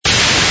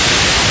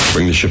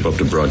Bring the ship up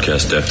to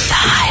broadcast depth. The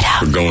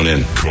Hideout. We're going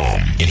in.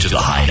 Come into the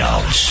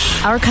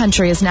Hideout. Our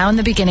country is now in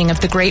the beginning of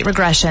the Great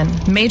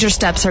Regression. Major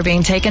steps are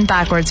being taken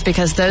backwards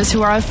because those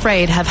who are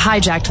afraid have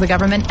hijacked the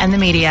government and the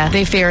media.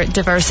 They fear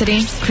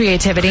diversity,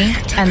 creativity,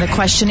 and the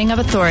questioning of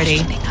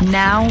authority.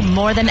 Now,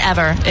 more than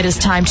ever, it is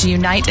time to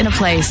unite in a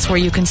place where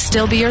you can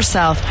still be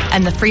yourself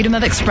and the freedom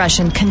of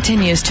expression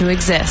continues to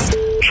exist.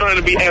 Trying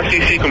to be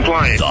FCC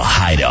compliant. The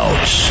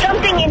Hideout.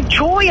 Something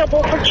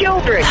enjoyable for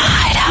children. The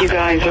Hideout. You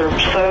guys are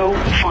so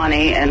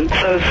funny and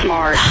so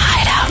smart. The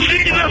Hideout.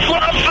 Jesus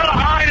loves the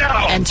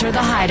Hideout. Enter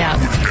the Hideout.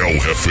 El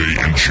Jefe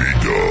and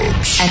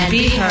J-Dubs. And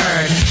be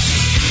heard.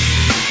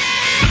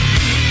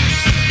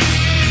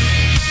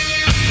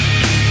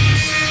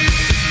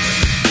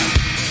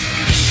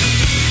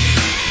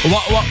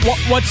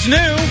 What's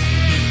new?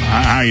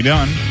 How you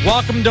doing?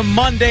 Welcome to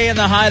Monday in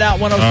the Hideout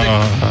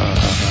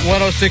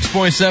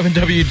 106.7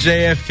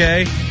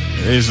 WJFK.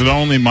 Is it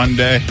only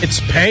Monday? It's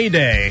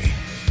payday.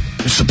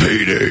 It's a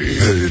payday.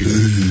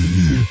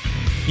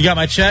 You got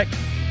my check?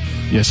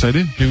 Yes, I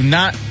did. Do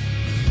not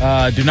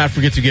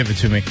forget to give it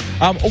to me.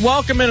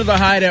 Welcome into the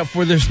Hideout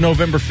for this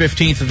November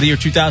 15th of the year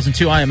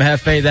 2002. I am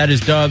Hefe. That is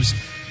Dubs.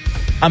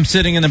 I'm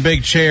sitting in the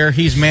big chair.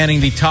 He's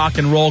manning the talk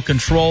and roll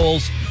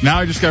controls. Now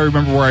I just got to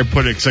remember where I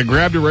put it because I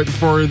grabbed it right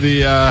before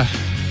the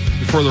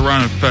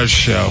Ron and Fez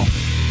show.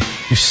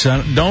 You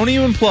son, don't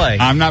even play.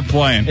 I'm not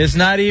playing. It's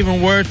not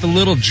even worth the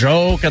little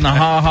joke and the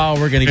ha-ha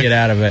we're going to get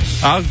out of it.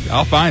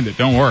 I'll find it.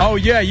 Don't worry. Oh,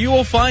 yeah, you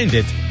will find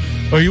it.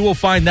 Or you will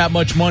find that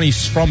much money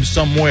from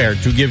somewhere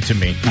to give to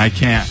me. I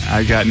can't.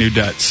 I got new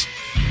debts.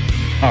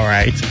 All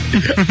right.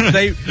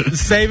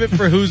 Save it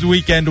for Whose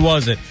Weekend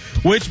Was It?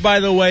 Which, by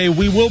the way,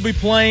 we will be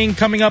playing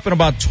coming up in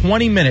about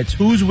 20 minutes.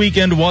 Whose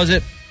Weekend Was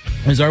It?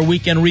 Is our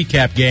weekend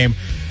recap game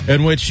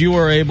in which you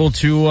are able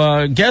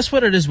to guess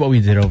what it is what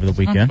we did over the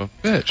weekend. Son of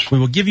a bitch. We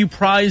will give you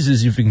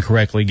prizes if you can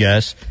correctly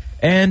guess.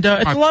 And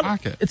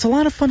it's a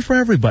lot of fun for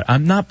everybody.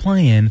 I'm not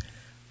playing.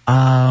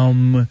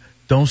 Don't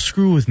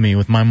screw with me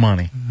with my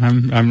money.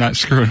 I'm not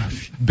screwing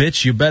with you.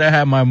 Bitch, you better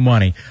have my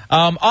money.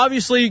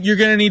 Obviously, you're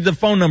going to need the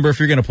phone number if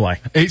you're going to play.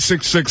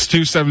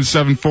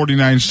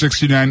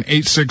 866-277-4969,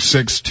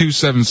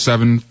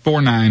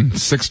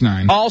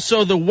 866-277-4969.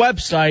 Also, the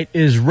website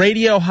is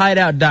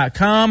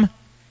radiohideout.com.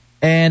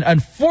 And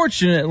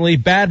unfortunately,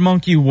 Bad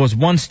Monkey was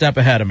one step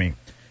ahead of me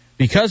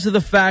because of the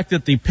fact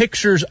that the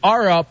pictures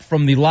are up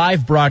from the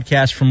live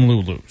broadcast from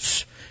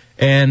Lulu's.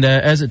 And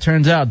as it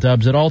turns out,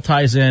 Dubs, it all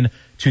ties in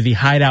to the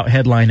Hideout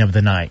headline of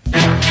the night.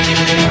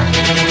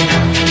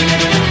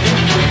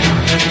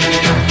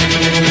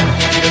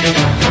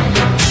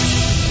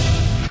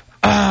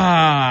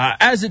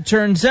 As it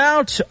turns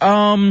out,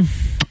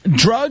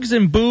 drugs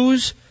and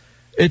booze,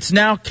 it's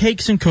now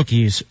cakes and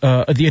cookies,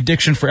 the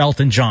addiction for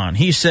Elton John.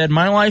 He said,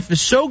 "My life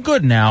is so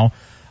good now.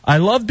 I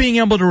love being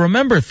able to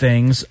remember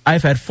things.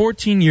 I've had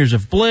 14 years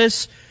of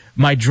bliss.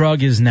 My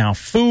drug is now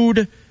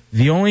food.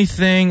 The only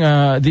thing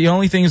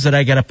is that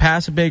I get a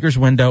pass a baker's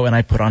window and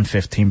I put on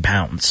 15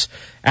 pounds.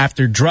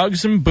 After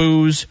drugs and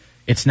booze,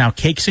 it's now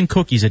cakes and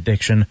cookies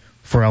addiction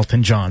for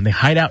Elton John." The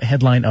Hideout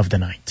headline of the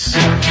night.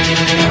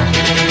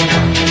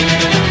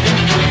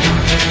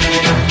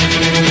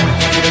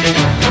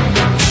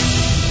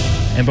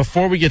 And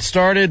before we get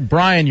started,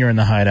 Brian, you're in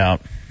the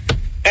Hideout.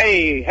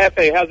 Hey,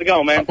 Hefe, how's it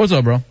going, man? What's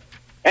up, bro?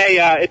 Hey,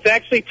 it's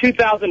actually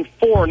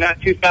 2004,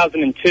 not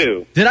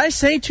 2002. Did I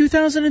say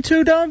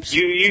 2002, Dubs?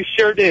 You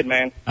sure did,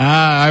 man.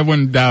 I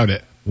wouldn't doubt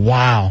it.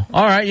 Wow.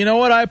 All right, you know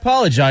what? I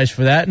apologize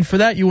for that, and for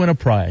that you win a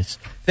prize.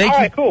 Thank you.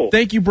 All right, cool.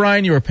 Thank you,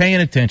 Brian. You were paying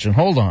attention.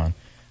 Hold on.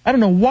 I don't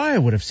know why I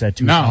would have said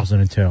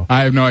 2002. No,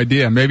 I have no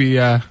idea. Maybe,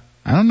 I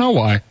don't know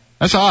why.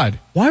 That's odd.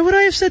 Why would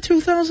I have said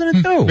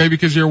 2002? Maybe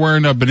because you're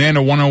wearing a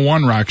Banana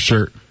 101 rock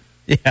shirt.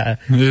 Yeah.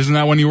 Isn't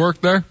that when you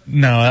worked there?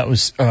 No, that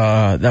was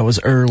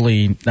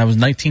early. That was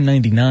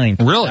 1999.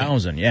 Really?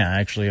 2000. Yeah,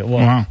 actually it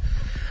was. Wow.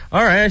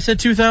 All right, I said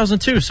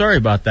 2002. Sorry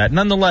about that.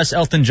 Nonetheless,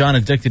 Elton John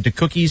addicted to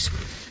cookies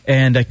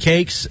and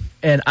cakes,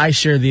 and I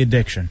share the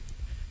addiction.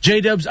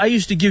 J-Dubs, I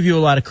used to give you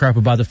a lot of crap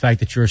about the fact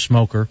that you're a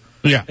smoker.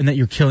 Yeah. And that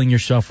you're killing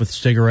yourself with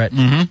cigarettes.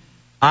 Mm-hmm.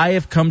 I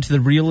have come to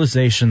the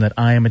realization that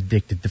I am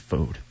addicted to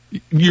food.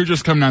 You're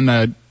just coming on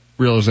that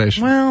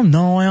realization. Well,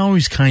 no, I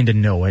always kind of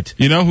know it.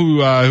 You know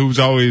who's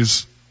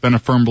always been a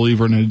firm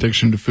believer in an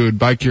addiction to food?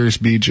 Vicarious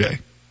BJ.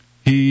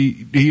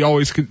 He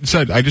always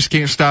said, I just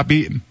can't stop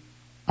eating.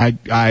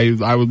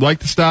 I would like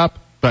to stop,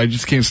 but I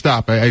just can't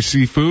stop. I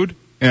see food,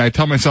 and I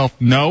tell myself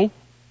no,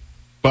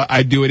 but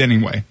I do it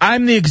anyway.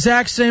 I'm the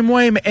exact same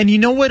way, and you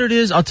know what it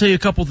is? I'll tell you a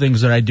couple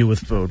things that I do with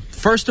food.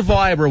 First of all,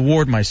 I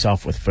reward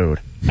myself with food.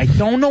 I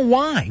don't know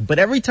why, but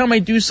every time I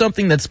do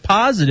something that's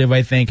positive,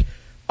 I think,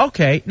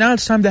 okay, now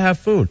it's time to have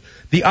food.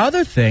 The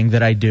other thing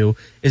that I do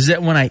is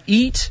that when I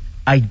eat,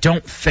 I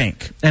don't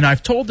think. And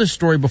I've told this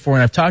story before,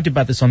 and I've talked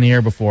about this on the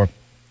air before,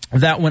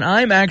 that when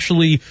I'm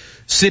actually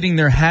sitting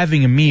there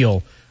having a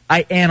meal,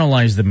 I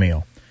analyze the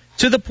meal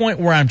to the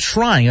point where I'm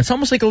trying. It's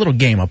almost like a little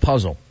game, a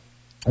puzzle.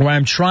 where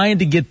I'm trying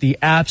to get the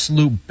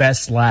absolute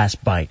best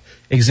last bite.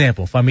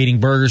 Example, if I'm eating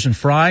burgers and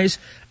fries,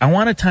 I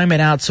want to time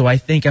it out so I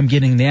think I'm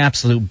getting the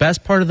absolute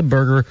best part of the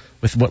burger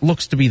with what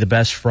looks to be the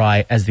best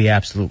fry as the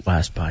absolute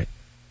last bite.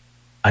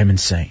 I'm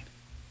insane.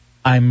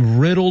 I'm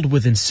riddled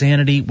with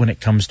insanity when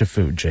it comes to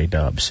food,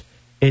 J-Dubs.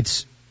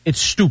 It's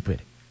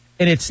stupid.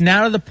 And it's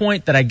now to the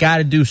point that I got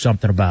to do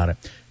something about it.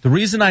 The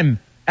reason I'm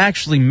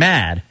actually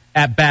mad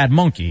at Bad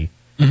Monkey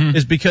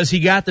is because he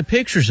got the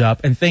pictures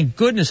up, and thank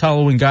goodness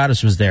Halloween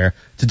Goddess was there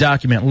to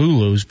document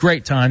Lulu's.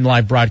 Great time,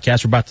 live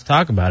broadcast. We're about to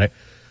talk about it.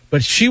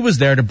 But she was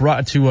there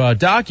to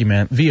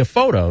document via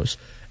photos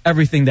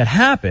everything that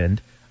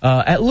happened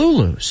at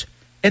Lulu's.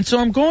 And so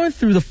I'm going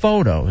through the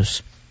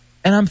photos,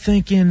 and I'm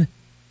thinking,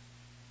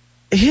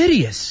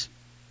 hideous.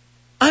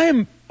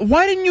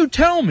 Why didn't you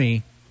tell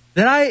me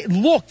that I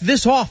looked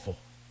this awful?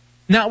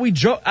 Now we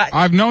joke.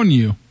 I've known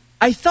you.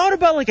 I thought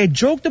about, I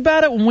joked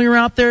about it when we were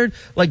out there,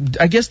 I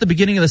guess the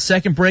beginning of the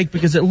second break,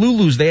 because at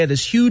Lulu's they had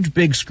this huge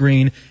big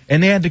screen,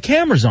 and they had the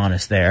cameras on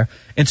us there.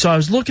 And so I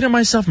was looking at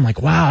myself, I'm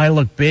like, wow, I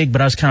look big,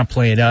 but I was kind of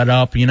playing that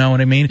up, you know what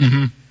I mean?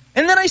 Mm-hmm.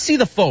 And then I see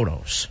the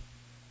photos.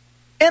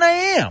 And I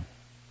am.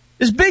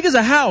 As big as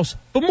a house,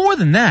 but more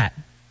than that,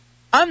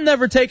 I'm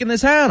never taking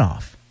this hat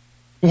off.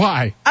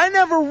 Why? I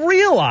never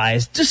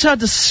realized just how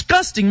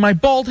disgusting my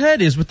bald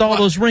head is with all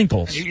those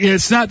wrinkles.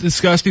 It's not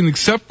disgusting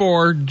except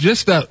for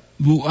just that.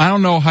 I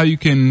don't know how you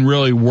can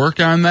really work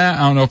on that.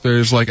 I don't know if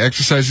there's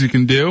exercises you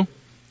can do,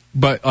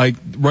 but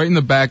right in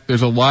the back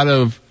there's a lot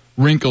of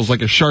wrinkles,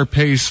 like a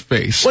Sharpay's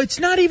face. Well, it's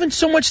not even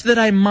so much that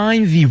I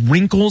mind the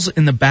wrinkles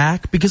in the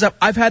back, because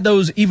I've had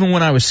those even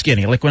when I was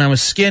skinny. Like when I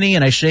was skinny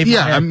and I shaved my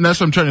head. Yeah, that's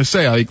what I'm trying to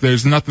say.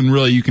 There's nothing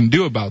really you can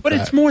do about that. But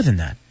it's more than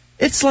that.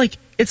 It's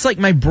like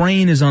my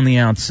brain is on the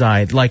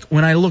outside. Like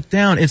when I look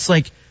down, it's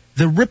like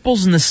the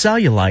ripples in the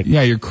cellulite.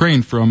 Yeah, you're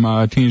Crane from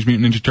Teenage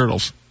Mutant Ninja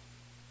Turtles.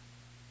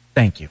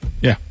 Thank you.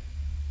 Yeah.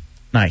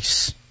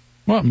 Nice.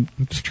 Well, I'm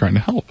just trying to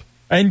help.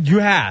 And you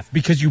have,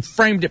 because you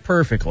framed it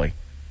perfectly.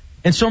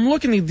 And so I'm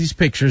looking at these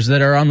pictures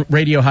that are on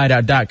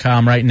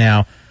RadioHideout.com right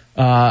now,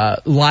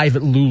 live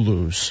at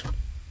Lulu's.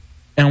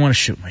 And I want to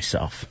shoot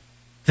myself.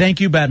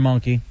 Thank you, Bad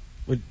Monkey.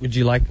 Would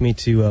you like me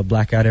to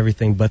black out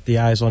everything but the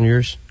eyes on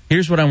yours?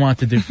 Here's what I want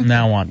to do from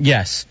now on.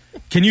 Yes.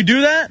 Can you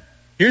do that?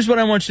 Here's what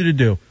I want you to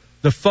do.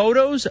 The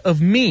photos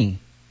of me,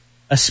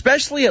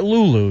 especially at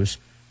Lulu's,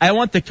 I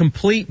want the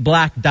complete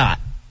black dot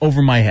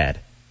over my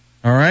head.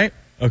 All right?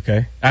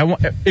 Okay.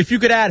 If you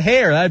could add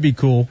hair, that'd be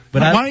cool.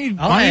 But why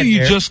don't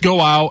you just go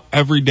out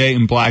every day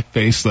in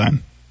blackface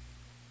then?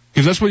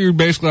 Because that's what you're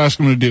basically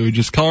asking him to do.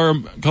 Just color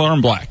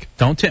him black.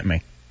 Don't tip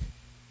me.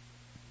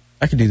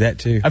 I could do that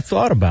too. I've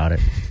thought about it.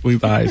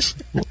 Leave the eyes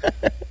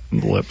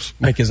and the lips.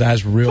 Make his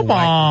eyes real white.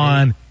 Come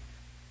on.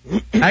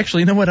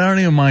 Actually, you know what? I don't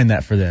even mind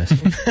that for this.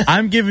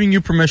 I'm giving you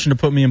permission to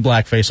put me in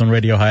blackface on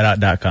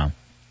RadioHideout.com.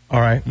 All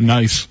right.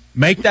 Nice.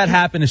 Make that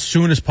happen as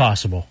soon as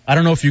possible. I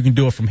don't know if you can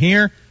do it from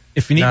here.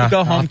 If you need to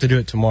go home, I'll have to do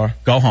it tomorrow.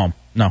 Go home.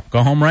 No,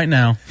 go home right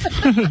now.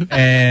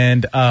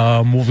 And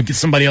we'll get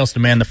somebody else to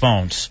man the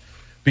phones,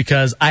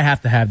 because I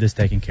have to have this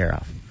taken care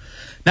of.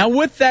 Now,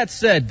 with that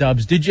said,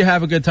 Dubs, did you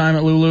have a good time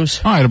at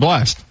Lulu's? Oh, I had a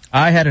blast.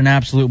 I had an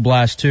absolute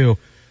blast, too.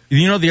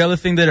 You know, the other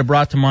thing that it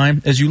brought to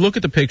mind, as you look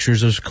at the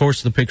pictures, there's, of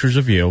course, the pictures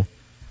of you.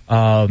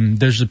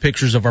 There's the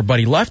pictures of our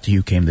buddy Lefty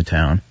who came to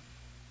town.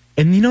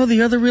 And you know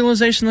the other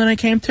realization that I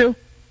came to?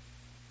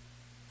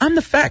 I'm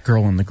the fat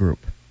girl in the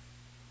group.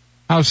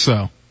 How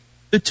so?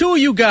 The two of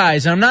you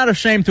guys, and I'm not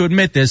ashamed to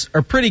admit this,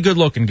 are pretty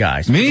good-looking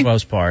guys. Me? For the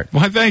most part.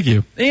 Why, thank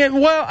you. Yeah,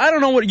 well, I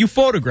don't know what you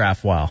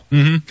photograph well.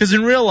 Because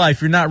in real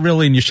life, you're not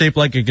really, and you shape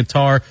like a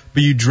guitar,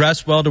 but you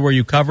dress well to where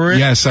you cover it.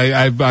 Yes,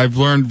 I've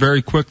learned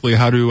very quickly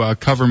how to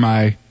cover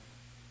my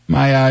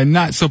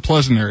not so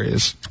pleasant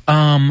areas.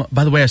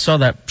 By the way, I saw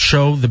that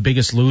show, The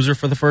Biggest Loser,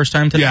 for the first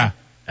time today. Yeah.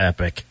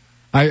 Epic.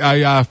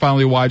 I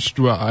finally watched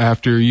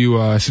after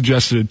you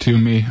suggested it to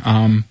me.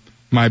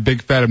 My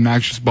Big Fat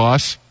Obnoxious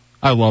Boss.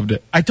 I loved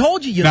it. I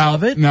told you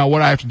love it. Now,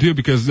 what I have to do,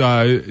 because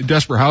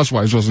Desperate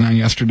Housewives wasn't on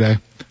yesterday,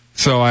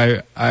 so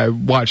I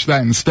watched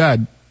that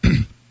instead.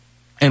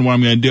 And what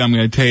I'm going to do, I'm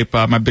going to tape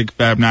my Big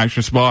Fat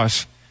Obnoxious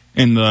Boss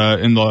in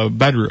the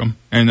bedroom,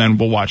 and then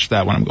we'll watch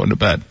that when I'm going to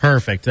bed.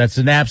 Perfect. That's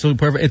an absolute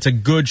perfect. It's a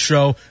good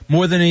show.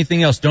 More than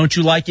anything else, don't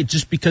you like it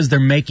just because they're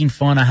making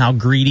fun of how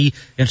greedy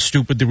and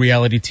stupid the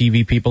reality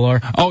TV people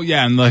are? Oh,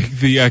 yeah, and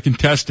the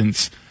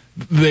contestants.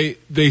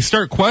 They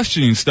start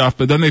questioning stuff,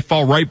 but then they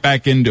fall right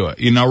back into it.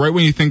 You know, right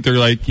when you think they're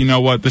like, you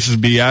know what, this is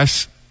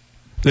BS,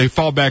 they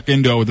fall back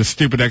into it with a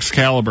stupid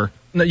Excalibur.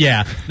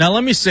 Yeah. Now,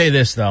 let me say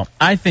this, though.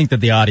 I think that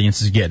the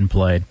audience is getting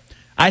played.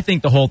 I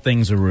think the whole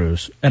thing's a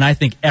ruse, and I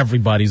think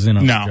everybody's in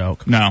on the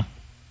joke. No.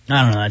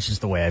 I don't know. That's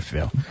just the way I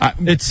feel.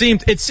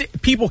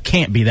 People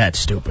can't be that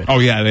stupid. Oh,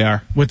 yeah, they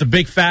are. With the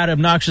big, fat,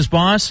 obnoxious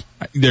boss?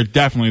 They're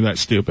definitely that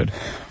stupid.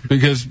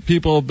 Because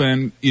people have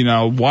been,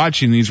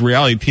 watching these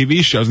reality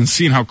TV shows and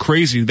seeing how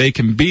crazy they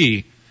can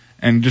be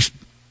and just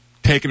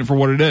taking it for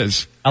what it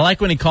is. I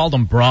like when he called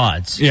them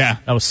broads. Yeah.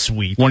 That was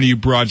sweet. One of you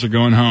broads are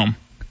going home.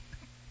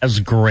 That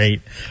was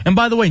great. And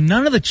by the way,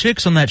 none of the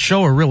chicks on that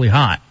show are really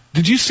hot.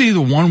 Did you see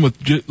the one with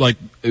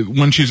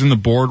when she's in the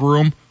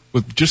boardroom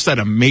with just that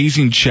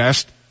amazing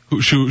chest?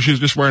 She was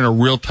just wearing a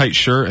real tight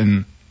shirt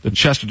and the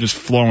chest was just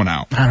flowing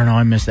out. I don't know.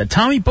 I missed that.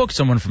 Tommy booked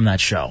someone from that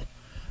show.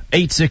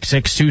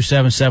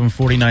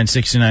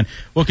 866-277-4969.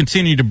 We'll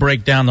continue to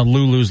break down the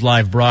Lulu's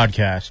live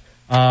broadcast.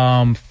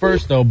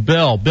 First, though,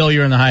 Bill,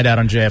 you're in the Hideout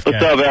on JFK.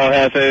 What's up,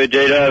 Al Hefe,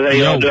 J-Dub? How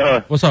y'all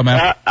doing? What's up,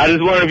 man? I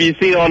just wonder if you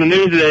seen on the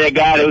news today that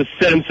guy that was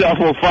set himself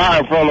on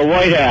fire in front of the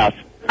White House.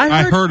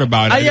 I heard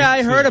about it.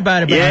 I heard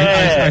about it. But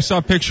I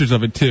saw pictures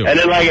of it, too. And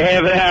then like a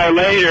half an hour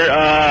later,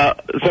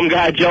 some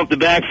guy jumped the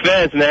back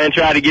fence, man, and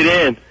tried to get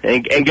in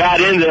and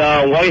got into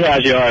the White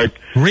House yard.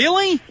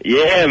 Really?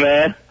 Yeah,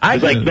 man. It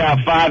was like about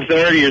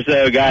 5:30 or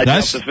so, guy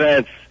jumped the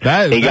fence.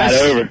 He got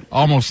over.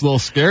 Almost a little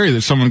scary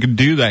that someone could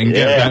do that and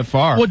get that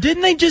far. Well,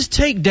 didn't they just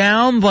take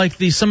down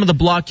some of the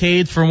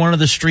blockades for one of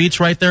the streets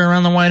right there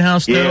around the White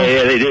House? Too?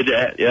 Yeah, they did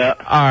that. Yeah.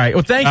 All right.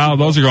 Well, thank you. Oh,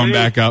 those are going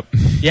back up.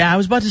 Yeah, I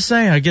was about to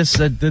say. I guess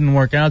that didn't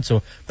work out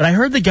so. But I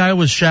heard the guy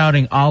was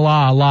shouting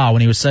Allah, Allah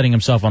when he was setting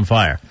himself on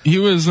fire. He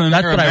was an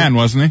Arab man,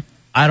 wasn't he?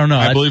 I don't know.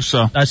 I believe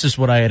so. That's just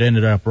what I had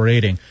ended up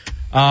rating.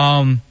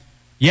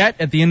 Yet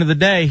at the end of the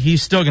day,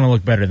 he's still going to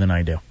look better than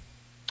I do.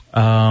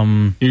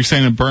 You're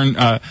saying a burned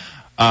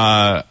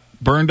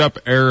up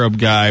Arab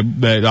guy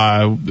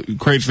that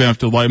crazy enough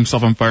to light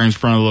himself on fire in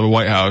front of the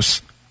White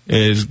House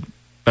is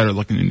better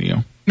looking than you.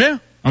 Yeah.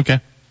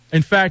 Okay.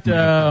 In fact,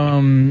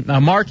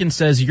 Markin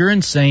says you're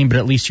insane, but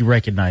at least you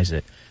recognize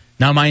it.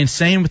 Now, am I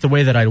insane with the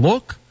way that I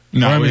look?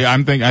 No,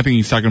 I think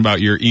he's talking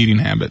about your eating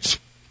habits.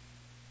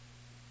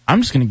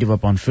 I'm just going to give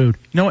up on food.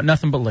 You know what?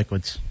 Nothing but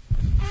liquids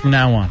from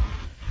now on.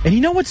 And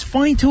you know what's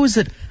funny, too, is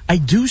that I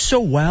do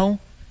so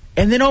well,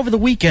 and then over the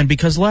weekend,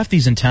 because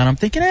Lefty's in town, I'm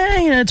thinking,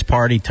 it's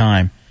party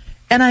time.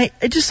 And I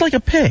just like a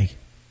pig.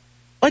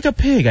 Like a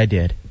pig, I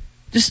did.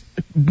 Just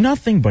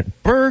nothing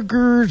but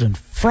burgers and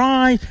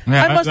fries.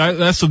 Yeah,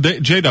 that's the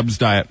J-Dub's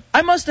diet.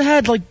 I must have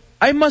had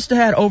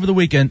over the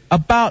weekend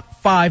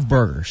about 5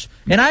 burgers.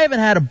 And I haven't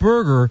had a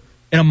burger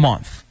in a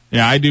month.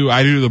 Yeah, I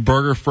do the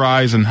burger,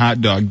 fries, and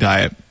hot dog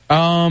diet.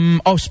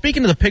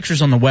 Speaking of the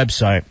pictures on the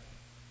website,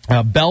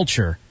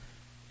 Belcher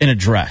in a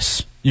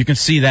dress. You can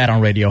see that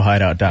on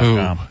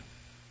RadioHideout.com. Ooh,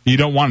 you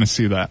don't want to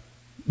see that.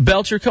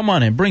 Belcher, come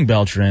on in. Bring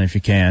Belcher in if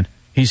you can.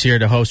 He's here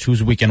to host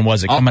Whose Weekend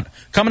Was It?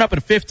 Coming up in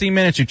 15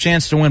 minutes, your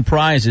chance to win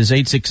prizes,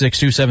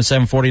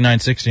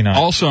 866-277-4969.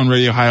 Also on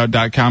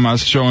RadioHideout.com, I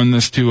was showing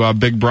this to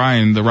Big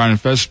Brian, the Ron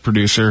and Fez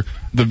producer,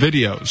 the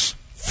videos.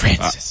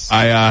 Francis.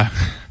 I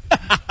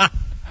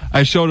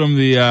showed him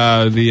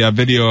the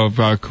video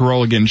of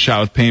Corolla getting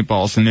shot with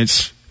paintballs, and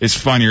it's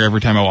funnier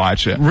every time I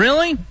watch it.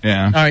 Really?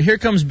 Yeah. All right, here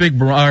comes Big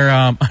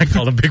Brian. I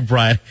called him Big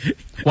Brian.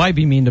 Why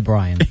be mean to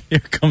Brian? Here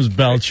comes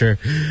Belcher.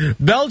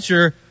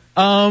 Belcher,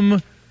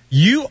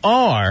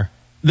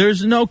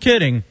 there's no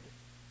kidding,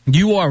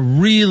 you are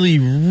really,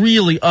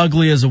 really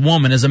ugly as a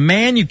woman. As a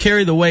man, you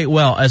carry the weight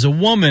well. As a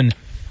woman,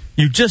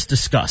 you're just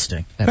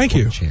disgusting. Thank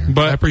you.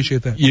 But I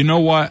appreciate that. You know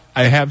what?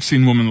 I have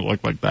seen women that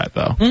look like that,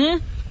 though.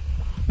 Mm-hmm.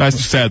 That's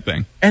the sad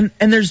thing. And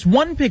there's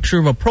one picture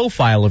of a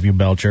profile of you,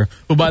 Belcher,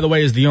 who, by the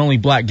way, is the only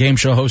black game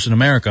show host in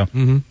America,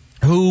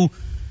 who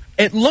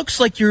it looks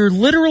like you're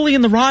literally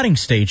in the rotting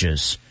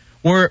stages,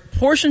 where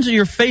portions of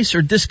your face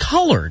are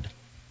discolored.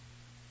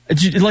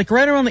 Like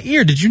right around the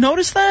ear. Did you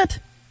notice that?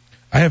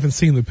 I haven't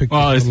seen the picture.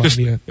 Well,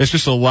 it's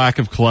just a lack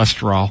of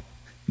cholesterol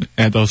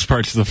at those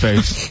parts of the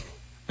face.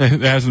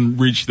 It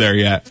hasn't reached there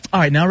yet. All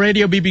right, now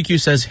Radio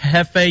BBQ says,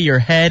 Hefe, your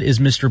head is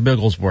Mr.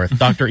 Bigglesworth,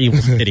 Dr.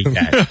 Evil's kitty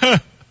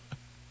cat.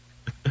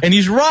 And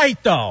he's right,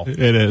 though. It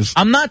is.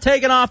 I'm not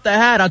taking off the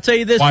hat. I'll tell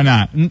you this. Why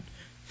not?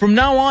 From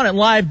now on at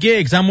live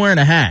gigs, I'm wearing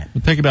a hat.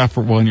 We'll take it off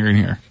when you're in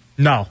here.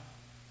 No.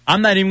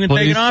 I'm not even going to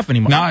take it off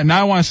anymore. Now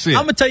I want to see it.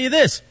 I'm going to tell you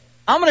this.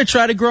 I'm going to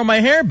try to grow my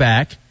hair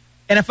back.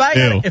 And if I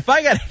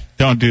got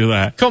don't do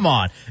that. Come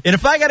on. And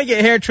if I got to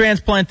get hair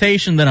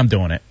transplantation, then I'm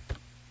doing it.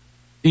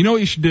 You know what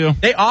you should do?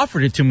 They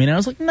offered it to me, and I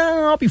was like,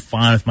 no, I'll be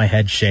fine with my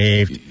head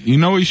shaved. You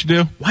know what you should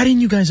do? Why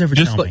didn't you guys ever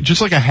tell me?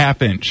 Just like a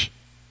half inch.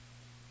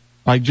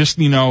 Like just,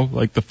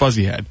 like the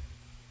fuzzy head.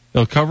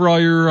 It'll cover all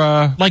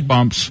your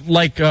bumps.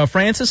 Like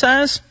Francis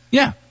has?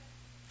 Yeah.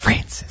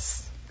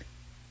 Francis.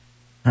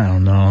 I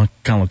don't know. It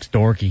kind of looks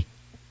dorky.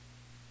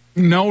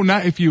 No,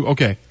 not if you...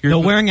 Okay.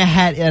 Wearing a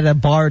hat at a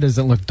bar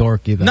doesn't look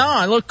dorky, though. No,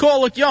 I look cool. I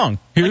look young.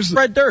 Here's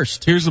Fred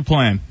Durst. Here's the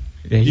plan.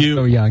 Yeah, he's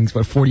so young. He's,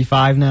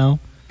 45 now?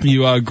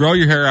 You grow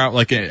your hair out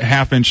like a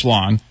half inch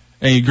long,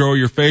 and you grow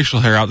your facial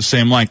hair out the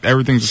same length.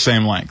 Everything's the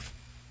same length.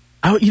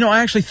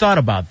 I actually thought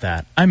about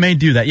that. I may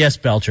do that. Yes,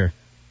 Belcher.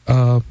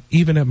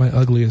 Even at my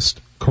ugliest,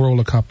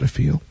 Corolla copped a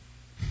feel.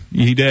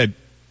 He did.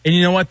 And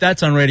you know what?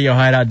 That's on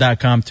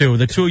RadioHideout.com, too.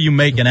 The two of you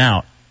making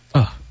out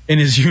in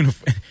his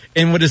uniform,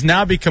 in what has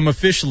now become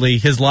officially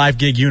his live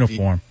gig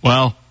uniform.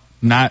 Well,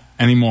 not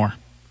anymore.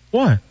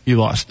 What? He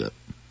lost it.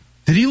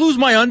 Did he lose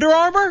my Under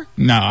Armour?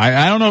 No,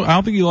 I don't know. I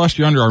don't think he lost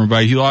your Under Armour,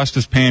 but he lost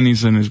his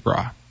panties and his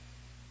bra.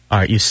 All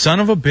right, you son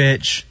of a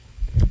bitch.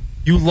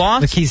 You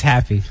lost? Look, he's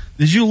happy.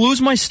 Did you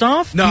lose my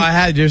stuff? No, I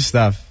had your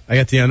stuff. I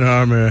got the Under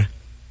Armour,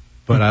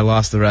 but I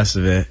lost the rest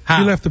of it.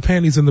 You left the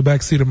panties in the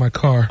back seat of my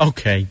car.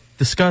 Okay,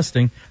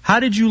 disgusting. How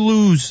did you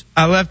lose?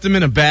 I left them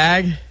in a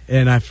bag,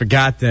 and I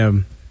forgot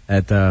them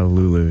at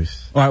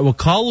Lulu's. All right, well,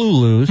 call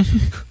Lulu's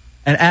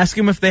and ask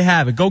them if they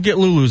have it. Go get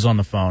Lulu's on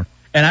the phone.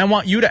 And I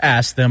want you to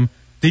ask them,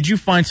 did you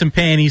find some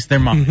panties? They're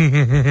mine.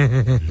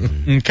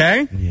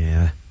 Okay?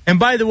 Yeah. And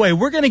by the way,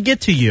 we're going to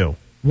get to you.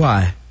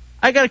 Why?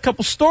 I got a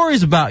couple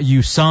stories about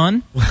you,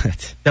 son.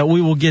 What? That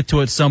we will get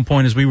to at some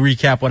point as we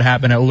recap what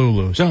happened at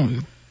Lulu's.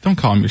 Don't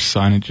call him your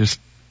son.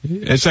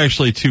 It's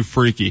actually too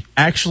freaky.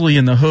 Actually,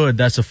 in the hood,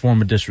 that's a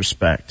form of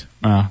disrespect.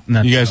 You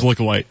guys look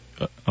alike,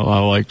 a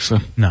lot alike, so.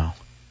 No.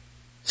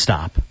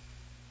 Stop.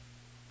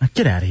 Now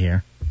get out of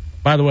here.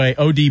 By the way,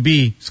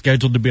 ODB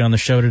scheduled to be on the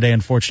show today.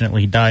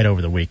 Unfortunately, he died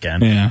over the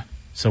weekend. Yeah.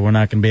 So we're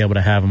not going to be able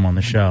to have him on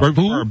the show. Right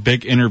before a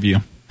big interview.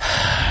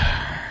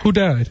 Who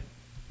died?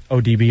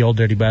 ODB, old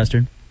dirty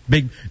bastard.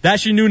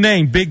 That's your new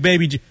name, Big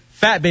Baby,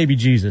 Fat Baby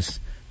Jesus.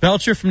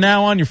 Belcher, from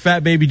now on, you're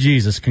Fat Baby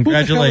Jesus.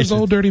 Congratulations. Who the hell is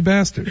old dirty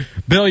bastard?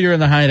 Bill, you're in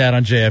the Hideout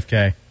on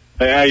JFK.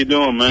 Hey, how you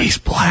doing, man? He's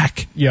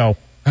black. Yo.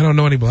 I don't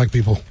know any black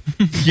people.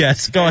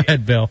 Yes, go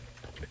ahead, Bill.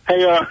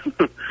 Hey,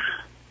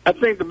 I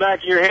think the back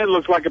of your head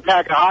looks like a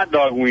pack of hot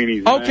dog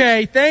weenies, man.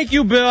 Okay, thank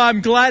you, Bill.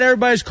 I'm glad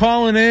everybody's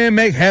calling in.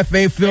 Make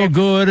Hefe feel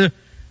good.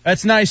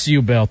 That's nice of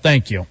you, Bill.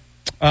 Thank you.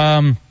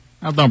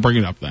 Don't bring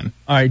it up then.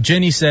 All right,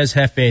 Jenny says,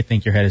 Hefe, I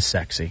think your head is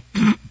sexy.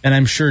 And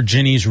I'm sure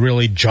Jenny's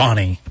really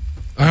Johnny.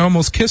 I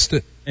almost kissed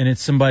it. And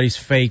it's somebody's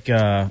fake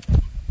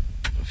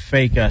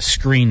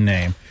screen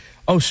name.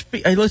 Oh,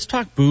 let's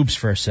talk boobs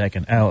for a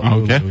second.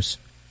 Okay.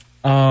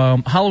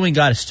 Halloween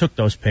Goddess took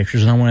those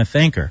pictures, and I want to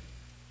thank her.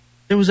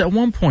 It was at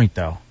one point,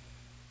 though,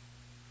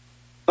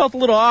 felt a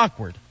little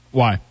awkward.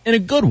 Why? In a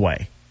good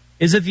way.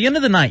 Is at the end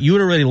of the night, you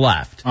had already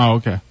left. Oh,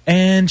 okay.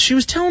 And she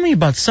was telling me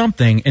about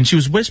something, and she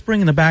was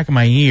whispering in the back of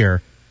my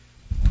ear.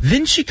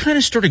 Then she kind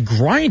of started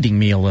grinding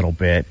me a little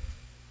bit.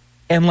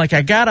 And like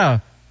I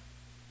got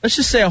let's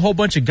just say a whole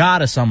bunch of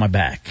goddess on my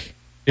back,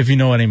 if you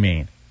know what I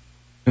mean.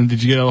 And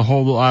did you get a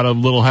whole lot of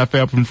little Hefe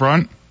up in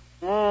front?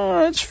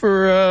 That's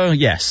for,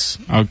 yes.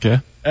 Okay.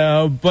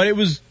 But it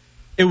was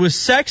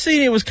sexy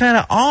and it was kind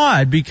of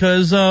odd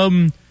because,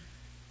 it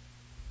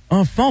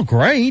felt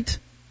great.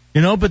 You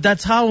know, but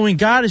that's Halloween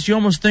Goddess. You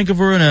almost think of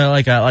her in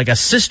like a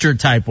sister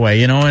type way.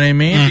 You know what I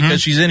mean? Mm-hmm.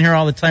 Because she's in here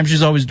all the time.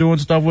 She's always doing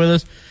stuff with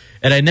us.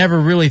 And I never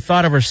really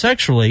thought of her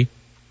sexually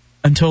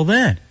until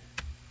then.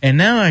 And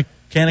now I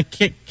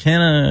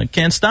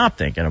can't stop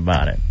thinking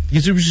about it.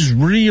 Because it was just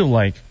real,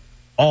 like,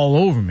 all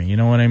over me. You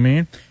know what I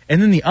mean? And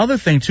then the other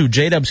thing, too,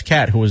 J-Dub's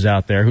cat, who was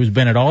out there, who's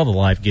been at all the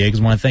live gigs,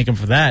 I want to thank him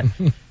for that.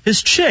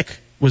 His chick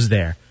was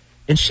there.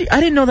 And I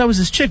didn't know that was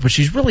his chick, but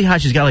she's really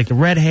hot. She's got, like, the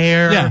red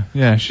hair.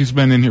 Yeah, she's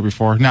been in here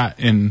before. Not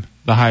in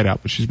the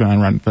Hideout, but she's been on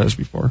Run Fez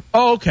before.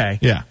 Oh, okay.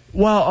 Yeah.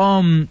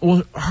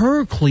 Well,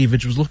 her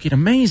cleavage was looking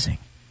amazing.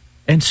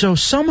 And so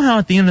somehow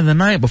at the end of the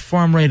night, before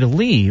I'm ready to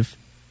leave,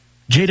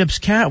 J-Dub's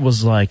cat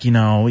was like, you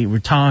know, we were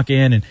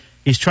talking, and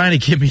he's trying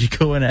to get me to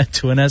go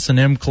to an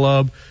S&M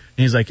club.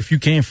 And he's like, if you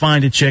can't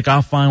find a chick,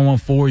 I'll find one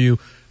for you.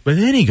 But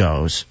then he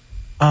goes,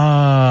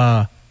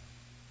 do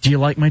you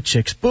like my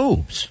chick's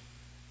boobs?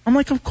 I'm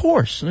like, of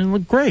course. They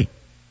look great.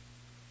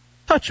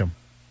 Touch them.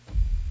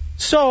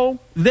 So,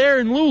 there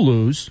in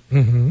Lulu's,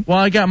 while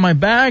I got my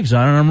bags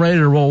on and I'm ready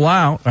to roll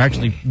out,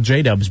 actually,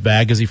 J-Dub's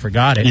bag because he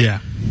forgot it. Yeah.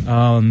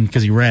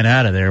 Because he ran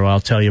out of there. Well, I'll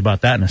tell you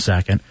about that in a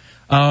second.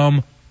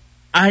 I'm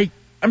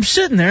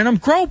sitting there and I'm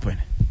groping.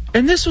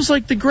 And this was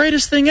like the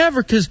greatest thing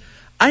ever because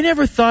I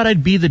never thought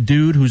I'd be the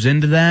dude who's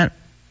into that,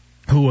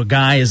 who a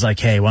guy is like,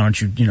 hey, why don't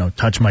you,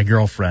 touch my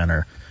girlfriend,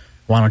 or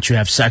why don't you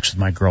have sex with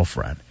my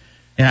girlfriend?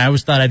 And I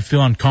always thought I'd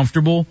feel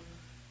uncomfortable,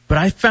 but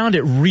I found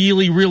it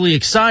really, really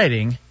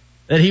exciting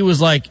that he was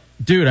like,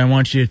 dude, I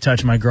want you to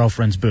touch my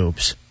girlfriend's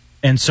boobs.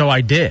 And so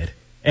I did.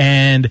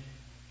 And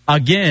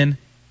again,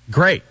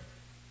 great.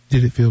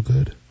 Did it feel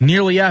good?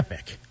 Nearly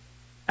epic.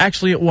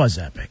 Actually, it was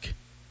epic.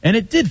 And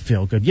it did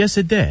feel good. Yes,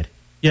 it did.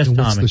 Yes, and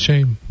Tommy. What's the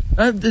shame?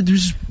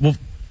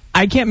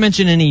 I can't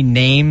mention any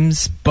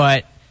names,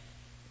 but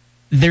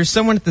there's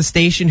someone at the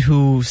station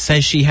who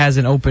says she has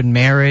an open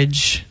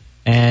marriage,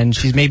 and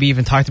she's maybe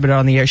even talked about it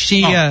on the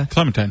air.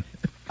 Clementine.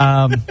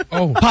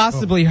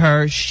 Possibly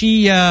her.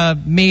 She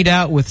made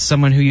out with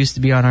someone who used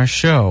to be on our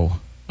show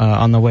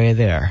on the way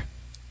there.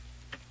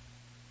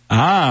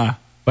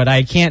 But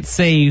I can't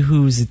say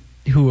who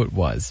it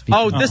was.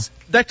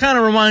 That kind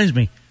of reminds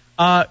me.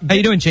 How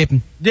you doing,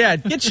 Chapin? Yeah,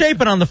 get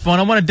Chapin on the phone.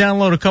 I want to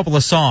download a couple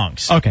of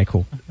songs. Okay,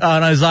 cool.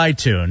 On his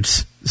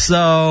iTunes.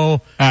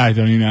 So I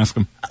don't even ask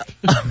him.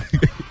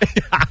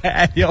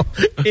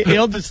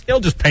 he'll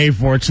just pay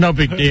for it. It's no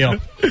big deal.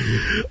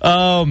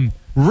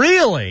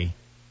 Really?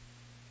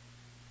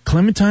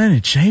 Clementine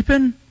and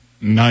Chapin?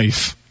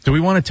 Nice. Do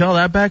we want to tell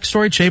that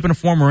backstory? Chapin, a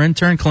former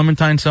intern,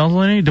 Clementine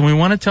Selzeny. Do we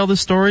want to tell the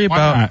story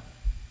about? Why not?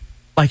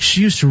 Like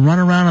she used to run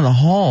around in the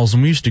halls,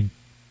 and we used to.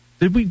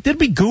 Did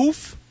we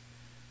goof?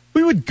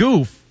 We would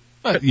goof.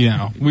 But,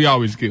 we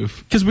always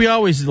goof. Because we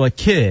always,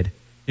 kid,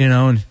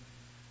 and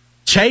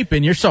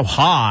Chapin, you're so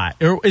hot.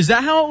 Is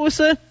that how it was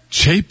said?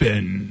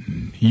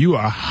 Chapin, you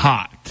are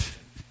hot.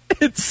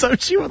 It's so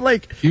she would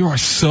like. You are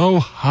so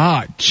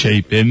hot,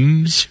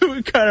 Chapin. She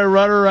would kind of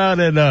run around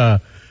and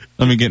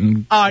Let me get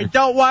in.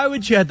 Don't. Why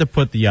would you have to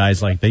put the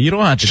eyes like that? You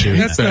don't have to do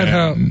That's that. not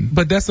how.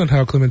 But that's not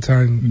how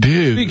Clementine.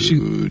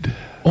 Dude.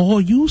 Oh,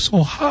 you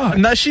so hot.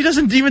 No, she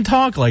doesn't even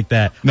talk like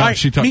that. No,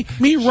 she talks.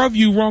 Me rub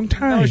you wrong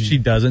time. No, she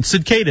doesn't.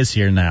 Cicada's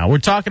here now. We're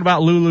talking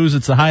about Lulu's.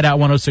 It's the Hideout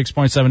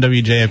 106.7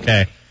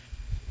 WJFK.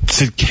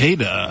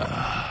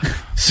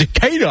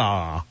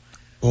 Cicada.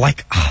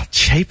 Like,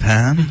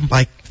 Chapin.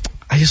 Like,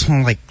 I just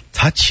want to, like,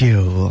 touch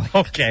you.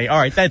 Okay, all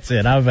right, that's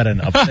it. I've had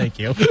enough. Thank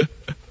you.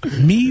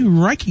 Me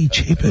Ricky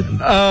Chapin.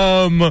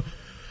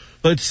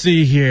 Let's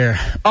see here.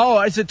 Oh,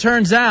 as it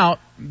turns out,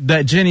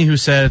 that Jenny who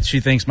said she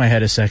thinks my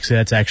head is sexy,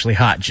 that's actually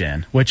hot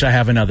Jen, which I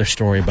have another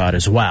story about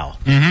as well.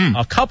 Mm-hmm.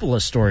 A couple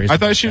of stories. I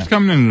thought she was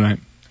coming in tonight.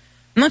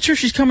 I'm not sure if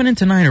she's coming in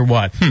tonight or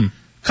what.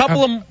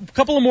 Couple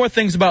of more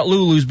things about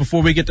Lulu's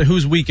before we get to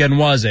whose weekend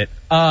was it.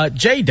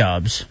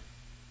 J-Dubs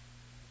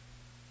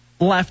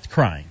left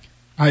crying.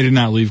 I did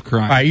not leave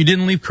crying. All right, you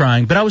didn't leave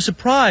crying, but I was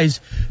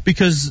surprised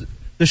because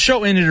the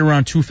show ended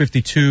around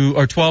 2:52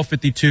 or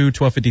 12:52,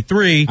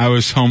 12:53. I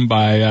was home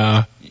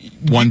by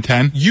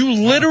 1:10. You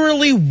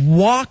literally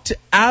walked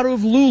out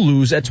of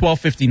Lulu's at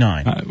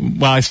 12:59.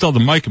 Well, I still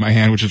had the mic in my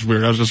hand, which is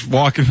weird. I was just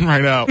walking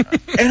right out.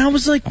 And I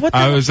was like, what the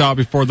I was out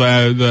before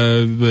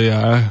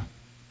the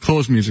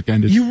close music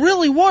ended. You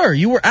really were.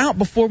 You were out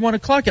before 1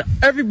 o'clock.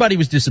 Everybody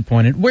was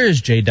disappointed.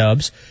 Where's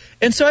J-Dubs?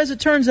 And so as it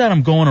turns out,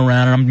 I'm going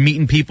around and I'm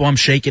meeting people. I'm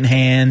shaking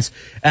hands.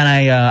 And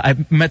I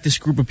met this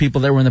group of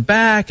people that were in the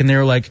back, and they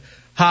were like,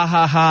 ha,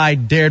 ha, ha, I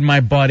dared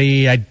my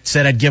buddy. I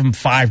said I'd give him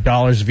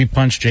 $5 if he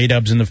punched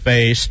J-Dubs in the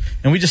face.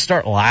 And we just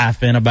start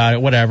laughing about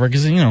it, whatever,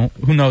 because, you know,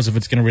 who knows if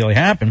it's going to really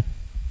happen.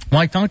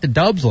 Well, I talked to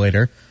Dubs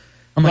later.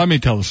 Let me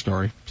tell the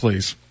story,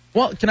 please.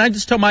 Well, can I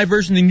just tell my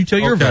version, then you tell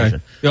your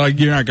version? You're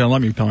not going to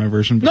let me tell my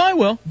version. But... No, I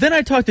will. Then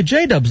I talked to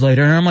J-Dubs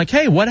later, and I'm like,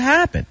 hey, what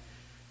happened?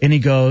 And he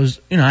goes,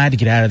 I had to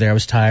get out of there. I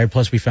was tired.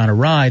 Plus, we found a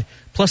ride.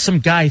 Plus, some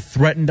guy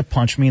threatened to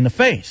punch me in the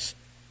face.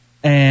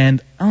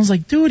 And I was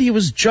like, dude, he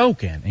was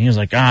joking. And he was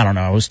like, I don't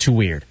know. It was too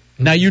weird.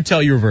 Now you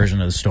tell your version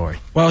of the story.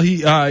 Well,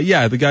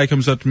 the guy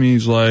comes up to me.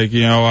 He's like,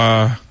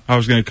 I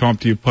was going to come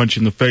up to you, punch you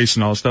in the face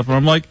and all this stuff. And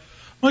I'm like,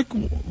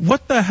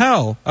 what the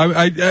hell?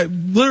 I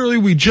literally,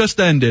 we just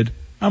ended.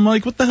 I'm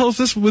like, what the hell is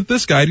this with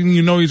this guy? I didn't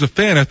even know he was a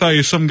fan. I thought he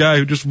was some guy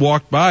who just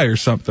walked by or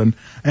something.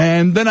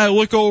 And then I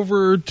look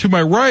over to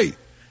my right,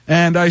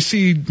 and I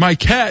see my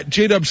cat,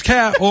 J-Dub's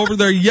cat, over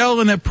there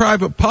yelling at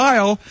Private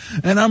Pile.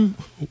 And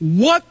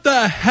what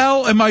the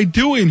hell am I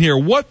doing here?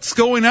 What's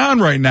going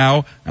on right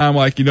now? And I'm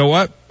like, you know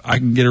what? I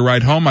can get a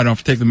ride home. I don't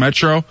have to take the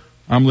Metro.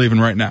 I'm leaving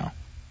right now.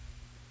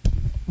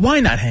 Why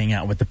not hang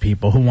out with the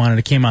people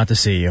who came out to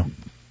see you?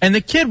 And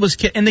the kid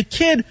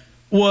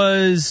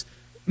was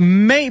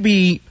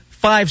maybe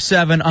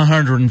 5'7",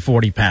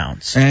 140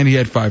 pounds. And he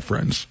had 5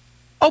 friends.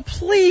 Oh,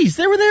 please.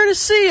 They were there to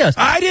see us.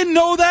 I didn't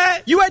know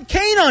that. You had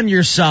Kane on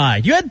your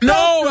side. You had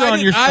Belcher on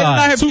your side. I did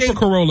not have Super Kane.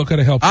 Corolla could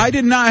have helped you. I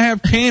did not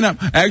have Kane up.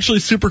 Actually,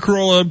 Super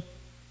Corolla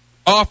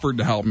offered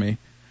to help me.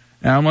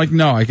 And I'm like,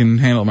 no, I can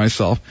handle it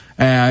myself.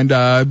 And,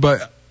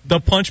 but... They'll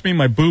punch me in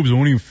my boobs. I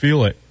won't even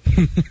feel it.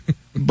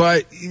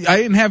 But I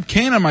didn't have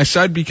Kane on my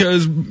side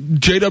because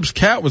J-Dub's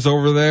cat was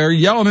over there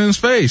yelling in his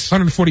face.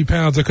 140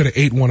 pounds, I could have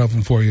ate one of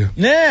them for you.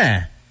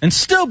 Yeah. And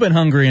still been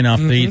hungry enough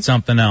to eat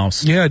something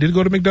else. Yeah, I did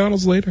go to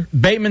McDonald's later.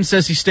 Bateman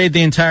says he stayed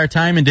the entire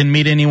time and didn't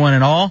meet anyone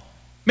at all.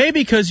 Maybe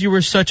because you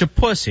were such a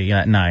pussy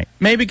that night.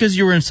 Maybe because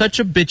you were in such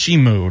a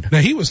bitchy mood. Now,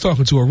 he was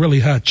talking to a really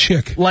hot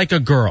chick. Like a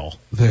girl.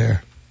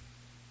 There.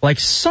 Like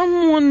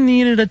someone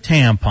needed a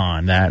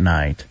tampon that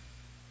night.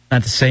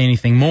 Not to say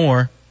anything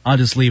more, I'll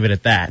just leave it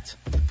at that.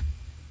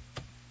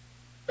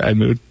 Bad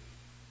mood.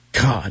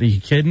 God, are you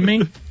kidding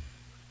me?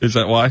 Is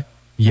that why?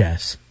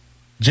 Yes.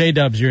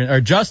 J-Dubs,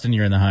 Justin,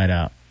 you're in the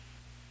Hideout.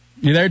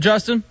 You there,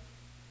 Justin?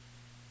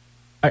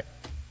 Are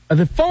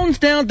the phones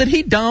down? Did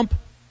he dump?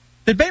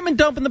 Did Bateman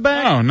dump in the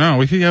back? Oh, no,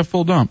 we could have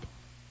full dump.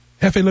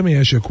 Hefe, let me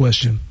ask you a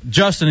question.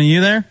 Justin, are you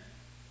there?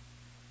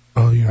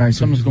 Oh, yeah. All right,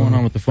 something's going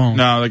on with the phone.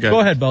 No, go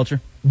ahead, Belcher.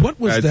 What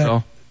was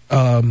that?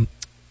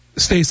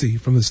 Stacy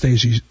from the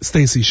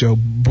Stacy show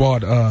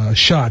brought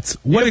shots.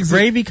 What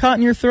gravy caught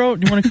in your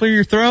throat? Do you want to clear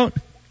your throat?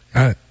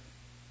 Do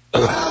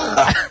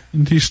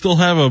you still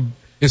have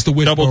it's the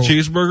double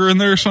cheeseburger in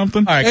there or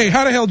something? All right. Hey,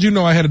 how the hell did you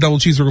know I had a double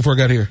cheeseburger before I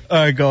got here? All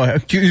right, go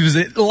ahead. It was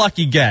a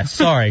lucky guess.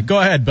 Sorry. Go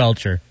ahead,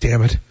 Belcher.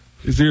 Damn it.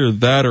 It's either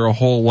that or a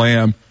whole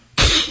lamb.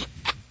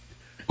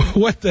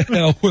 What the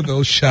hell were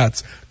those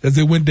shots? Because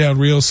it went down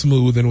real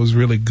smooth and it was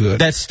really good.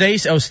 That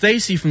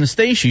Stacy from the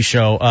Stacy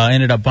show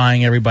ended up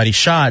buying everybody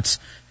shots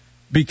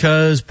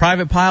because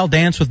Private Pile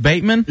danced with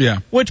Bateman. Yeah.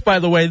 Which, by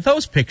the way,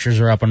 those pictures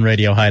are up on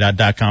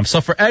RadioHideout.com.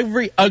 So for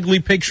every ugly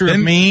picture of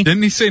me...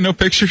 Didn't he say no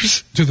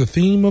pictures? To the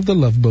theme of the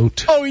Love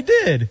Boat. Oh, he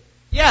did.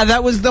 Yeah,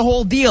 that was the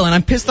whole deal, and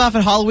I'm pissed off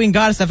at Halloween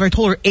Goddess after I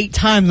told her 8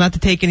 times not to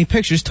take any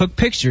pictures, took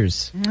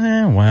pictures.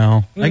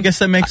 Well, I guess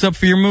that makes up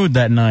for your mood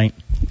that night.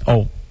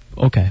 Oh,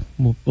 Okay,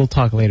 we'll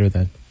talk later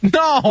then. No,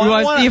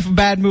 I want to see if a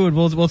bad mood.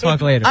 We'll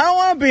talk later. I don't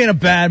want to be in a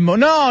bad mood.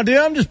 No, dude,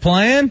 I'm just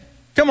playing.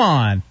 Come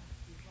on.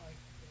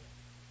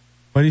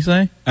 What do you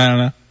say? I don't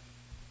know.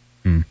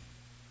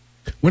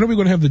 When are we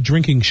going to have the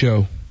drinking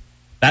show?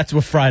 That's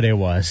what Friday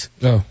was.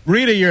 Oh.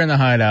 Rita, you're in the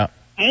Hideout.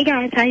 Hey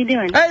guys, how you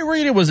doing? Hey,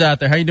 Rita was out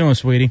there. How you doing,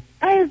 sweetie?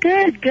 Oh,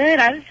 good.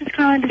 I was just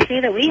calling to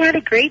say that we had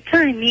a great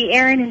time. Me,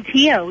 Aaron, and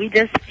Tio. We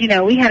just,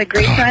 we had a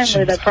great time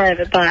with a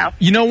private pile.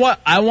 You know what?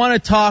 I want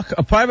to talk.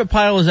 A private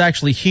pile is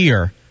actually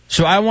here,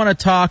 so I want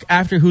to talk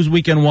after Whose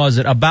Weekend Was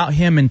It about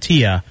him and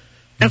Tia.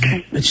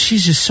 Okay.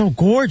 She's just so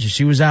gorgeous.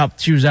 She was out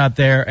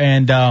there,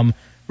 and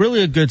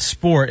really a good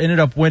sport. Ended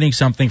up winning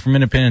something from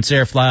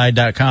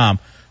IndependenceAirFly.com.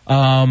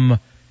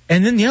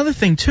 And then the other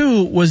thing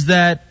too was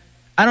that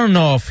I don't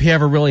know if he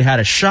ever really had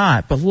a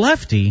shot, but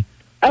Lefty.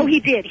 Oh, he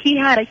did. He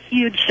had a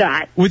huge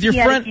shot. With your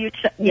friend?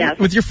 Yes.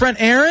 With your friend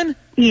Aaron?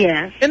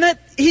 Yes. And that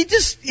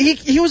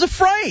he was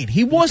afraid.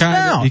 He wasn't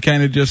out. He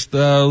kind of just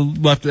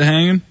left it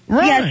hanging.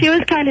 Right. Yeah, she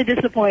was kind of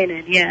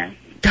disappointed. Yeah.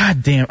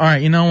 God damn. All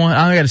right, you know what?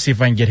 I got to see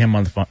if I can get him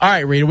on the phone. All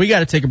right, Rita, we got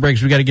to take a break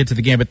because we got to get to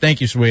the game. But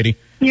thank you, sweetie.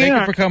 Thank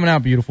you for coming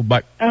out, beautiful.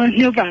 Bye. Oh,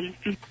 no problem.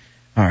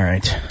 All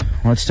right.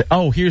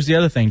 Here's the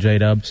other thing,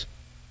 J-Dubs.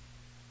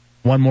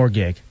 One more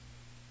gig.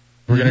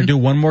 We're going to do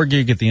one more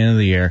gig at the end of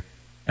the year,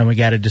 and we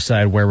got to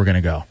decide where we're going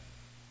to go.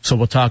 So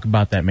we'll talk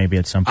about that maybe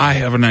at some point. I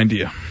have an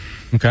idea.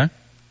 Okay.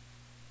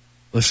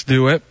 Let's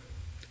do it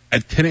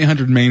at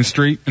 10800 Main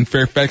Street in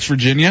Fairfax,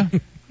 Virginia.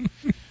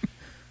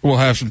 We'll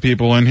have some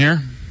people in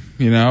here.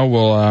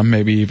 We'll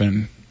maybe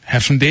even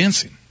have some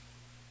dancing.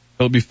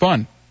 It'll be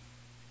fun.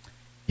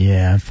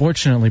 Yeah,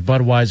 unfortunately,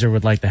 Budweiser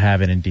would like to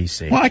have it in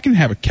D.C. Well, I can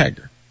have a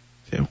kegger,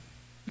 too.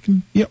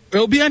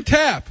 It'll be on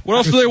tap. What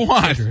else do they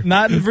want?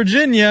 Not in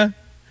Virginia.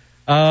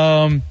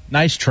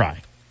 Nice try.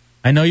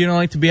 I know you don't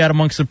like to be out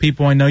amongst the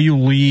people. I know you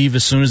leave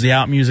as soon as the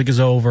out music is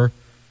over.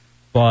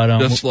 But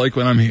just like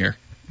when I'm here.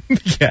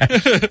 Yeah,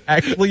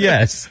 actually,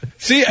 yes.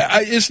 See,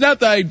 it's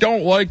not that I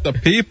don't like the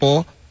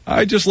people.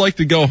 I just like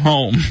to go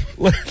home.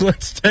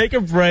 Let's take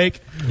a break.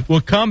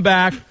 We'll come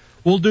back.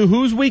 We'll do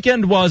Whose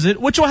Weekend Was It,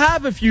 which will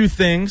have a few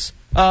things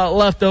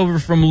left over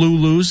from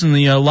Lulu's and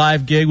the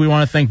live gig. We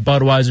want to thank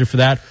Budweiser for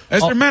that.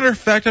 As a matter of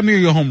fact, I'm going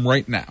to go home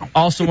right now.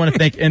 Also want to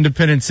thank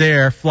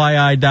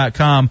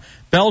IndependenceAirFlyEye.com.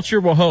 Belcher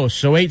will host,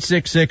 so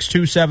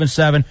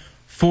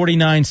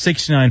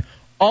 866-277-4969.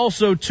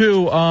 Also,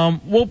 too,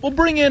 we'll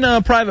bring in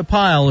a Private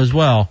Pile as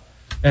well.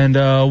 And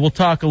we'll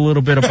talk a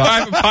little bit about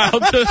Private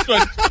Pile just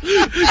went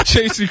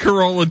chasing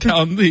Corolla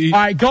down the... All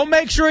right, go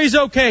make sure he's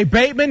okay.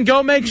 Bateman,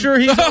 go make sure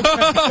he's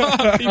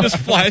okay. He just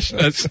flashed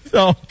us.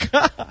 Oh,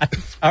 God.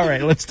 All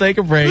right, let's take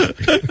a break.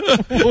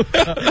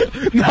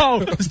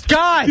 No,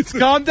 guys,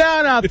 calm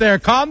down out there.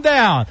 Calm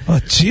down. Oh,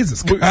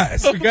 Jesus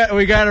Christ. We got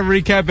to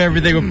recap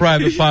everything with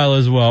Private Pile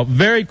as well.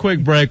 Very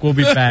quick break. We'll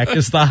be back.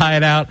 It's the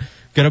Hideout.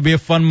 Gonna be a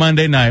fun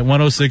Monday night.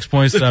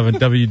 106.7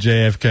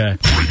 WJFK.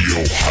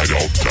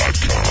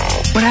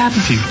 RadioHideout.com. What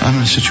happened to you? I'm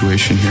in a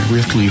situation here. We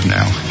have to leave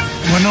now.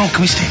 Well, no, can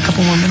we stay a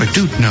couple more minutes? But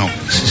dude, no.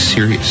 This is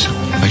serious.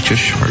 I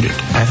just sharted.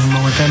 I don't know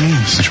what that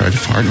means. I tried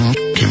to fart and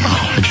came out.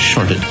 I just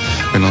sharted.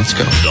 And let's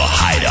go. The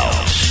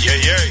Hideout.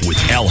 Yeah.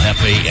 With El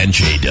Jefe and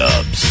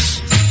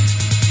J-Dubs.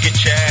 Get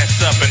your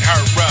ass up and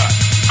hurry.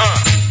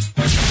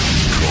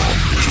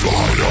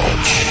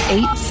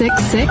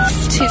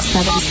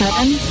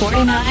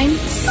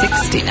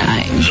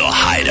 866-277-4969. The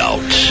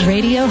Hideout.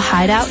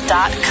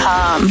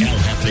 RadioHideout.com. El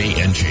Jefe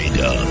and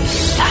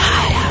J-Dubs. The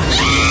Hideout.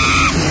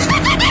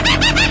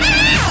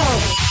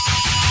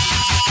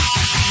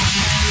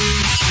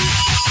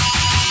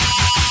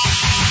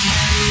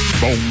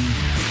 Boom.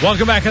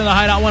 Welcome back into the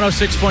Hideout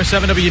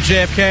 106.7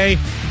 WJFK.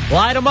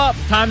 Light them up.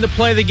 Time to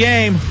play the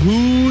game.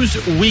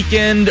 Whose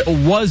weekend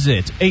was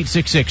it?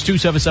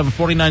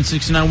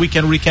 866-277-4969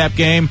 weekend recap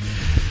game.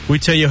 We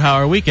tell you how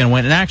our weekend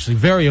went, and actually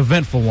very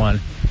eventful one.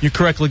 You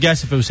correctly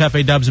guessed if it was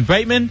Hefe, Dubs, and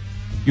Bateman,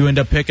 you end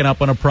up picking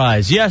up on a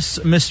prize. Yes,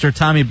 Mr.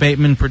 Tommy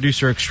Bateman,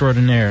 producer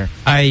extraordinaire.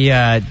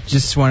 I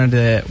just wanted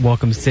to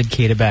welcome Sid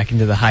Cada back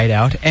into the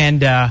Hideout,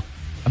 and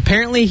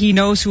apparently he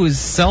knows who his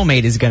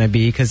cellmate is going to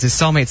be because his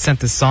cellmate sent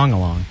this song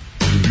along.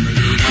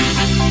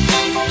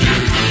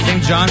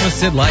 Same genre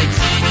Sid likes.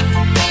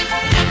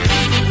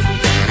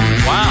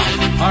 Wow.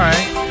 All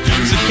right.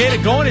 Cicada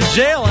going to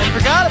jail. I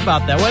forgot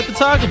about that. We'll have to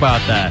talk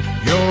about that.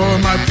 You're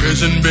my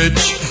prison bitch.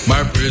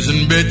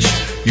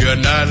 You're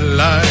not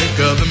like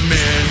other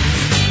men.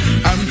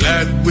 I'm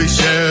glad we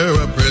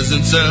share a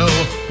prison cell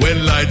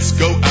when lights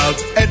go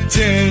out at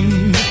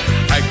 10.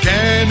 I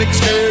can't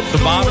escape the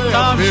Bob and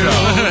Tom Show.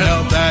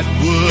 Now that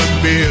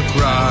would be a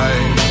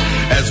crime.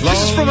 As long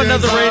this is from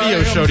another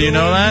radio show. Do you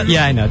know that?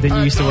 Yeah, I know. Didn't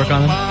you used to work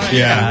on them?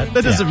 Yeah.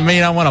 That doesn't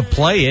mean I want to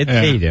play it.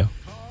 Yeah, you do.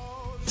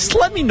 Just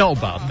let me know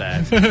about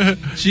that.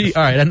 Gee,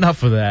 all right,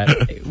 enough of that.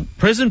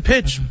 Prison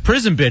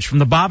Bitch from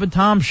the Bob and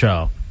Tom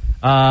Show.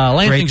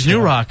 Lansing's New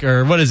Rock,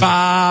 or what is it?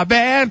 Bob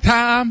and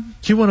Tom.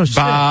 Q106.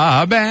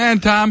 Bob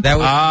and Tom. That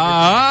was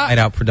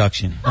Hideout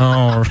production.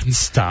 Oh,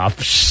 stop.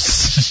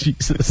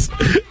 Jesus. All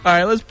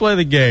right, let's play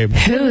the game.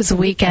 Whose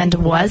weekend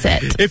was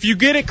it? If you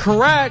get it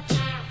correct,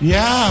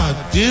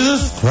 Yeah,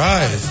 Jesus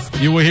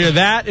Christ. you will hear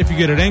that. If you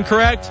get it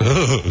incorrect,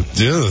 Oh,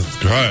 Jesus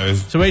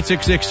Christ. so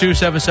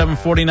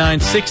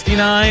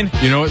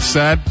 866-277-4969. You know what's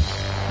sad?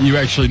 You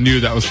actually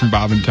knew that was from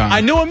Bob and Tom. I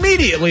knew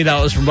immediately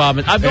that was from Bob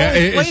and I've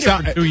only played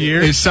it for 2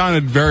 years. It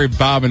sounded very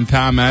Bob and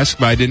Tom-esque,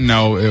 but I didn't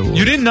know it was.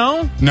 You didn't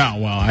know? No,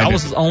 well, I That didn't.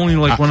 was only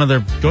like one of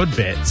their good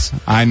bits.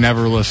 I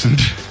never listened.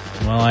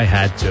 Well, I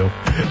had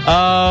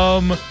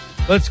to.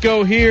 Let's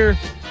go here.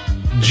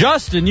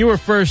 Justin, you were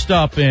first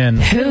up in.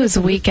 Whose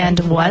weekend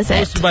was it?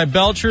 Hosted by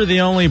Belcher,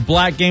 the only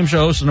black game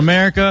show host in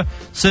America.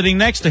 Sitting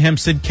next to him,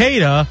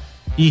 Cicada.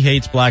 He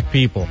hates black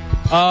people.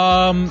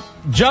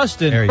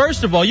 Justin,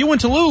 first of all, you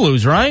went to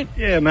Lulu's, right?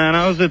 Yeah, man,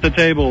 I was at the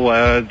table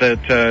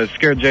that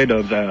scared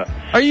J-Dubs out.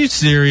 Are you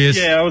serious?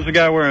 Yeah, I was the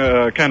guy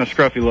wearing kind of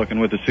scruffy looking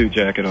with a suit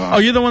jacket on. Oh,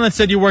 you're the one that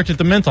said you worked at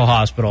the mental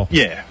hospital.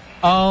 Yeah.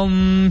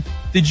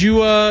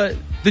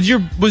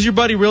 Was your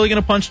buddy really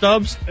going to punch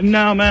Dubs?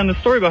 No, man, the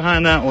story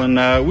behind that one,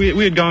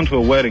 we had gone to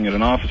a wedding at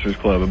an officers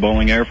club at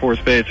Bowling Air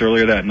Force Base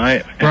earlier that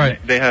night. And right.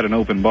 They had an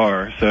open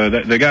bar. So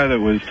the guy that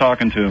was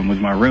talking to him was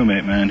my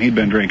roommate, man. He'd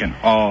been drinking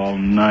all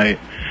night.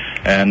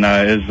 And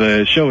as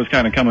the show was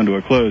kind of coming to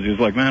a close, he was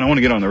like, man, I want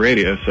to get on the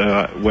radio.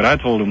 So what I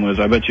told him was,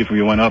 I bet you if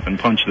we went up and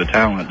punched the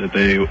talent that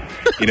they,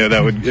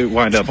 that would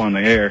wind up on the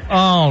air.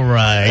 All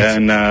right.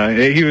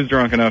 And he was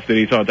drunk enough that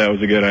he thought that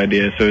was a good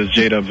idea. So as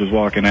J-Dubs was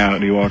walking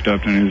out, he walked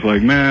up to him and he was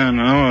like, man,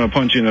 I want to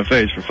punch you in the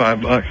face for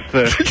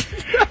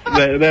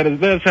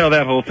 $5. That's how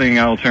that whole thing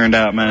all turned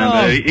out, man.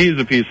 Oh. He's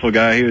a peaceful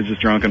guy. He was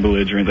just drunk and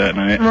belligerent that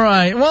night.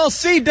 Right. Well,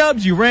 see,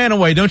 Dubs, you ran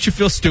away. Don't you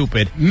feel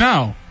stupid?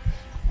 No.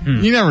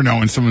 You never know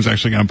when someone's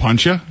actually going to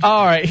punch you.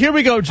 All right, here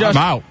we go,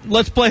 Justin. I'm out.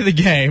 Let's play the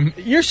game.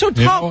 You're so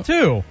tough,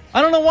 too.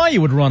 I don't know why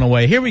you would run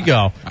away. Here we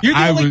go.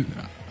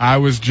 I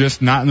was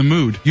just not in the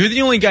mood. You're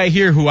the only guy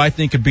here who I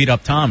think could beat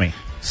up Tommy.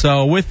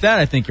 So with that,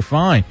 I think you're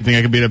fine. You think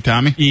I could beat up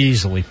Tommy?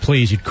 Easily.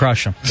 Please, you'd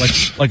crush him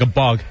like a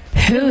bug.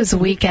 Whose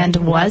weekend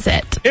was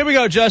it? Here we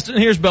go, Justin.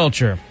 Here's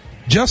Belcher.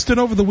 Justin,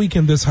 over the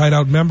weekend, this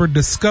Hideout member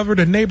discovered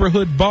a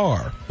neighborhood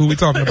bar. Who are we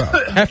talking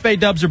about? F.A.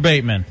 Dubs or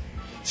Bateman?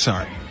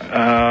 Sorry.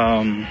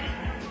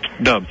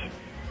 Dubs.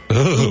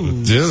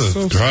 Oh,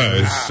 Jesus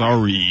Christ.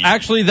 Sorry.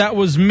 Actually, that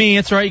was me.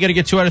 It's all right. You got to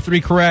get 2 out of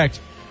 3 correct.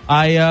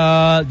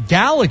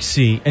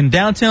 Galaxy in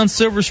downtown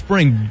Silver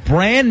Spring,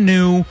 brand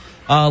new,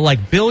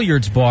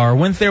 billiards bar.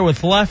 Went there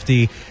with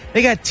Lefty.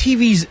 They got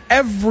TVs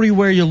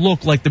everywhere you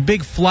look, like the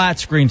big flat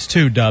screens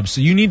too, Dubs.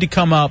 So you need to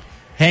come up,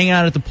 hang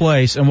out at the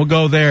place, and we'll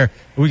go there.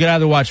 We could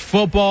either watch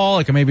football,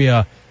 like maybe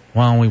why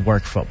don't we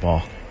work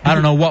football? I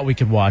don't know what we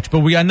could watch,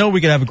 but I know we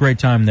could have a great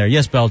time there.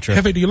 Yes, Belcher.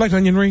 Hefe, do you like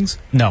onion rings?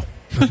 No.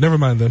 Never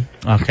mind then.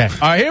 Okay.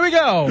 All right, here we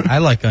go. I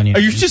like onion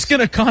rings. Are you just going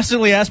to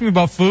constantly ask me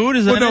about food?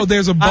 Is that no,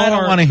 there's a bar. I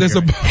don't want to hear There's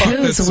a bar.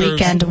 Whose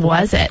weekend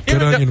was it?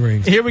 Good onion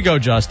rings. Here we go,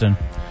 Justin.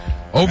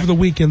 Over the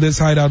weekend, this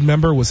Hideout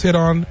member was hit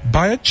on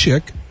by a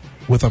chick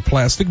with a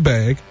plastic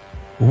bag,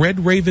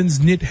 Red Raven's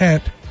knit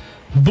hat,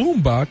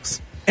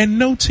 boombox, and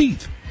no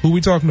teeth. Who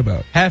we talking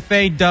about?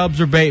 Hefe, Dubs,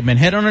 or Bateman.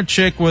 Hit on a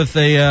chick with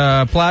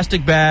a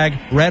plastic bag,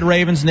 Red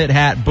Raven's knit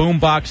hat,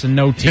 boombox, and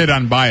no teeth. Hit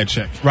on by a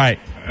chick. Right.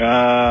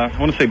 I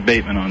want to say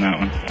Bateman on that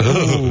one.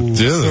 Oh,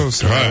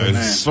 Jesus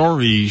Christ.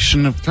 Sorry,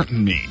 shouldn't have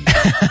threatened me.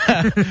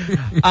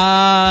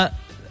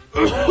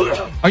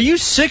 Are you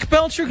sick,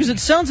 Belcher? Because it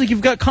sounds like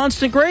you've got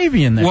constant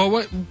gravy in there.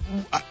 Well,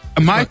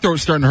 my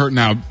throat's starting to hurt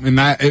now, and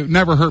it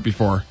never hurt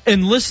before.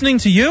 And listening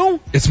to you?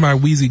 It's my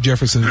Wheezy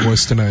Jefferson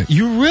voice tonight.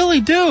 You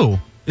really do.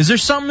 Is there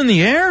something in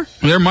the air?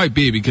 There might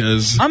be,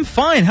 because... I'm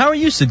fine. How are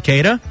you,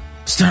 Cicada?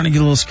 Starting to get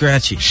a little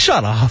scratchy.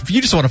 Shut up.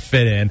 You just want to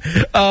fit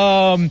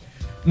in.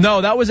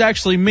 No, that was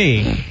actually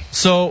me.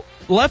 So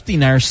Lefty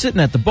and I are sitting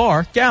at the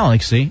bar,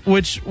 Galaxy,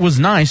 which was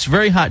nice,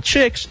 very hot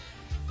chicks,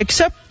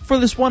 except for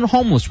this one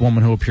homeless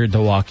woman who appeared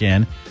to walk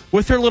in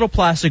with her little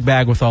plastic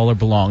bag with all her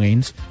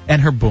belongings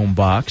and her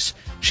boombox.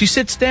 She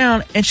sits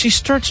down and she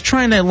starts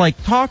trying to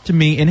talk to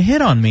me and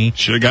hit on me.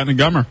 Should have gotten a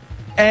gummer.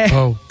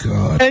 Oh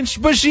God!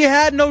 But she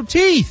had no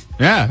teeth.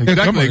 Yeah,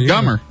 exactly. A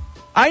gummer.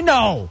 I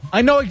know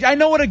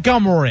what a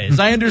gummer is.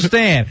 I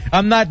understand.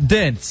 I'm not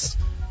dense.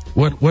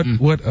 What?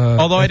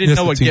 Although I didn't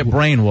know what get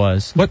brain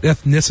was. What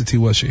ethnicity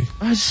was she?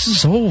 This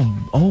is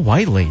old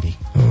white lady.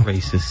 Oh.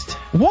 Racist.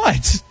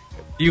 What?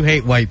 You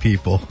hate white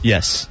people.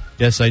 Yes,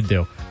 I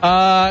do.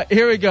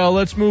 Here we go.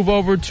 Let's move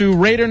over to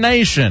Raider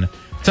Nation.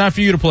 Time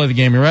for you to play the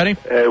game. You ready?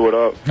 Hey, what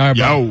up? All right,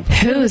 yo.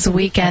 Whose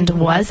weekend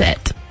was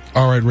it?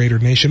 All right, Raider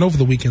Nation. Over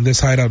the weekend, this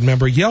Hideout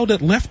member yelled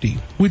at Lefty. Who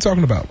are we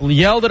talking about?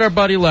 Yelled at our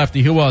buddy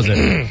Lefty. Who was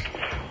it?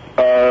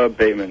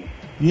 Bateman.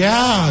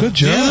 Yeah. Good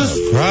job.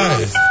 Jesus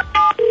Christ.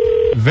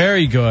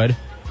 Very good.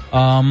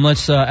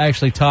 Let's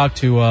actually talk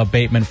to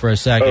Bateman for a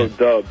second.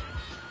 Oh, Dubs.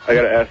 I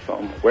gotta ask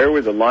something. Where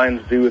would the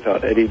Lions do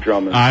without Eddie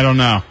Drummond? I don't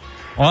know.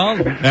 Well,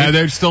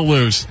 they'd still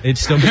lose. They'd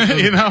still be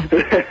you know?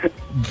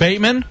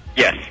 Bateman?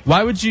 Yes.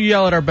 Why would you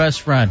yell at our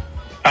best friend?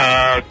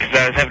 Because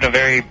I was having a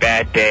very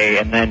bad day,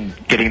 and then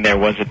getting there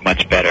wasn't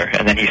much better.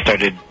 And then he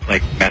started,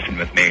 like, messing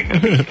with me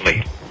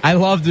immediately. I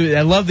love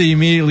that he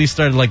immediately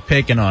started, like,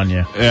 picking on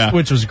you. Yeah.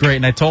 Which was great,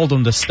 and I told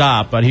him to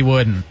stop, but he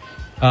wouldn't.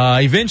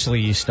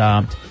 Eventually he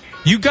stopped.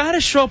 You got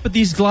to show up at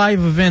these live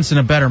events in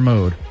a better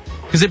mood,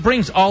 because it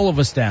brings all of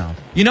us down.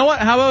 You know what?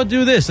 How about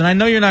do this? And I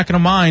know you're not going to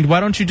mind. Why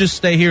don't you just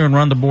stay here and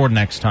run the board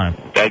next time?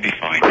 That'd be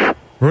fine.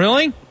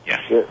 Really?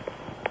 Yes.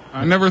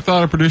 I never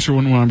thought a producer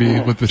wouldn't want to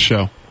be with the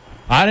show.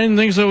 I didn't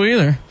think so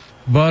either.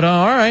 But,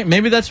 all right,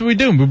 maybe that's what we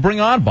do. We bring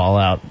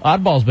Oddball out.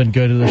 Oddball's been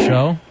good to the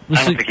show.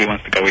 I don't think he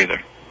wants to go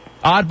either.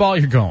 Oddball,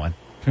 you're going.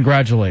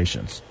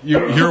 Congratulations.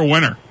 You're a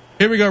winner.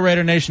 Here we go,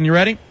 Raider Nation. You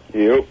ready?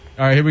 Yep.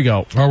 All right, here we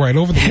go. All right,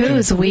 over the weekend.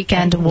 Whose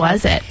weekend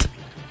was it?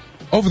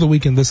 Over the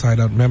weekend, this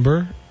Hideout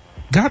member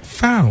got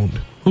found.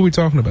 Who are we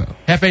talking about?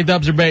 Hefe,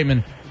 Dubs, or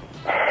Bateman?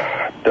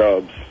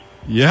 Dubs.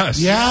 Yes.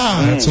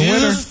 Yeah. That's a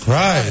winner.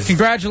 Right.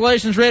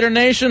 Congratulations, Raider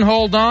Nation.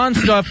 Hold on.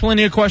 Still have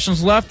plenty of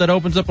questions left. That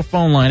opens up a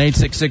phone line,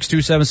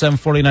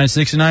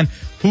 866-277-4969.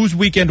 Whose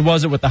weekend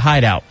was it with the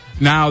Hideout?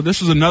 Now,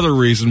 this was another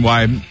reason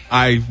why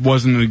I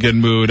wasn't in a good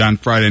mood on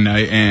Friday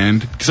night,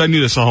 and because I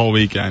knew this the whole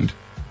weekend.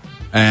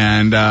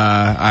 And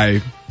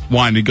I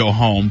wanted to go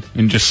home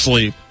and just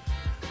sleep,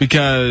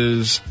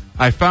 because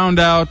I found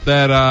out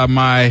that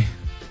my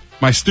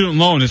student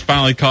loan has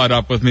finally caught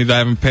up with me that I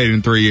haven't paid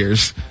in 3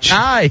 years.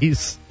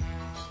 Nice.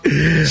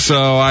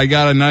 So I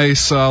got a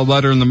nice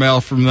letter in the mail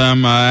from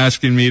them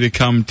asking me to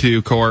come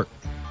to court.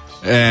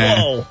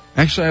 Whoa.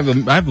 Actually,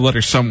 I have the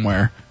letter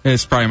somewhere.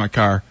 It's probably in my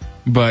car.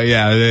 But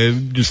yeah, they're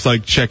just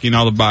like checking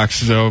all the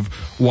boxes of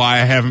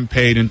why I haven't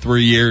paid in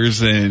 3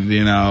 years, and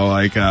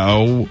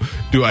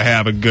do I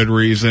have a good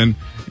reason?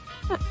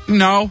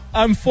 No.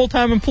 I'm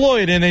full-time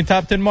employed in a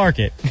top 10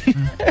 market.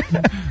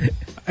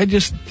 I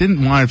just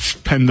didn't want to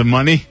spend the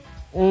money.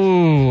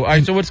 Ooh, all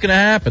right, so what's going to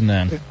happen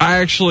then? I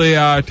actually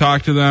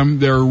talked to them.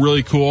 They're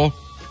really cool.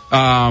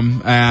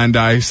 And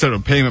I set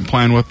up a payment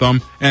plan with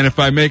them. And if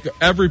I make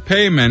every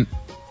payment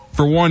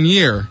for 1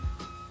 year,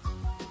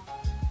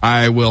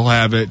 I will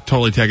have it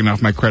totally taken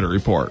off my credit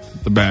report.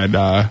 The bad.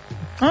 All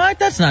right,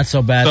 that's not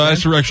so bad. So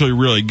that's actually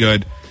really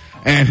good.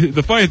 And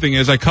the funny thing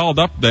is, I called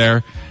up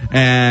there,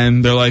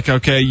 and they're like,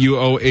 okay, you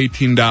owe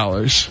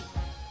 $18.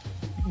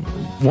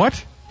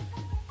 What?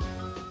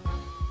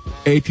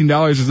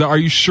 $18? Are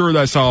you sure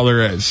that's all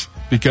there is?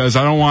 Because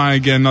I don't want to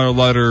get another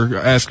letter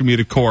asking me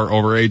to court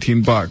over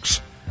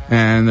 $18.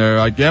 And they're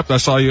like, yep,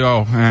 that's all you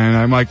owe. And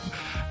I'm like,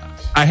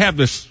 I have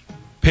this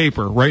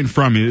paper right in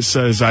front of me that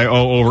says I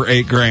owe over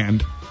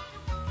 $8,000.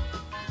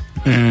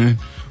 And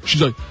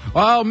she's like,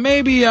 well,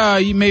 maybe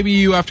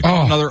you have to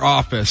call another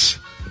office.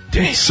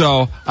 Dang.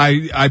 So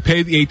I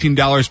paid the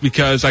 $18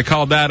 because I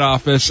called that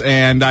office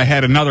and I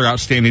had another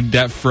outstanding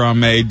debt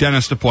from a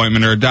dentist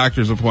appointment or a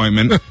doctor's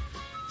appointment.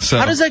 So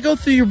how does that go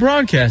through your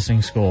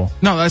broadcasting school?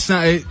 No, that's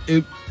not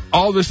it.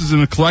 All this is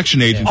in the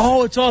collection agency.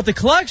 Oh, it's all at the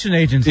collection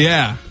agency.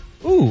 Yeah.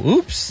 Ooh,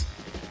 oops.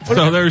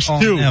 So there's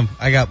two.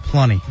 I got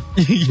plenty.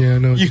 Yeah,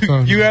 no.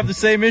 You have the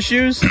same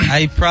issues?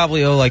 I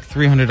probably owe like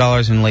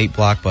 $300 in late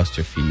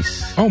Blockbuster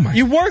fees. Oh my!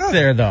 You work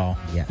there though.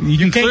 Yeah. You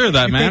can clear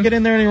that, you man. You can't get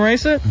in there and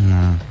erase it?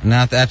 No,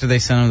 not after they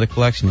sent them to the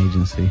collection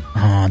agency.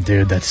 Oh,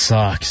 dude, that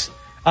sucks.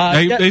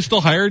 They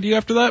still hired you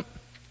after that?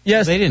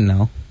 Yes. They didn't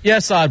know.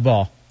 Yes,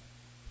 Oddball.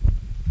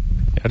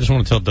 I just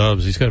want to tell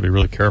Dubs he's got to be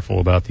really careful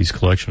about these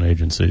collection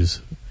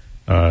agencies.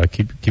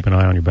 Keep an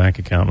eye on your bank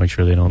account. Make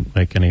sure they don't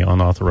make any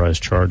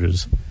unauthorized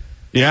charges.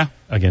 Yeah.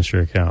 Against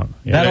your account.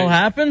 Yeah. That'll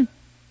happen?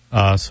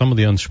 Some of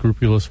the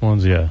unscrupulous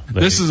ones, yeah.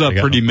 This is a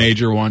pretty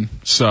major one,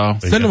 so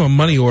send them a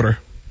money order.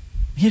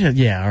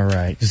 Yeah, all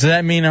right. Does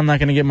that mean I'm not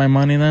going to get my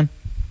money then?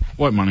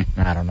 What money?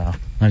 I don't know.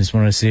 I just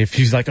wanted to see if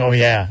he's like, oh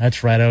yeah,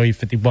 that's right, I owe you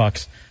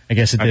 $50. I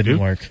guess it didn't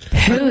work.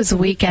 Whose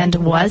weekend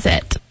was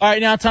it? All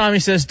right, now Tommy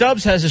says,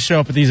 Dubs has to show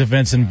up at these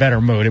events in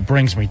better mood. It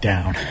brings me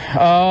down. I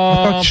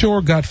thought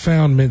sure got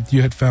found meant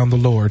you had found the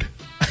Lord.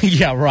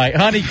 Yeah, right.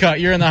 Honeycut,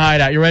 you're in the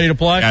Hideout. You ready to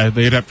play? Yeah,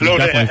 they'd have to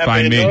definitely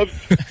find me.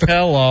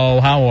 Hello,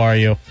 how are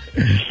you?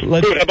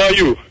 Good, how about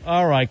you?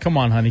 All right, come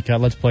on,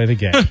 Honeycut, let's play the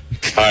game. All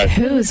right.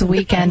 Whose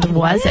weekend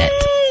was it?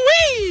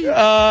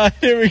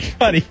 Here we go,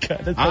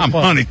 Honeycut. I'm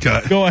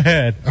Honeycut. Go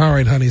ahead. All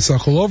right,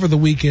 Honeysuckle. Over the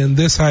weekend,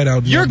 this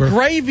Hideout Your member...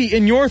 gravy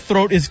in your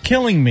throat is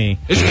killing me.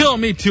 It's killing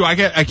me, too.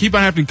 I keep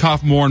on having to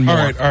cough more and more.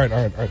 All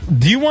right.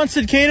 Do you want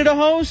Cicada to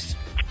host?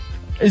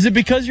 Is it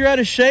because you're out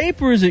of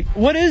shape, or is it...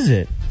 What is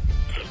it?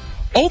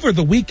 Over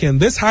the weekend,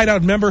 this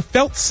Hideout member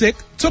felt sick,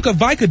 took a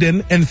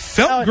Vicodin, and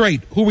felt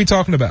great. Who are we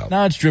talking about?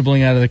 Now it's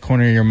dribbling out of the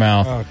corner of your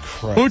mouth. Oh,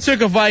 crap. Who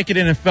took a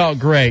Vicodin and felt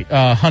great?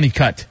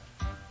 Honeycut.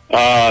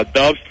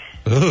 Dubs.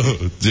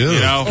 Oh,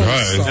 dude.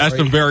 That's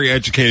a very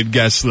educated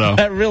guess, though.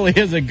 That really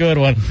is a good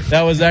one.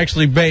 That was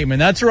actually Bateman.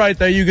 That's right,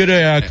 though. You get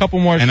a couple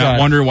more shots. And I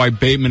wonder why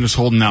Bateman is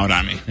holding out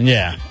on me.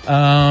 Yeah.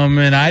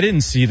 And I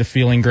didn't see the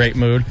feeling great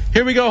mood.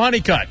 Here we go,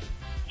 Honeycut.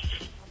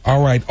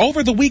 All right.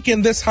 Over the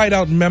weekend, this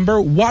Hideout member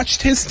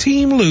watched his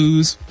team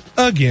lose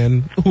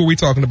again. Who are we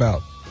talking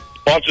about?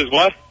 Watches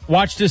what?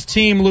 Watched his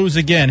team lose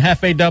again.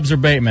 Hefe, Dubs, or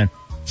Bateman?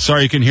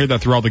 Sorry you can hear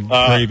that through all the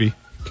gravy.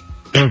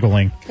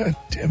 gurgling. God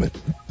damn it.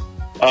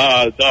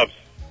 Dubs.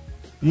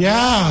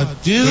 Yeah,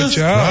 Jesus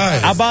Good job.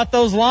 Christ. How about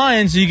those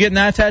Lions? Are you getting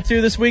that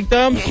tattoo this week,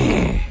 Dub?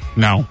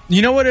 No.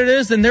 You know what it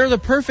is? Then they're the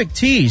perfect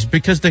tease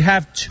because they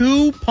have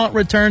 2 punt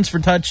returns for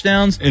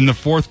touchdowns. In the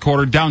fourth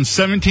quarter, down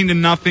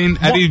 17-0.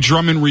 Eddie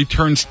Drummond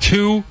returns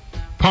 2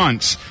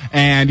 punts.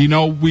 And,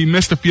 we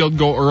missed a field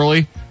goal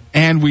early,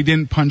 and we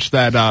didn't punch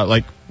that,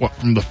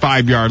 from the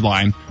 5-yard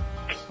line.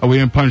 We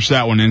didn't punch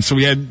that one in. So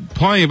we had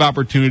plenty of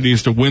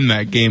opportunities to win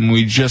that game, and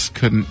we just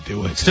couldn't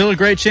do it. Still a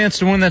great chance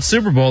to win that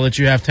Super Bowl that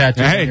you have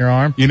tattooed on your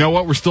arm. You know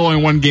what? We're still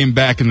only 1 game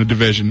back in the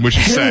division, which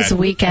is sad. Whose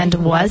weekend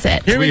was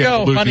it? Here we go,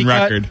 have a losing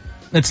Honeycutt. record.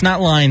 It's not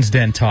Lions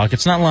Den talk.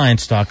 It's not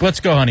Lions talk. Let's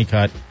go,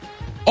 Honeycutt.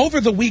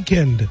 Over the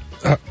weekend,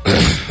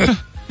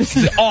 This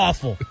is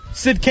awful.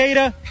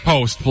 Cicada,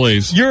 Post,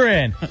 please. you're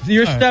in.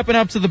 You're stepping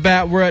up to the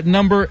bat. We're at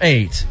number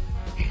 8.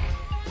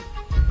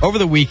 Over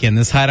the weekend,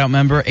 this Hideout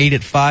member ate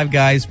at Five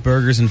Guys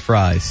Burgers and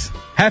Fries.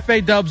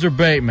 Hefe, Dubs, or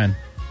Bateman?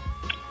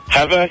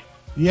 Hefe?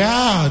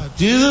 Yeah,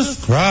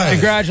 Jesus Christ.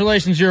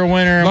 Congratulations, you're a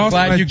winner. I'm lost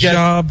glad my you guessed.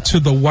 job to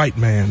the white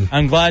man.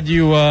 I'm glad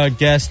you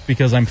guessed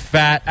because I'm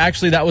fat.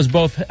 Actually, that was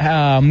both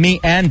me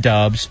and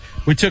Dubs.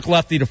 We took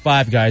Lefty to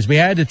Five Guys. We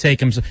had to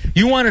take him.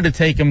 You wanted to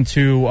take him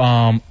to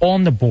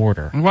On the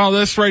Border. Well,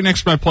 that's right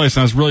next to my place,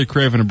 and I was really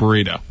craving a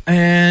burrito.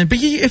 But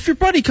if your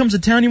buddy comes to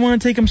town, you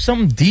want to take him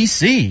something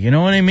DC. You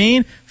know what I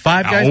mean?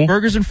 Five Guys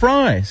Burgers and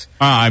Fries.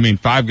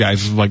 Five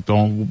Guys is like the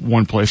only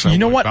one place I You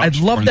know what? I'd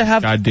love to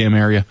have goddamn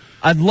area.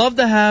 I'd love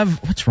to have.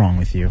 What's wrong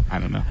with you? I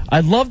don't know.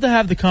 I'd love to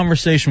have the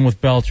conversation with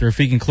Belcher if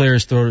he can clear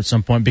his throat at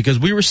some point because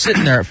we were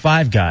sitting there at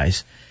Five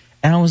Guys,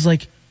 and I was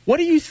like, "What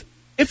do you?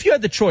 If you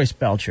had the choice,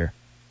 Belcher,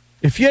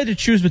 if you had to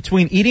choose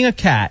between eating a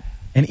cat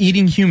and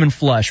eating human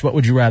flesh, what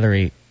would you rather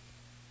eat?"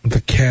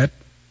 The cat.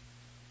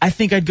 I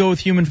think I'd go with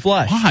human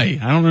flesh. Why?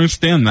 I don't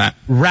understand that.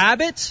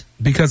 Rabbit?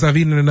 Because I've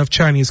eaten enough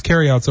Chinese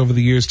carryouts over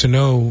the years to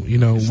know,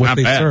 It's what not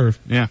they bad. serve.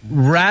 Yeah.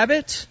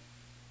 Rabbit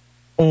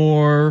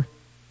or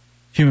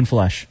human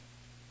flesh?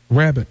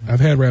 Rabbit. I've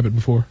had rabbit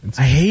before.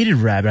 I hated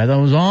rabbit. I thought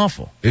it was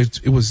awful.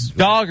 It was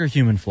Dog or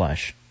human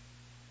flesh?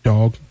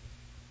 dog.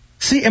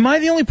 See, am I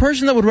the only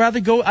person that would rather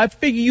go? I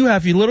figure you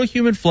have your little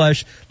human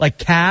flesh,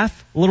 like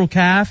little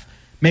calf.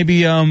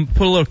 Maybe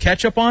put a little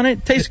ketchup on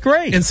it. Tastes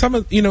great. In some,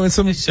 in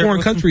some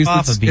foreign countries,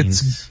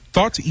 it's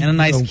thought to eat. And a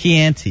nice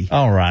Chianti.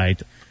 All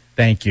right.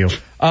 Thank you.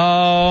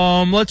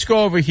 Let's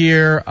go over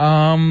here.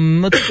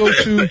 Let's go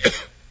to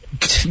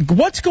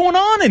what's going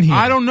on in here?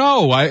 I don't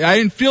know. I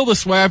didn't feel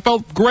this way. I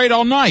felt great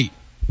all night.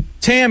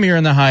 Tam, you're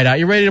in the Hideout.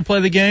 You ready to play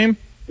the game?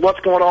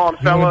 What's going on,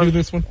 You want to do fellas?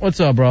 this one? What's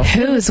up, bro?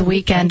 Whose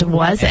weekend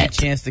was A it?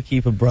 chance to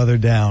keep a brother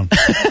down.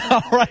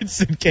 All right,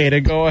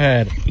 Cicada, go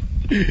ahead.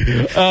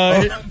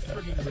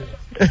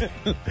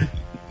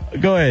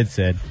 Go ahead,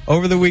 Sid.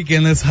 Over the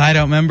weekend, this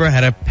Hideout member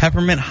had a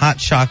peppermint hot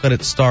chocolate at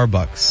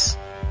Starbucks.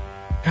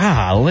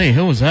 Golly,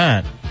 who was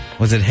that?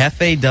 Was it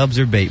Hefe, Dubs,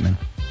 or Bateman?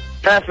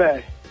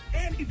 Hefe.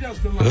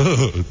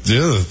 Oh,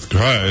 Jesus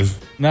Christ.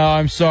 No,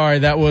 I'm sorry.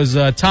 That was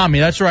Tommy.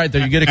 That's right, though.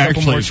 You get a couple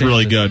Actually, more it's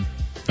really chances.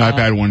 good. I've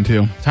had one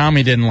too.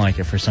 Tommy didn't like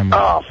it for some reason.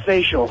 Oh,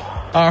 facial.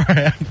 All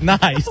right,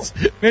 nice.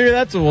 Maybe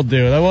that's what we'll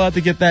do. We'll have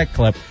to get that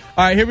clip.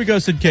 All right, here we go,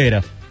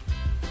 Cicada.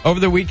 Over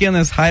the weekend,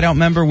 this Hideout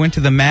member went to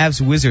the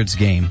Mavs-Wizards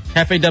game.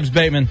 Hefe, Dubs,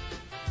 Bateman.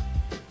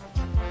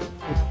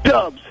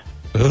 Dubs.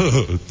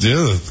 Oh,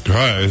 Jesus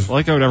Christ.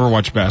 Like I would ever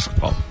watch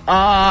basketball.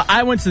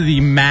 I went to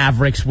the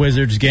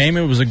Mavericks-Wizards game.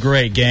 It was a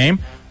great game.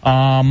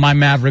 My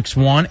Mavericks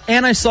won,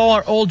 and I saw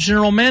our old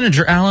general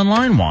manager, Alan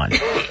Line, won.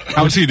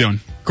 How was he doing?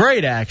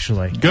 Great,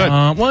 actually. Good.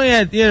 Well,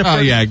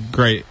 yeah.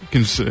 Great.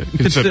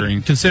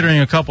 Considering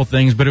a couple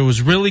things, but it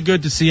was really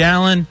good to see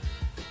Alan.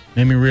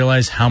 Made me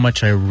realize how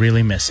much I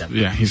really miss him.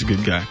 Yeah, he's a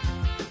good guy.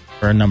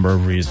 For a number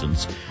of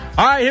reasons.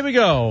 All right, here we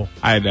go.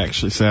 I'd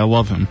actually say I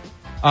love him.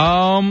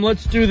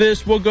 Let's do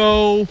this. We'll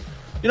go.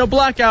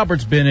 Black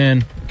Albert's been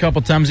in a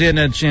couple times. He hadn't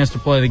had a chance to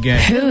play the game.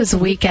 Whose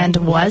weekend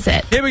was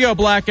it? Here we go,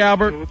 Black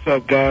Albert. What's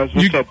up, guys?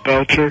 What's up,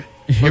 Belcher?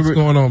 What's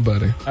going on,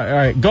 buddy? All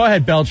right, go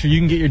ahead, Belcher. You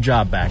can get your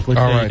job back. Let's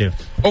All see right. what you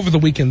do. Over the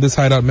weekend, this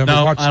Hideout member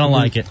No, watched I don't the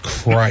like movie- it.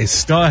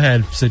 Christ. Go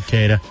ahead,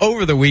 Cicada.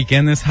 Over the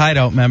weekend, this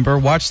Hideout member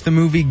watched the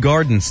movie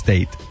Garden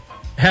State.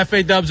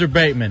 Hefe, Dubs, or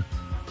Bateman?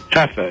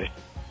 Hefe.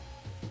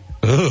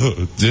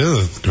 Oh,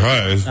 Jesus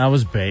Christ. That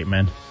was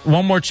Bateman.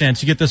 One more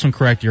chance. You get this one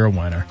correct, you're a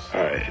winner. All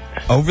right.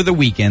 Over the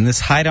weekend, this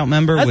Hideout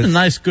member That's was a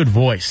nice, good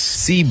voice.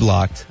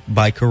 C-blocked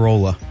by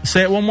Corolla.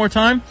 Say it one more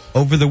time.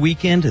 Over the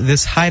weekend,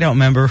 this Hideout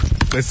member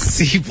was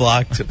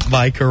C-blocked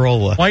by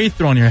Corolla. Why are you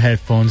throwing your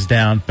headphones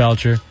down,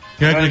 Belcher?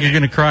 You act like you're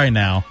going to cry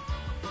now.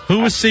 Who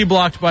was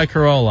C-blocked by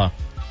Corolla?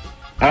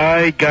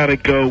 I gotta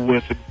go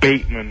with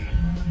Bateman.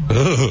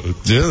 Oh,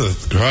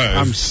 Jesus Christ.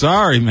 I'm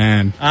sorry,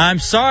 man. I'm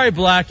sorry,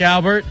 Black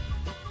Albert.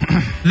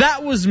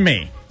 That was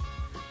me.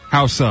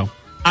 How so?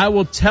 I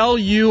will tell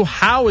you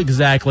how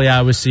exactly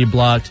I was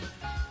C-blocked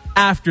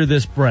after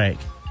this break.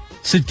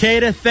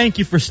 Cicada, thank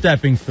you for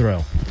stepping through.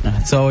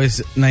 It's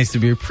always nice to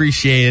be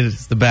appreciated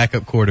as the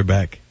backup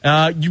quarterback.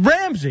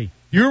 Ramsey.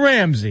 You're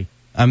Ramsey.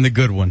 I'm the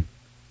good one.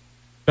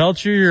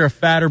 Belcher, you're a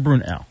fatter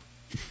Brunel.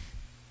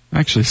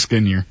 Actually,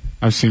 skinnier.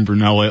 I've seen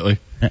Brunel lately.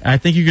 I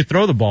think you could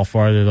throw the ball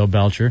farther, though,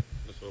 Belcher.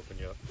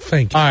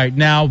 Thank you. All right,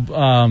 now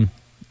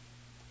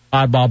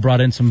Oddball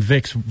brought in some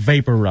Vicks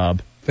Vapor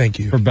Rub. Thank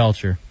you. For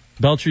Belcher.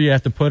 Belcher, you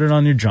have to put it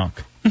on your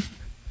junk.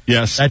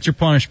 Yes. That's your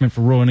punishment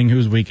for ruining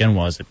whose weekend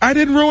was it. I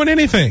didn't ruin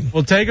anything.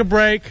 We'll take a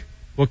break.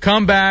 We'll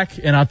come back,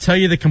 and I'll tell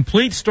you the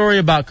complete story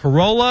about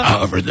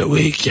Corolla. Over the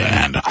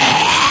weekend. God,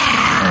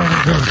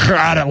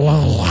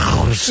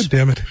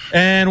 damn it.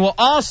 And we'll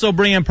also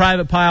bring in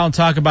Private Pile and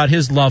talk about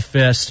his love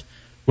fist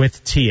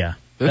with Tia.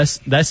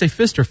 Did I say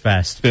fist or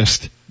fest?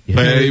 Fist.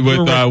 Yeah.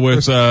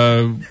 With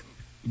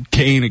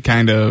Kane, it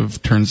kind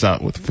of turns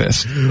out with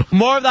fist.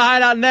 More of the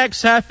Hideout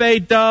next.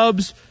 Hefe,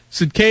 Dubs,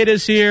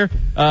 Cicadas here.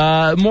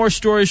 More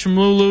stories from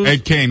Lulu. Hey,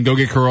 Kane, go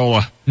get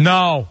Corolla.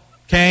 No.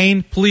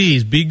 Kane,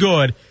 please, be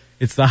good.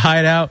 It's the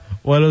Hideout,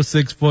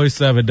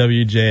 106.7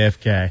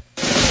 WJFK.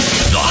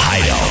 The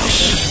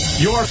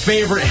Hideout. Your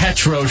favorite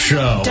hetero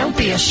show. Don't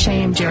be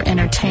ashamed you're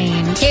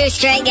entertained. Two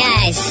straight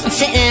guys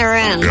sitting in a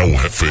room. El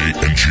Jefe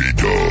and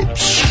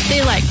J-Dubs.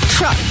 They like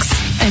trucks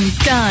and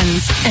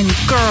guns and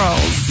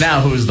girls.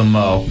 Now who's the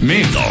Mo?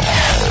 Me.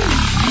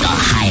 The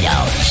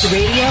Hideout.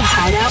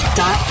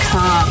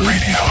 RadioHideout.com.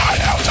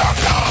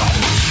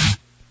 RadioHideout.com.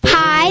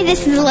 Hi,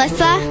 this is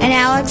Alyssa and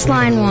Alex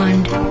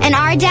Linewand. And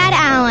our dad,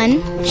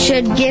 Alan,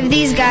 should give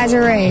these guys a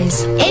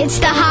raise. It's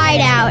the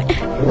Hideout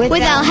with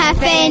El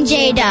Jefe and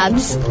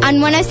J-Dubs on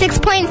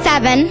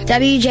 106.7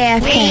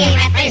 WJFK. We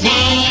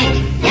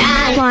represent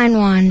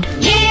Linewand.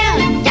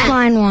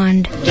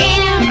 Linewand.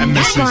 I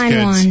miss these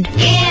Linewand.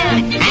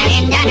 and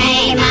in the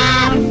name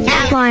of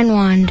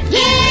Linewand.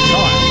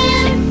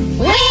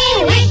 we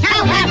wish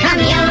to welcome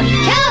you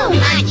to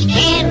much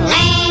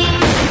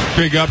Kinley.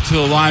 Big up to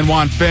the Line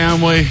One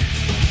family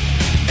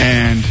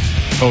and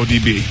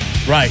ODB.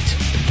 Right.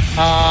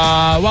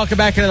 Welcome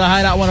back into the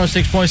Hideout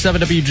 106.7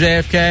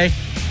 WJFK.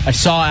 I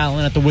saw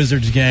Alan at the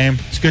Wizards game.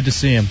 It's good to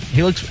see him.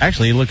 He looks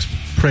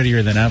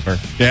prettier than ever.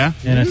 Yeah?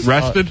 And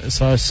Rested? I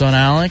saw his son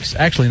Alex.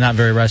 Actually, not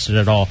very rested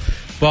at all.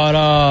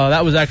 But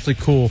that was actually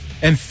cool.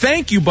 And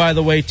thank you, by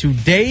the way, to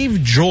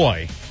Dave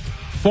Joy,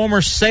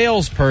 former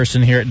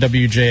salesperson here at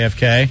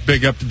WJFK.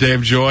 Big up to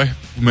Dave Joy.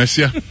 Miss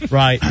you.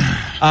 Right.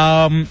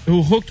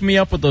 Who hooked me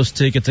up with those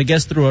tickets, I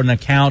guess through an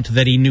account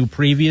that he knew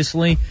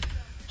previously.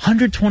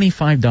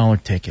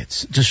 $125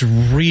 tickets. Just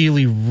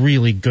really,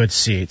 really good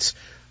seats.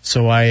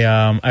 So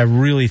I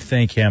really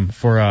thank him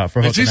for hooking that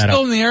up. Is he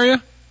still in the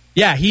area?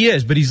 Yeah, he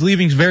is, but he's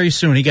leaving very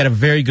soon. He got a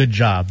very good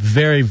job.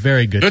 Very,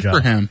 very good job. Good for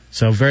him.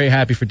 So very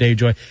happy for Dave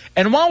Joy.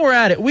 And while we're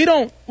at it, we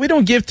don't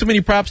give too many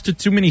props to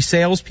too many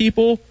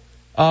salespeople,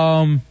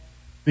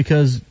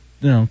 because,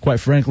 quite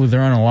frankly,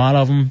 there aren't a lot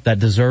of them that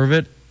deserve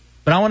it.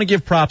 But I want to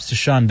give props to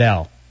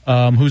Shondell,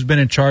 who's been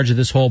in charge of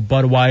this whole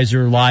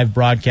Budweiser live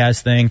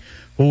broadcast thing,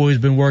 who has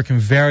been working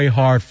very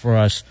hard for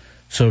us.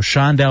 So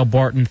Shondell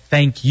Barton,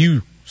 thank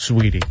you,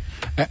 sweetie.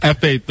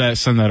 F8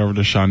 send that over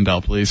to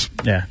Shondell, please.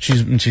 Yeah,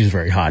 she's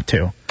very hot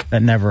too.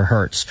 That never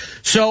hurts.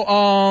 So,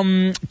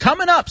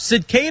 coming up,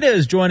 Cicada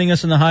is joining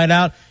us in the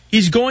Hideout.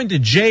 He's going to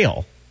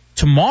jail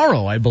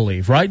tomorrow, I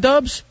believe. Right,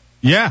 Dubs?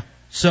 Yeah.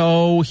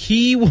 So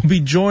he will be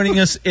joining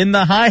us in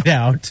the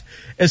Hideout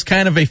as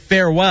kind of a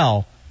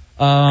farewell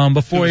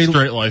before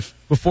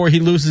he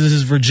loses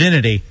his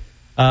virginity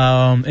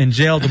in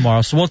jail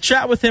tomorrow. So we'll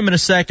chat with him in a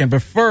second.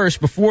 But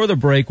first, before the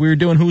break, we were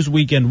doing Whose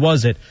Weekend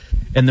Was It?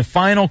 And the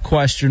final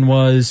question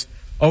was,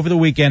 over the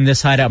weekend,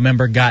 this Hideout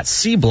member got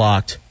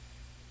C-blocked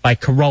by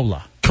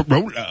Corolla.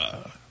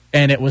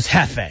 And it was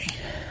Hefe.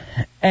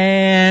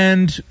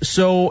 And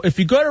so if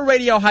you go to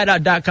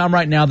RadioHideout.com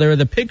right now, there are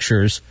the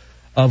pictures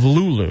of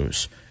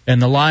Lulu's and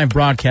the live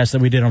broadcast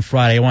that we did on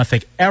Friday. I want to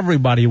thank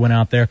everybody who went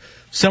out there.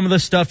 Some of the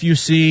stuff you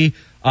see,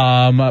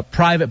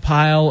 Private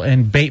Pile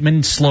and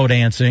Bateman slow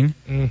dancing.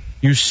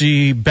 You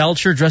see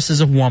Belcher dressed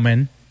as a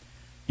woman.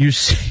 You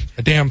see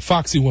a damn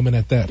foxy woman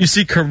at that. You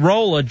see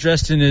Corolla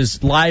dressed in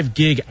his live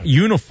gig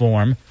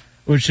uniform,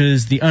 which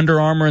is the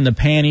Under Armour and the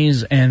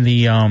panties and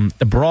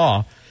the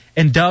bra.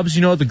 And Dubs,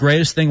 you know what the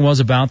greatest thing was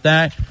about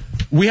that?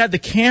 We had the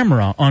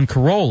camera on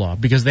Corolla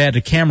because they had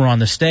the camera on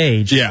the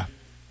stage. Yeah.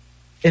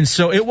 And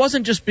so it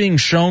wasn't just being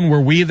shown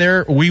where we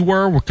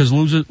were, because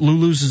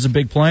Lulu's is a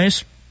big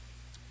place.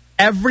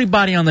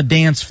 Everybody on the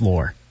dance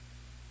floor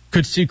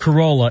could see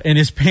Corolla in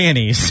his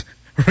panties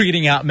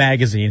reading out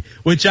magazine,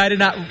 which I did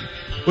not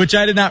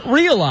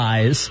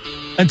realize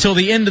until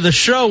the end of the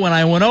show when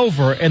I went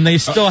over, and they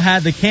still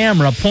had the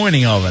camera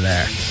pointing over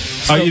there.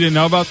 So, you didn't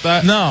know about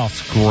that? No.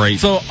 It's great.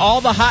 So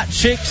all the hot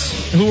chicks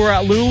who were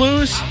at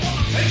Lulu's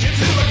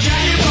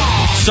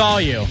saw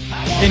you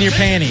in your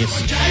panties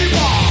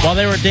while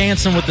they were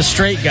dancing with the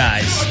straight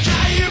guys.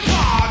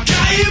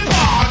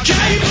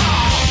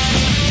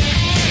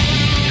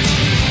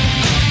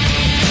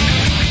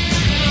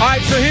 All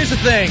right, so here's the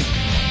thing.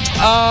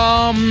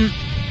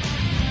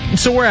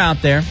 So we're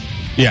out there.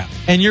 Yeah.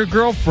 And your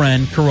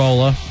girlfriend,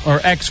 Corolla, or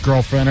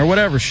ex-girlfriend, or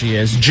whatever she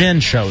is, Jen,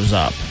 shows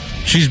up.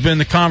 She's been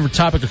the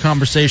topic of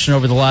conversation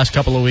over the last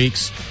couple of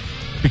weeks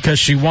because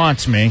she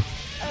wants me.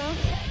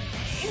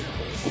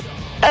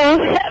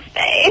 Oh,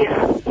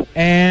 Hefe.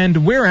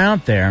 And we're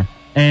out there.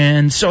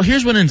 And so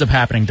here's what ends up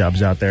happening,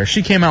 Dubs, out there.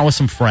 She came out with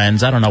some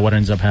friends. I don't know what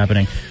ends up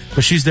happening,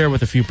 but she's there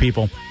with a few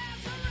people.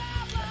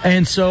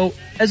 And so,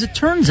 as it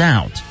turns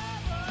out,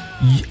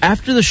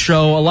 after the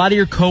show, a lot of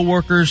your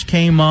coworkers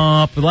came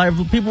up. A lot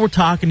of people were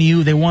talking to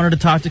you. They wanted to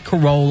talk to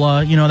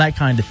Corolla, that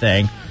kind of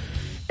thing.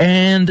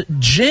 And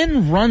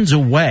Jen runs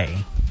away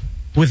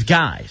with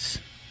guys.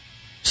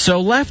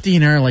 So Lefty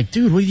and I are like,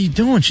 dude, what are you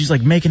doing? She's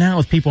like making out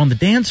with people on the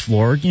dance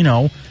floor.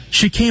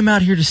 She came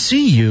out here to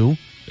see you.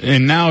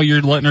 And now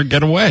you're letting her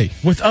get away.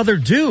 With other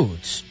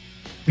dudes.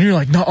 And you're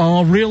like,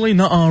 nuh-uh, really?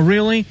 Nuh-uh,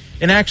 really?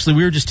 And actually,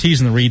 we were just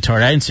teasing the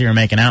retard. I didn't see her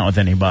making out with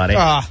anybody.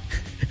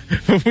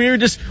 we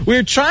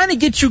were trying to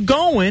get you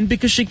going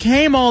because she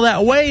came all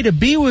that way to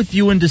be with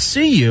you and to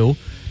see you.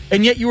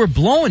 And yet you were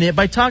blowing it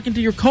by talking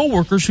to your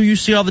coworkers who you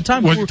see all the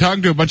time. Was you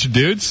talking to a bunch of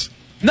dudes?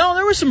 No,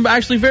 there were some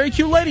actually very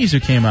cute ladies who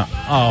came out.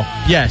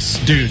 Oh, yes,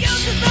 dudes.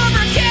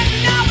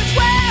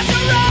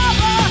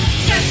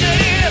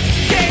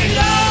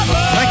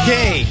 Not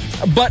gay.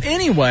 But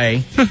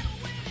anyway,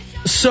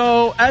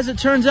 so as it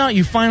turns out,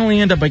 you finally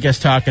end up, I guess,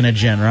 talking to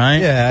Jen, right?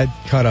 Yeah,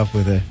 I caught up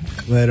with her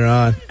later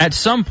on. At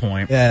some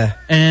point. Yeah.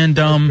 And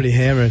I was pretty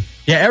hammered.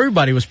 Yeah,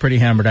 everybody was pretty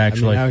hammered,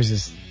 actually. I was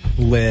just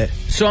lit.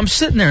 So I'm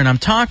sitting there and I'm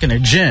talking to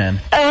Jen.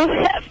 Oh,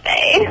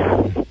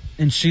 Hefe.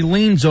 And she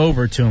leans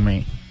over to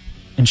me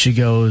and she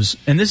goes,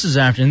 and this is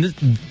after, and this,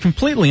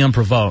 completely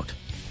unprovoked,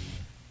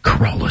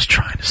 Corolla's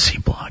trying to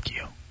C-block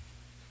you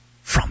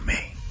from me.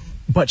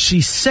 But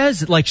she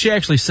says, she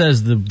actually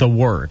says the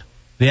word,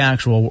 the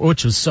actual,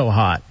 which was so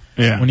hot.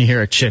 Yeah. When you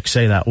hear a chick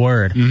say that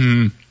word.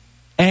 Mm-hmm.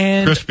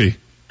 And crispy.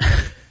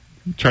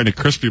 Trying to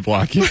crispy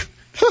block you.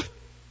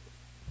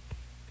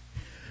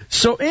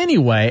 So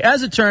anyway,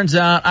 as it turns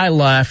out, I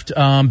left.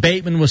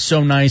 Bateman was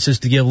so nice as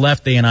to give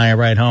Lefty and I a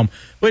ride home.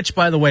 Which,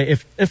 by the way,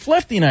 if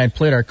Lefty and I had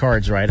played our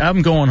cards right,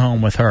 I'm going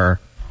home with her.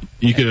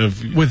 You could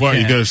have. You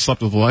could have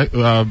slept with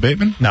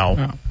Bateman?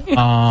 No.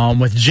 Oh.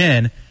 With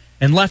Jen.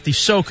 And Lefty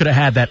so could have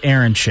had that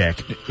Aaron chick.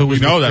 Who was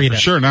we know that for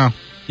sure now.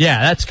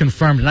 Yeah, that's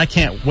confirmed, and I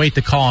can't wait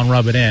to call and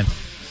rub it in.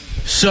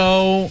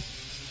 So,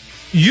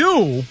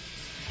 you,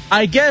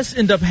 I guess,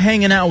 end up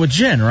hanging out with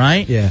Jen,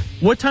 right? Yeah.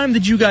 What time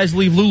did you guys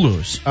leave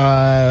Lulu's?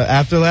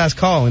 After last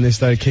call when they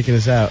started kicking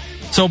us out.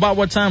 So about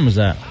what time was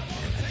that?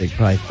 I think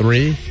probably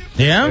 3.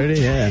 Yeah? 30,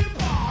 yeah.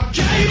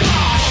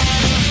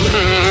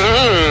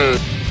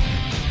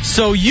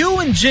 So you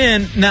and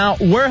Jen, now,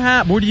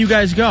 where do you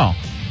guys go?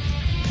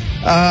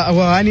 Well,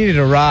 I needed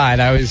a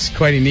ride. I was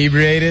quite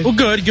inebriated. Well,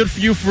 good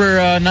for you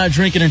for not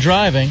drinking and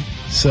driving.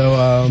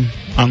 So,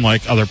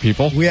 unlike other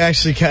people, we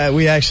actually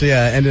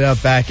ended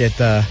up back at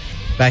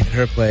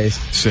her place.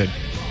 Sid.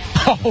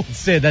 Oh,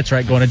 Sid, that's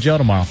right. Going to jail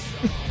tomorrow.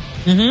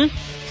 Mm-hmm.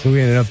 So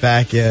we ended up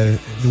back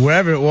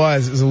wherever it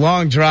was. It was a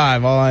long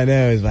drive. All I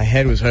know is my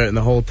head was hurting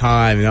the whole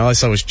time, and all I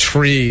saw was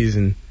trees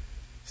and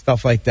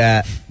stuff like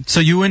that. So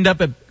you end up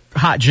at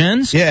Hot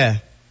Jen's? Yeah.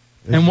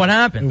 And what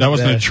happened? That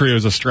wasn't a tree, it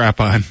was a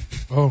strap-on.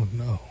 Oh,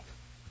 no.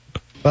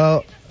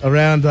 Well,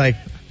 around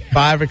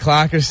 5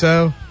 o'clock or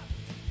so,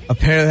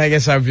 apparently I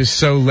guess I was just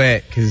so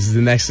lit, because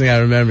the next thing I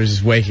remember is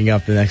just waking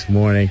up the next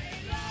morning.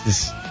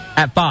 Just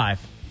at 5.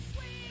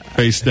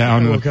 Face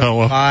down in the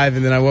pillow. At 5,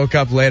 and then I woke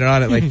up later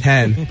on at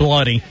 10.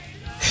 Bloody. No,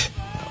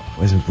 it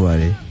wasn't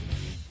bloody.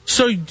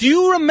 So do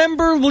you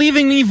remember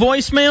leaving me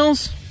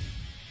voicemails?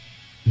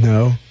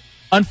 No.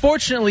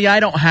 Unfortunately, I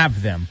don't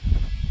have them.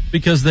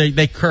 Because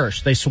they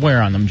curse. They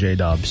swear on them,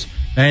 J-Dubs.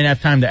 I didn't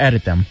have time to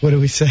edit them. What do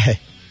we say?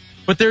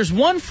 But there's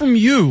one from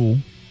you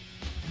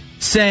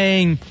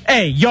saying,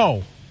 hey,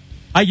 yo,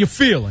 how you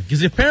feeling?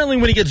 Because apparently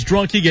when he gets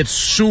drunk, he gets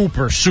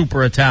super,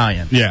 super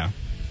Italian. Yeah.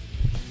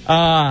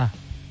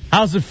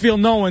 How's it feel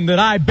knowing that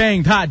I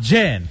banged Hot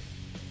Jen?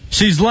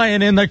 She's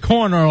laying in the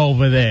corner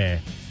over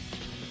there.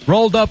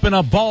 Rolled up in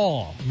a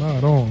ball.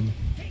 Not on.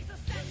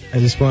 I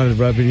just wanted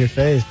to rub in your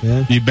face,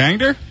 man. You banged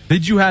her?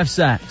 Did you have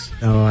sex?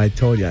 No, I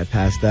told you I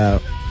passed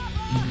out.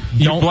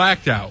 You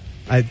blacked out.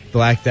 I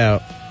blacked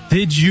out.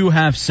 Did you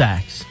have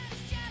sex?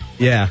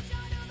 Yeah.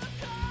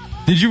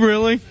 Did you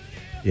really?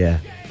 Yeah.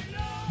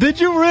 Did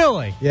you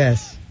really?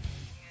 Yes.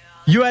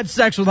 You had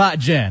sex with Hot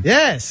Jen?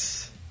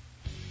 Yes.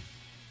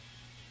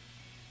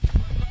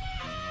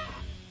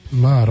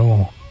 Not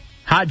on.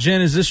 Hot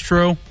Jen, is this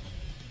true?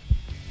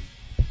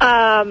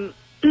 What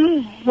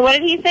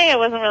did he say? I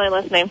wasn't really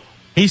listening.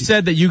 He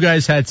said that you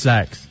guys had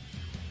sex.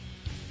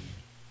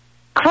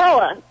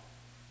 Corolla,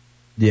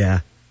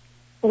 Yeah.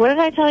 what did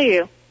I tell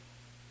you?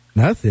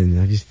 Nothing.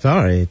 I'm just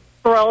sorry.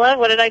 Corolla,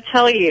 what did I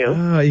tell you?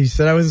 Oh, you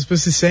said I wasn't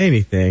supposed to say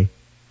anything.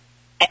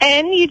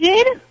 And you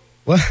did?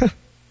 Well,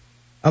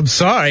 I'm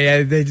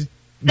sorry. That's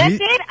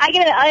it?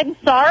 I'm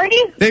sorry?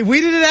 They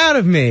weeded it out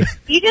of me.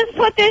 You just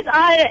put this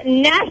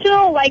on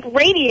national,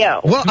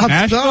 radio. Well,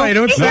 I'm sorry.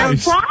 It's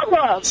your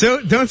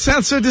problem. Don't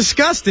sound so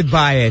disgusted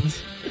by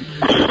it.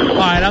 All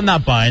right, I'm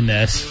not buying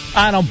this.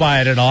 I don't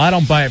buy it at all. I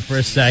don't buy it for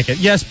a second.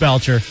 Yes,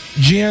 Belcher.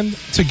 Jen,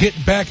 to get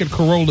back at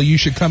Corolla, you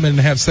should come in and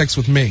have sex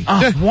with me.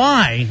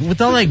 Why?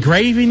 With all that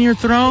gravy in your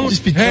throat?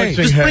 Just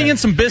bring in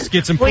some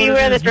biscuits and Will put you it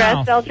wear in the his dress,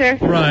 mouth. Belcher?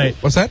 Right.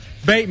 What's that?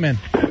 Bateman.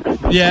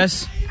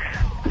 Yes.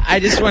 I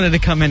just wanted to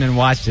come in and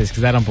watch this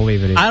because I don't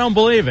believe it. I don't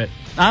believe it.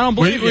 I don't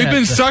believe it. We've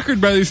been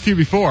suckered by these two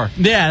before.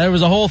 Yeah, there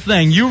was a whole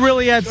thing. You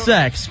really had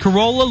sex.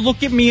 Corolla,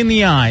 look at me in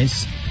the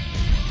eyes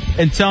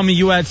and tell me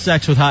you had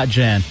sex with Hot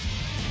Jan.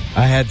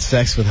 I had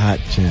sex with Hot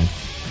Jan.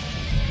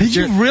 Did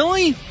you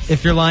really?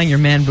 If you're lying, your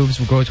man boobs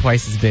will grow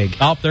twice as big.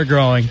 Oh, they're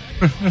growing.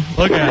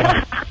 Look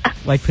at them.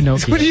 Like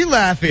Pinocchio. What are you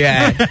laughing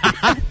at?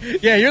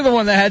 Yeah, you're the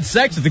one that had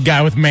sex with the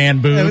guy with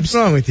man boobs. Yeah, what's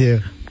wrong with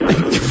you?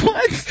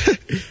 What?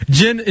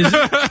 Jen,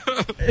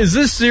 is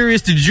this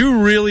serious? Did you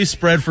really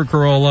spread for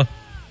Corolla?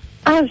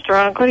 I was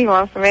drunk. What do you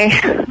want from me?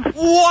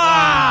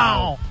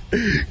 Wow!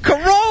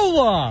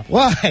 Corolla!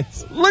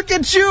 What? Look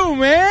at you,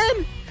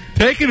 man!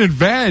 Taking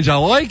advantage. I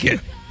like it.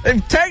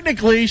 And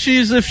technically, if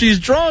she's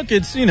drunk,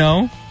 it's,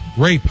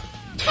 Rape.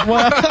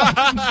 Well,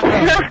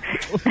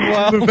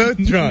 We're both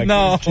drunk.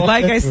 No.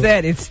 Like I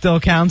said, it still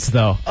counts,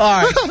 though.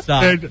 All right,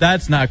 stop.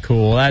 That's not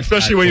cool.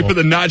 Especially when you put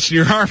the notch in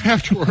your arm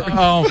afterward.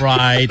 All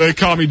right. They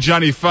call me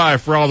Johnny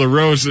Five for all the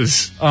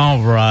roses.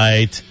 All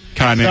right.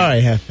 Kinda.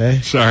 Sorry,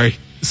 Hefe. Sorry.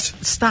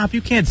 Stop.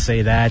 You can't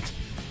say that.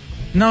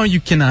 No, you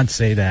cannot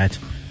say that.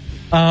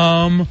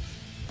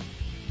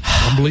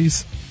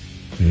 Please.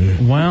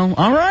 Well,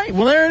 all right.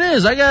 Well, there it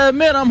is. I gotta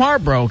admit, I'm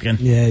heartbroken.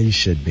 Yeah, you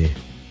should be.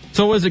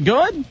 So was it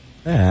good?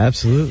 Yeah,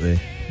 absolutely.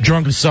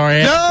 Drunk and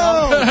sorry. No!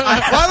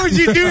 Why would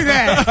you do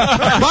that?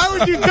 Why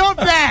would you dump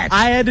that?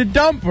 I had to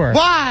dump her.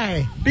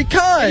 Why?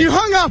 Because you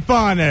hung up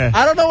on her.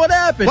 I don't know what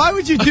happened. Why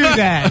would you do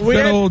that?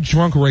 That old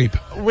drunk rape.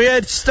 We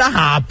had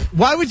stop.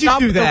 Why would you Stop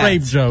do with that? the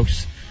rape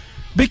jokes.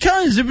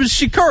 Because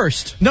she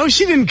cursed. No,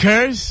 she didn't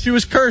curse. She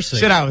was cursing.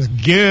 Said I was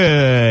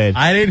good.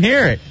 I didn't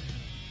hear it.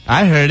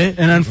 I heard it.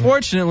 And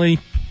unfortunately,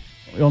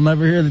 you'll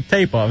never hear the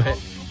tape of it.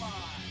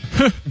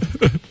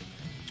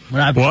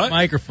 What happened to the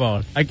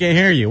microphone? I can't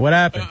hear you. What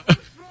happened? What's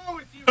wrong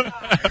with you guys?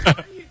 Why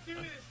do you do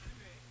this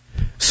to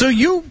me? So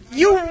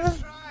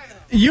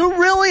you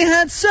really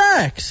had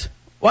sex?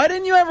 Why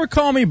didn't you ever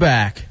call me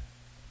back?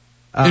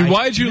 And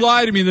why'd you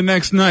lie to me the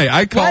next night?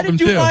 I called him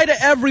too. Why did you lie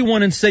to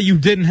everyone and say you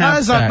didn't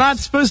have sex? I'm not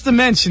supposed to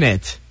mention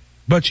it.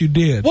 But you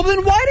did. Well,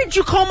 then why didn't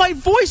you call my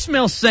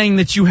voicemail saying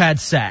that you had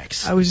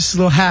sex? I was just a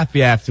little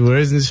happy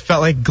afterwards and just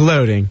felt like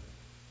gloating.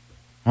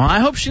 Well, I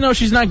hope she knows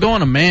she's not going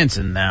to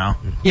Manson now.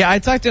 Yeah, I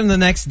talked to him the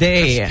next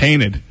day. That's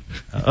painted.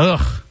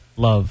 Ugh,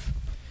 love.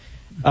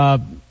 I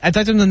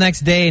talked to him the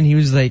next day, and he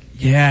was like,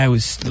 yeah, I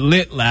was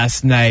lit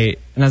last night.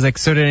 And I was like,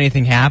 so did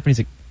anything happen? He's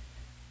like,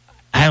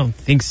 I don't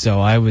think so.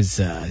 I was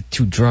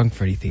too drunk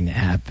for anything to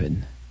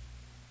happen.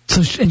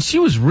 So, and she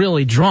was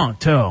really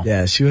drunk, too.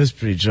 Yeah, she was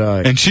pretty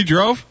drunk. And she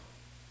drove?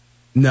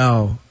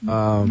 No.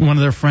 One of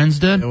their friends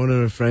did? Yeah, one of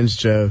her friends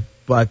drove.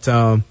 But,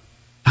 how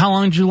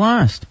long did you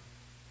last?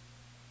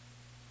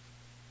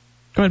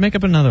 Go ahead, make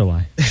up another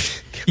lie.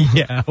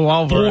 Yeah,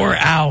 well, 4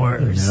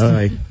 hours.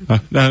 No,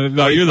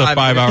 no, you're the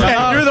 5 hour.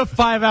 Yeah, you're the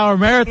 5 hour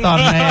marathon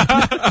man.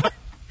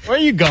 Where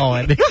are you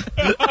going?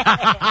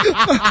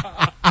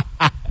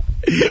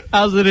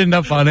 How's it end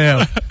up on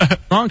him?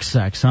 Drunk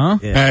sex, huh?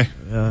 Yeah. Hey,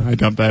 I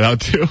dumped that out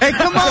too. Hey,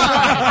 come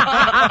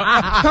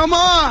on! Come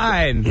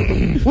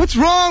on! What's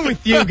wrong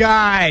with you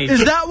guys?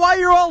 Is that why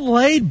you're all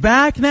laid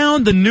back now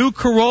in the new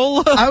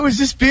Corolla? I was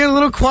just being a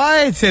little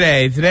quiet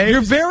today.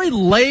 You're very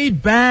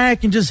laid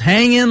back and just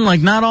hanging,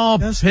 like not all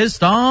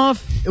pissed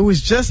off. It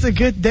was just a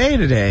good day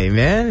today,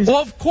 man.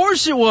 Well, of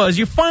course it was.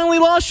 You finally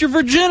lost your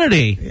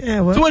virginity.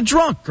 Yeah, well, to a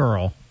drunk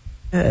girl.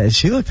 Yeah,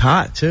 she looked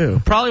hot,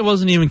 too. Probably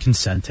wasn't even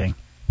consenting.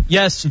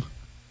 Yes.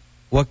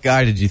 What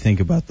guy did you think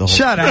about the whole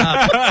Shut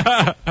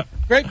up.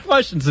 Great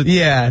questions.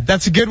 Yeah,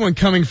 that's a good one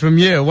coming from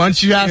you. Why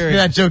don't you ask me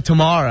that joke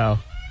tomorrow?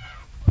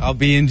 I'll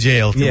be in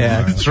jail tomorrow.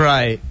 Yeah, that's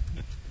right.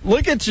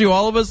 Look at you.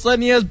 All of a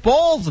sudden he has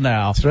balls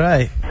now. That's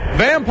right.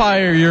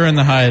 Vampire, you're in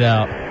the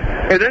hideout.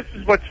 Hey, this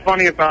is what's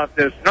funny about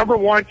this. Number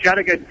one, you got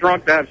to get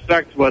drunk to have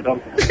sex with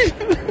them.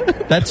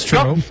 That's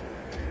true.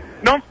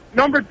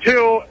 Number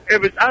two,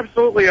 it was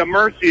absolutely a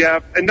mercy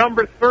F. And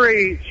number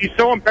three, she's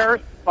so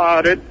embarrassed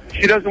about it,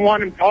 she doesn't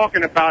want him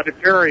talking about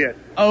it, period.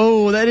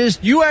 Oh, that is,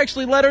 you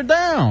actually let her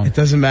down. It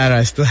doesn't matter.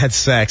 I still had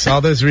sex.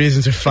 All those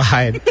reasons are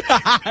fine.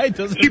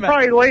 She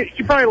probably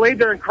laid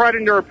there and cried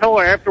into her pillow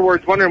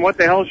afterwards, wondering what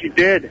the hell she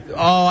did.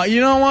 Oh, you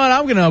know what?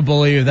 I'm gonna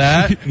believe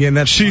that.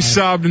 Yeah, she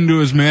sobbed into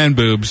his man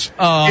boobs.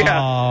 Oh, yeah.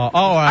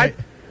 All right.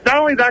 Not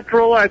only that,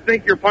 Corolla, I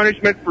think your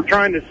punishment for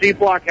trying to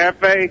C-block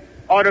Hefe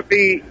ought to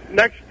be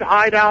next to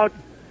Hideout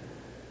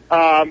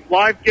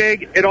live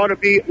gig. It ought to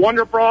be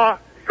Wonder Bra,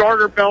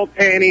 garter belt,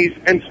 panties,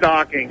 and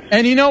stockings.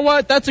 And you know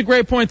what? That's a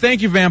great point.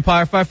 Thank you,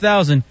 Vampire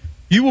 5000.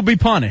 You will be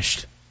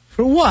punished.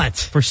 For what?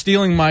 For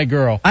stealing my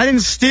girl. I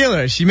didn't steal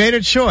her. She made her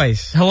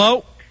choice.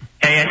 Hello?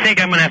 Hey, I think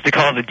I'm going to have to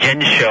call the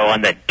Jen show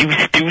on that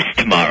Deuce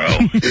tomorrow.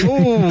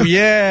 Oh,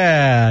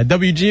 yeah.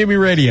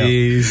 WGME Radio.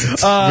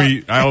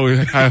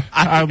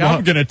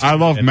 I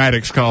love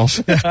Maddox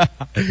calls.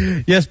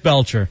 Yes,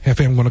 Belcher.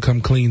 Hefe, I'm going to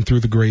come clean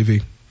through the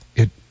gravy.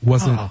 It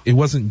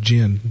wasn't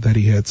Jen that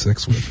he had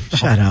sex with.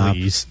 Shut up.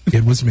 Please.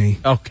 It was me.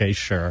 Okay,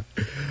 sure.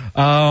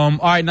 All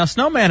right, now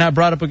Snowman had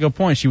brought up a good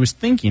point. She was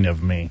thinking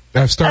of me.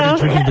 I've started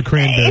drinking the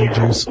cranberry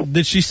juice.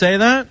 Did she say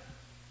that?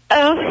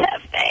 Oh,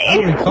 I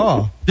don't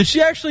recall. Did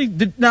she actually?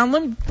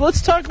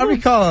 Let's talk. I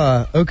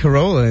recall a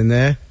Corolla in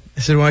there. I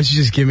said, why don't you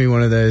just give me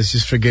one of those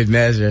just for good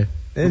measure?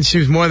 And she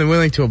was more than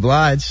willing to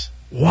oblige.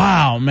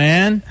 Wow,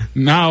 man.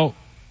 Now,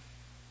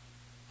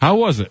 how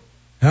was it?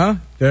 Huh?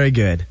 Very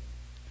good.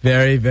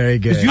 Very, very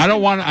good. I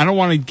don't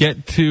want to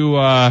get to.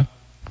 All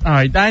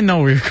right, I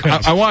know where you're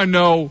going. I want to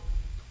know.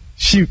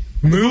 She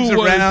moves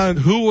around.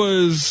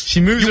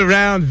 She moves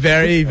around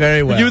very,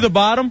 very well. You the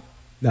bottom?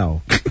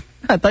 No.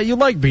 I thought you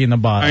liked being the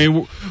bottom. I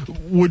mean,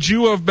 would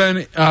you have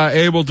been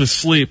able to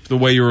sleep the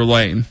way you were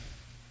laying?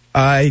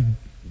 At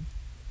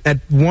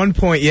one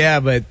point, yeah,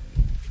 but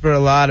for a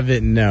lot of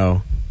it,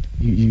 no.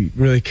 You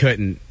really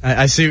couldn't.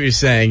 I see what you're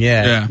saying,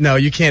 yeah. No,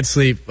 you can't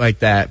sleep like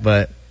that,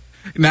 but...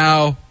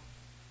 Now...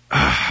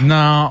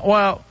 no,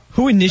 well...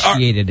 Who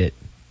initiated it?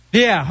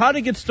 Yeah, how did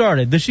it get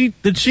started? Did she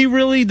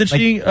really...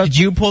 Did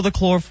you pull the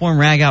chloroform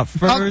rag out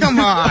first? Oh, come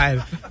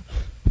on.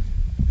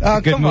 Oh,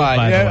 come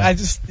on.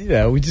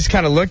 We just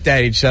kind of looked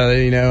at each other,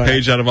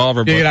 Page out of all of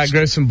our books. Figured I'd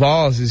grow some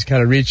balls, just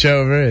kind of reach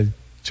over and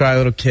try a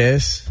little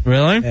kiss.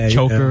 Really?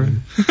 Choker.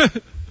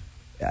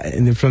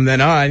 And then from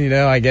then on,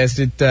 I guess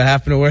it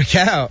happened to work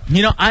out.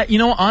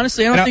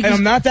 Honestly, I don't think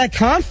I'm not that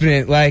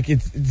confident. Like,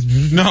 it's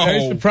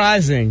very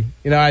surprising.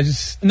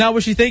 Now,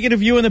 was she thinking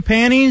of you in the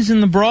panties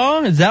and the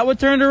bra? Is that what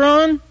turned her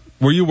on?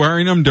 Were you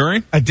wearing them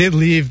during? I did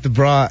leave the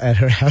bra at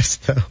her house,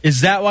 though.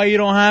 Is that why you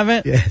don't have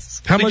it?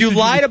 Yes. Did you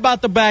lied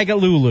about the bag at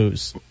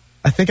Lulu's?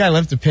 I think I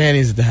left the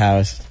panties at the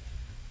house.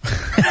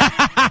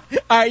 All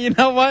right, you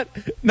know what?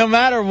 No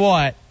matter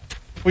what,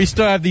 we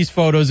still have these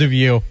photos of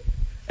you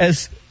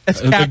as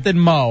Captain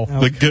Mo.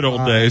 The good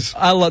old days.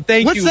 Thank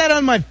you. What's that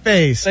on my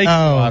face? Thank you,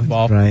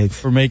 Oddball,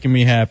 for making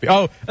me happy.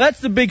 Oh,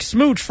 that's the big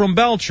smooch from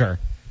Belcher.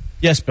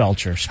 Yes,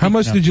 Belcher. How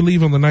much did you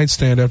leave on the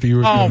nightstand after you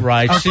were All done?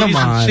 right. Come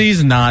on.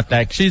 She's not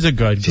that. She's a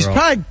good girl. She's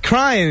probably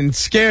crying and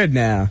scared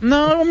now.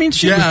 No, I mean,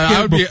 she was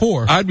scared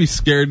before. I'd be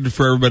scared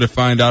for everybody to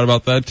find out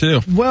about that,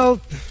 too.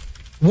 Well,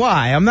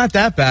 why? I'm not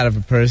that bad of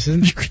a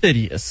person. You're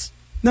hideous.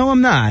 No,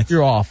 I'm not.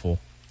 You're awful.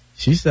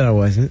 She said I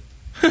wasn't.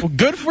 Well,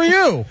 good for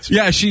you.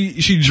 Yeah,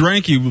 she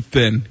drank you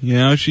thin.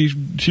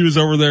 She was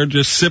over there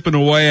just sipping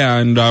away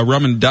on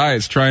rum and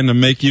diets trying to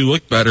make you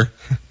look better.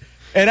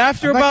 And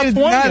after about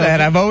 20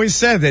 I've always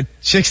said that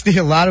chicks need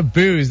a lot of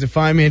booze to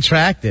find me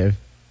attractive.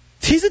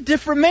 He's a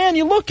different man.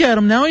 You look at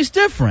him now, he's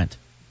different.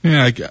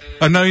 Yeah,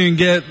 I know you can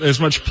get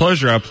as much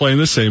pleasure out of playing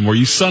this anymore,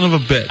 you son of a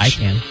bitch. I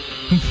can.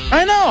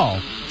 I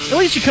know. At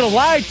least you could have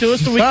lied to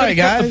us so we could have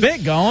kept the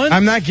bit going.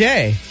 I'm not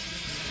gay.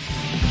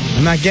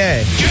 I'm not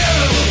gay.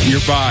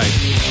 You're bi.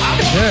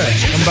 Sure,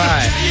 I'm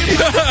bi.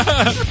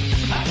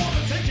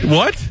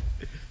 What? I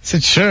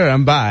said, sure,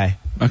 I'm bi.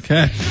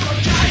 Okay.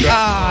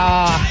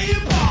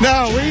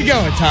 No, where you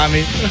going,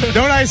 Tommy?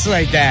 Don't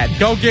isolate that.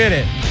 Go get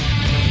it.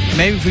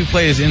 Maybe if we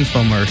play his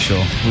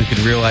infomercial, we could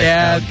realize.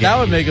 Yeah, that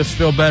would make us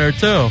feel better,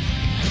 too.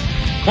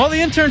 Well, the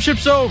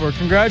internship's over.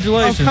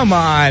 Congratulations. Oh, come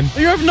on.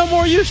 You have no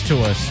more use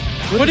to us.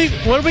 What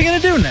are we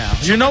going to do now?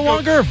 You're no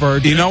longer a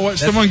virgin. You know what?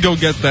 Someone go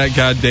get that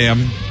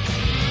goddamn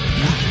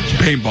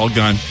paintball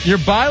gun. You're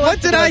bi.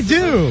 What did I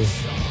do?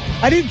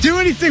 I didn't do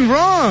anything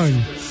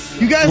wrong.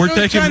 You guys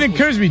are trying to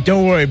encourage me.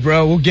 Don't worry,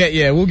 bro. We'll get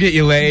you. We'll get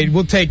you laid.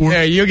 We'll take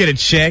care of you. You'll get a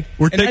chick.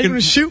 You're going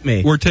to shoot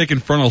me. We're taking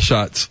frontal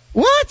shots.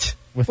 What?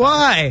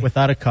 Why?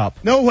 Without a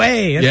cup. No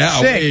way. That's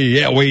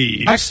sick.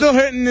 way. I'm still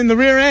hurting in the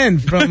rear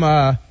end from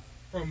those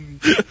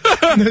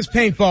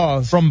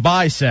paintballs. From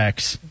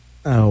bisex.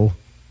 Oh.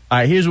 All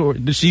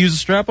right, did she use a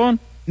strap on?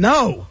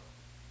 No.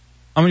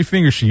 How many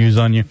fingers she use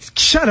on you?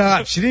 Shut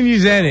up. She didn't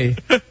use any.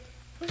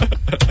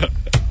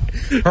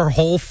 Her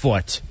whole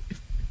foot.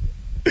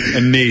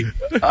 And knee.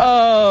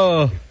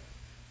 Oh.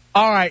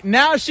 All right,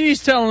 now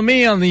she's telling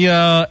me on the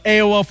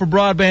AOL for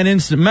Broadband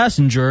Instant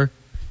Messenger,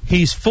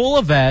 he's full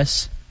of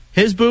S,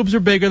 his boobs are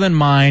bigger than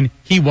mine,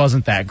 he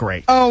wasn't that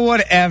great. Oh,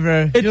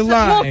 whatever. You're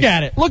lying. Look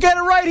at it. Look at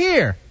it right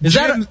here. Is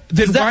that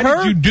why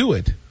hurt? did you do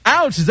it?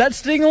 Ouch, does that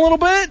sting a little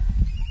bit?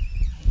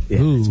 Yeah,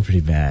 it's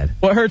pretty bad.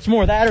 What hurts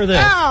more, that or this?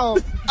 Ow!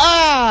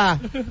 Ah!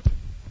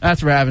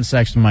 That's for having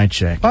sex with my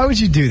chick. Why would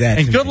you do that?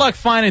 And good luck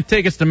finding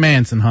tickets to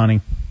Manson,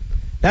 honey.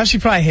 Now she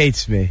probably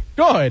hates me.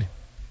 Good.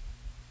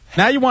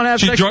 Now you want to have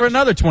sex for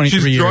another 23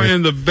 years. She's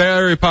joining the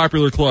very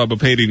popular club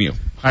of hating you. All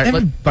right,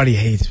 everybody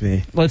hates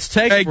me. Let's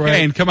take a break.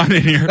 Kane, come on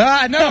in here.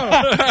 No.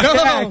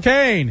 Yeah,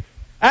 Kane.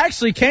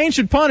 Actually, Kane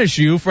should punish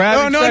you for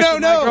having sex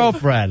with my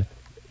girlfriend.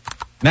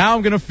 Now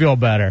I'm going to feel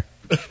better.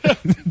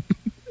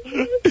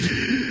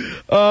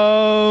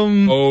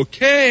 Oh,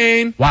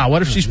 Kane. Wow,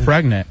 what if she's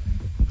pregnant?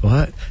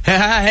 What?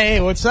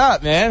 Hey, what's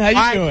up, man? How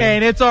you doing?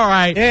 Kane, it's all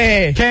right.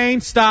 Hey. Kane,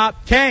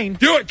 stop. Kane.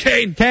 Do it,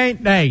 Kane. Kane,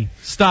 hey,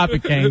 stop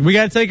it, Kane. We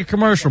got to take a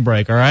commercial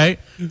break, all right?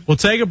 We'll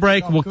take a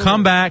break. We'll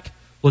come back.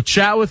 We'll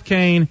chat with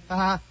Kane,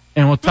 and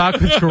we'll talk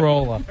with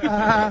Corolla.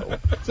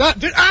 Stop,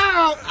 dude.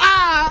 Ow!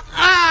 Ow!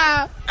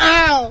 Ow!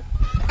 Ow!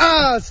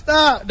 Oh,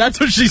 stop. That's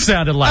what she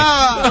sounded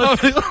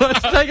like.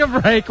 Let's take a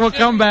break. We'll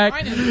come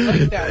back.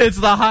 It's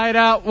the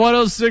Hideout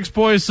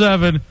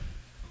 106.7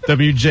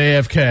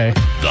 WJFK.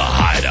 The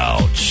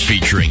Hideout,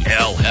 featuring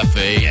El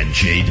Jefe and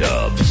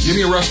J-Dubs. Give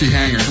me a rusty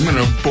hanger. I'm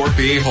going to bork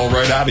the a-hole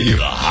right out of you.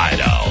 The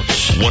Hideout,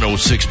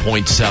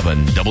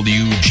 106.7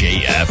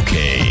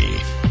 WJFK.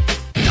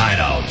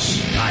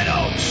 Hideouts.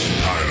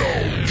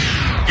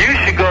 You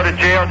should go to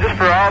jail just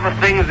for all the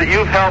things that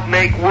you've helped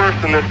make worse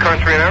in this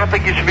country, and I don't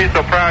think you should be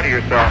so proud of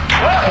yourself.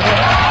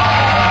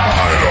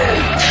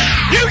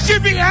 You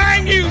should be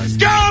hanged, you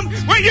scum!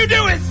 What you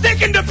do is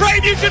sick and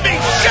depraved. You should be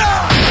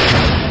shot!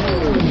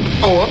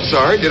 Oh, I'm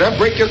sorry. Did I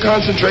break your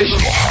concentration?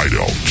 The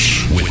Hideout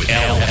with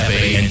El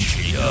Jefe and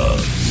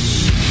J-Dubs.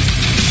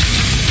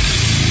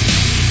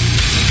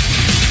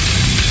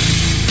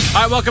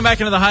 All right, welcome back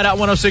into the Hideout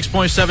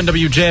 106.7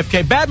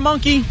 WJFK. Bad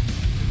Monkey.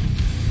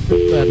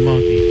 Bad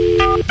Monkey.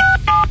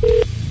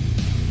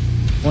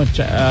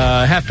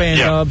 Jefe and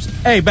Dubs.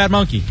 Hey, Bad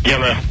Monkey. Yeah,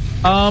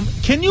 man.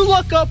 Can you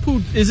look up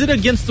is it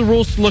against the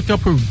rules to look up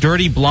who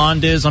Dirty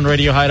Blonde is on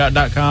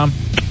RadioHideout.com?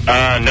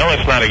 No,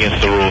 it's not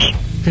against the rules.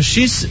 Because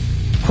she's,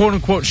 quote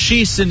unquote,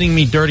 she's sending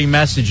me dirty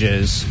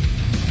messages,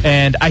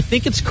 and I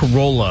think it's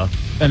Corolla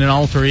and an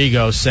alter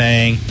ego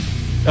saying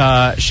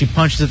she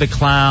punches at the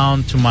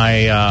clown to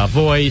my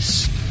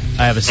voice.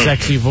 I have a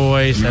sexy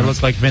voice. I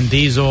look like Vin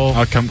Diesel.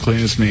 I'll come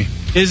clean as me.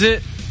 Is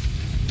it?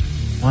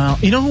 Well,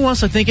 you know who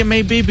else I think it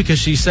may be? Because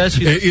she says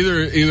she's...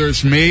 Either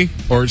it's me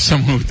or it's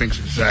someone who thinks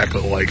exactly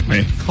like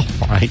me.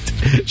 All right.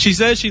 She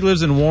says she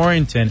lives in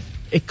Warrington.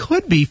 It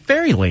could be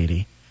Fairy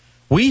Lady.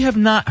 We have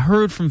not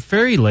heard from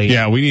Fairy Lady.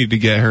 Yeah, we need to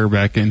get her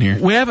back in here.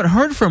 We haven't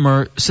heard from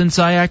her since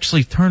I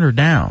actually turned her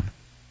down.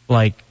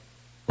 Like,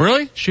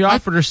 really? She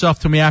offered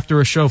herself to me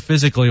after a show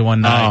physically one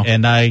night,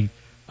 and I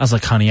was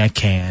like, honey, I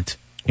can't.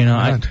 You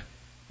know,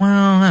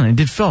 it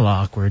did feel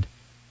awkward.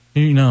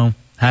 You know,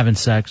 having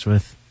sex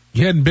with...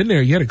 You hadn't been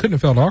there yet. It couldn't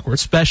have felt awkward.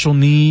 Special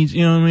needs,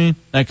 you know what I mean?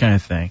 That kind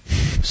of thing.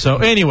 So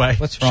anyway.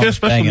 What's wrong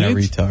with banging a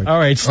retard? All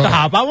right,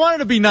 stop. I wanted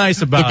to be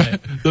nice about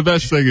it. The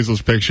best thing is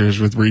those pictures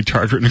with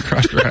retard written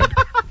across your head.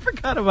 I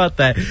forgot about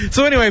that.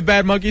 So anyway,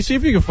 Bad Monkey, see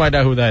if you can find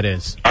out who that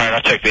is. All right,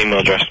 I'll check the email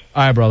address.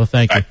 All right, brother.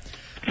 Thank you.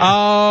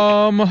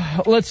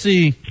 Let's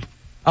see.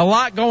 A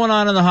lot going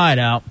on in the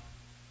Hideout.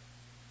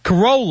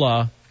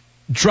 Corolla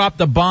dropped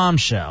a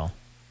bombshell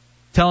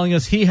telling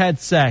us he had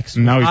sex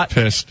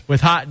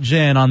with Hot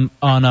Jen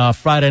on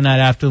Friday night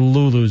after the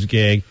Lulu's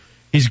gig.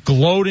 He's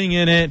gloating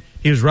in it.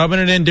 He was rubbing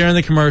it in during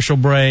the commercial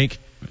break.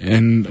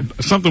 And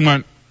something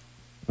went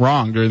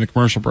wrong during the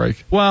commercial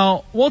break.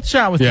 Well, we'll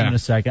chat with him in a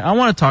second. I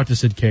want to talk to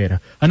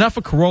Cicada. Enough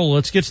of Corolla.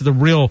 Let's get to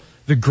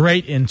the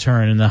great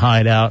intern in the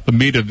Hideout. The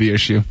meat of the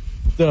issue.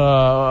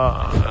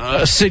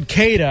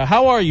 Cicada.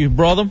 How are you,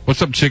 brother?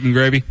 What's up, chicken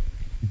gravy?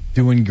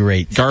 Doing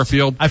great.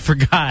 Garfield. I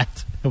forgot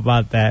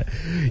about that.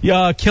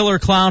 Killer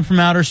clown from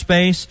outer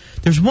space.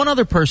 There's one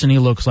other person he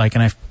looks like,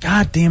 and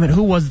God damn it,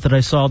 who was it that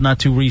I saw not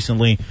too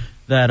recently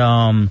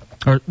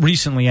or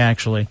recently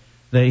actually,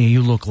 that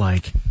you look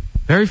like?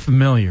 Very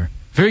familiar.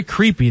 Very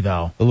creepy,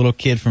 though. The little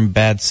kid from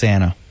Bad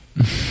Santa.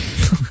 I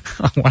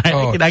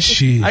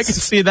can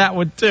see that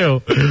one,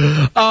 too.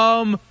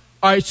 All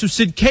right, so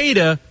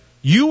Cicada,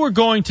 you were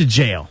going to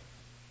jail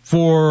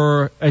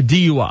for a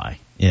DUI.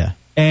 Yeah.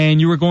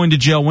 And you were going to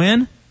jail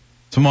when?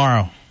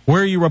 Tomorrow.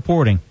 Where are you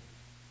reporting?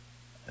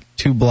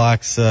 2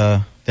 blocks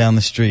down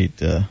the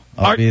street.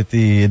 I'll be at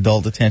the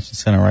adult detention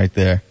center right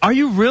there. Are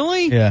you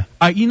really? Yeah.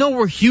 You know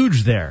we're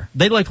huge there.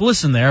 They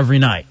listen there every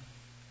night.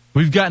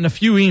 We've gotten a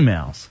few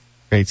emails.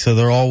 Great. So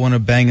they're all want to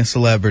bang a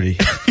celebrity.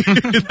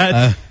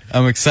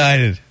 I'm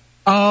excited.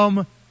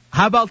 How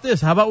about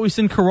this? How about we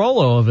send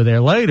Corolla over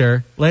there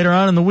later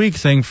on in the week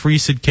saying free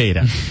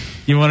Cicada?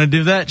 You want to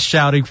do that?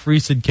 Shouting free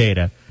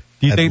Cicada.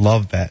 I'd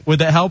love that. Would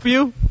that help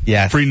you?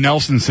 Yeah. Free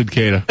Nelson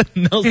Cicada.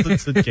 Nelson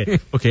Cicada.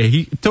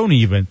 Okay, don't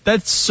even.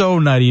 That's so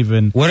not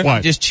even. What if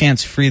we just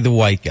chance free the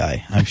white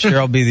guy? I'm sure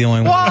I'll be the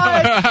only one.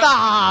 What?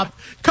 Stop.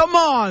 Come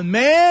on,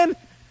 man.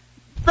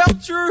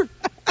 Belcher,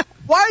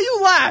 why are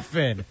you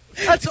laughing?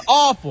 That's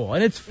awful,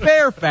 and it's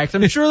Fairfax.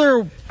 I'm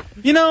sure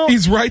they're,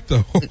 He's right,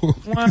 though.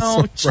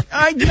 Well,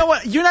 you know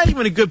what? You're not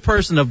even a good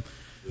person to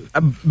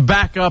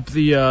back up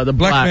the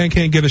black man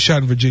can't get a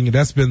shot in Virginia.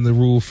 That's been the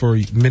rule for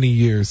many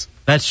years.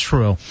 That's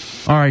true.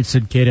 All right,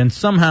 Cicada, and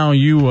somehow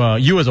you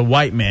as a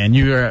white man,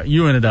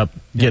 you ended up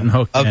getting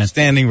hooked.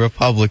 Upstanding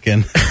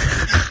Republican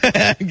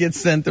gets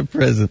sent to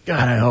prison.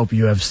 God, I hope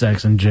you have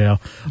sex in jail.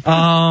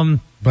 By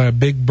a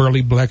big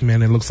burly black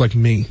man that looks like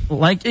me.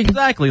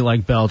 Exactly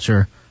like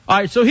Belcher. All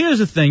right, so here's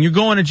the thing. You're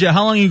going to jail.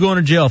 How long are you going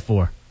to jail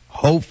for?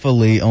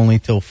 Hopefully only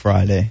till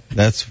Friday.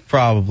 That's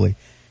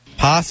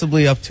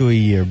possibly up to a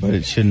year, but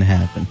it shouldn't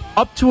happen.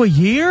 Up to a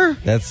year?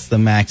 That's the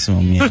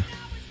maximum, yeah.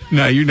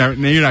 No, you're not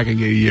gonna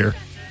get a year.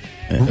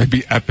 That'd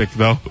be epic,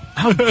 though.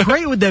 How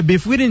great would that be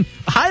if we didn't?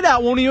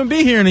 Hideout won't even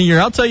be here in a year.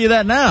 I'll tell you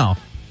that now.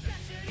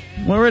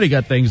 We already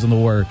got things in the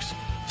works.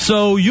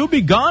 So you'll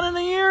be gone in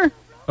a year,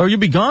 or you'll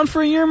be gone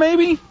for a year,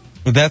 maybe.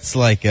 Well, that's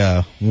like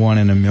a 1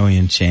 in a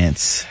million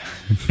chance.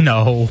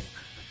 No.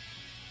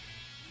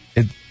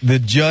 The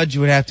judge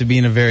would have to be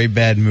in a very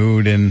bad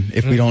mood, and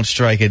if we don't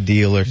strike a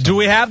deal or something. Do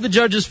we have the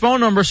judge's phone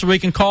number so we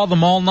can call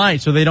them all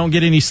night so they don't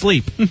get any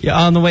sleep? Yeah,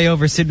 on the way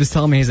over, Sid was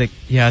telling me, he's like,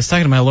 yeah, I was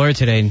talking to my lawyer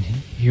today, and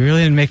he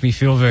really didn't make me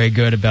feel very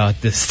good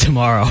about this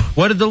tomorrow.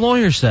 What did the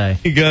lawyer say?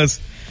 He goes,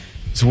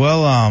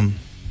 well,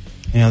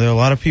 there are a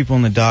lot of people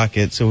in the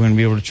docket, so we're going to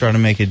be able to try to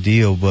make a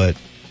deal, but,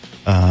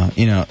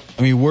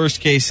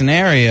 worst case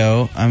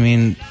scenario,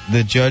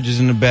 the judge is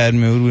in a bad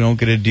mood, we don't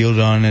get a deal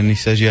done, and he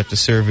says you have to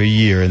serve a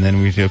year, and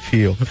then we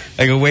appeal.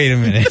 I go, wait a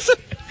minute.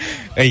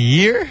 A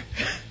year?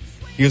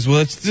 He goes, well,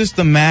 it's just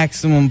the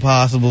maximum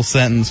possible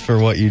sentence for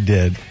what you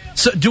did.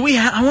 So do we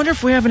I wonder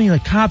if we have any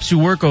cops who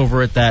work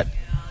over at that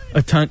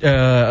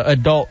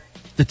adult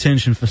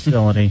detention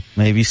facility.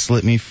 Maybe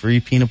slip me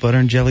free peanut butter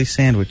and jelly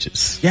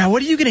sandwiches. Yeah,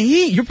 what are you going to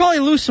eat? You'll probably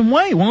lose some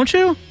weight, won't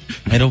you?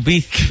 It'll be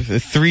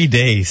 3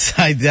 days.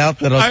 I doubt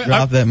that I'll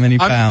drop that many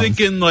pounds. I'm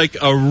thinking like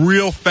a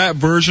real fat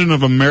version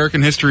of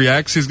American History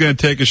X. He's going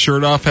to take his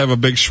shirt off, have a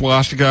big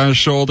swastika on his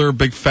shoulder,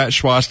 big fat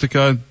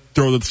swastika,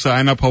 throw the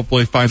sign up,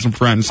 hopefully find some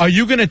friends. Are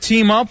you going to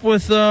team up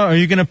with, are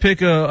you going to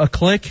pick a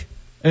clique?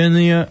 Are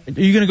you going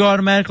to go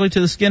automatically to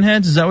the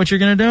skinheads? Is that what you're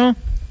going to do?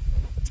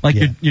 Like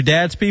your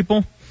dad's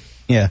people?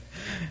 Yeah.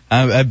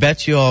 I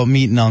bet you I'll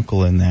meet an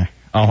uncle in there.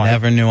 Oh, I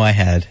never knew I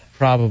had.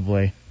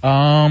 Probably.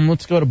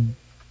 Let's go to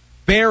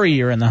Barry.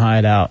 You're in the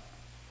hideout.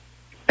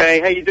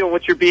 Hey, how you doing?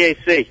 What's your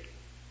BAC?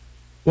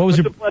 What's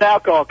the blood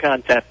alcohol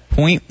content?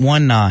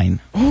 0.19.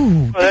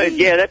 Ooh.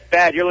 Yeah, that's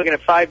bad. You're looking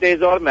at 5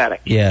 days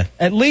automatic. Yeah.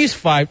 At least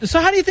 5. So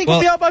how do you think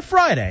we'll be out by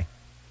Friday?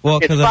 Well,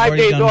 it's 5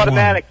 days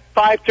automatic.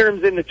 5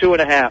 turns into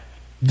 2.5.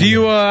 Do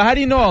you? How do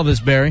you know all this,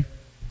 Barry?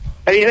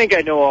 How do you think I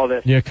know all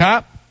this? You're a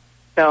cop?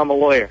 No, I'm a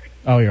lawyer.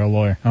 Oh, you're a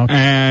lawyer. Okay.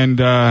 And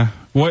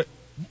what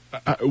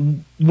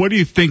do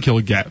you think he'll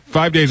get?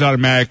 5 days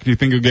automatic. Do you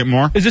think he'll get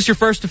more? Is this your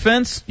first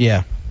offense?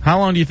 Yeah. How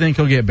long do you think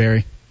he'll get,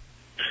 Barry?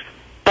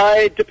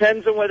 It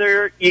depends on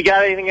whether you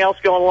got anything else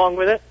going along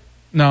with it.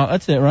 No,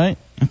 that's it, right?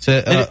 That's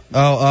it.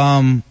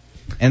 And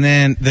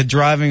then the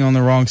driving on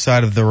the wrong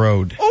side of the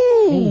road.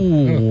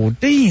 Ooh,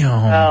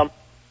 damn.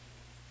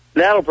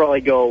 That'll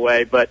probably go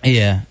away, but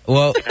yeah.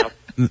 Well,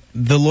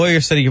 the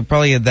lawyer said he could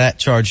probably get that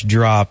charge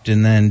dropped,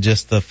 and then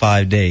just the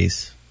 5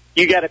 days.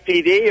 You got a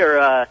PD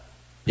or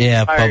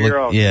yeah, hire public. your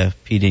own? Yeah,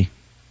 PD.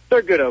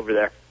 They're good over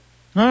there.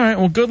 All right.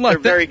 Well, good luck.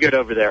 They're very good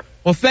over there.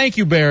 Well, thank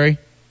you, Barry.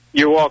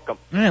 You're welcome.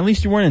 At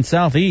least you weren't in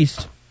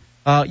Southeast.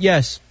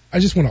 Yes. I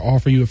just want to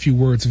offer you a few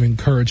words of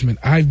encouragement.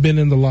 I've been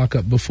in the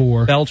lockup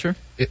before. Belcher?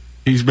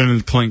 He's been in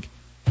the clink.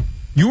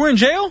 You were in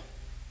jail?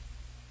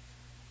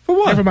 For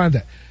what? Never mind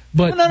that.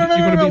 But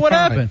no. What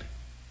happened?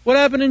 What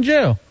happened in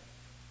jail?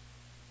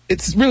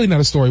 It's really not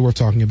a story worth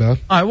talking about.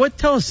 All right,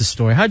 tell us the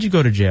story. How'd you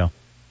go to jail?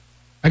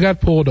 I got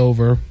pulled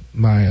over.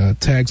 My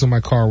tags on my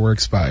car were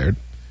expired,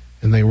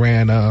 and they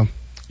ran.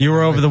 You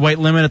were over the weight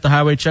limit at the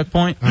highway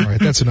checkpoint? All right,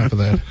 that's enough of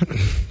that.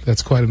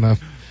 That's quite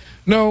enough.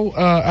 No,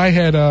 I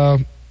had a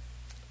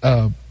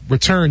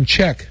return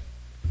check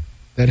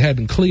that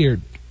hadn't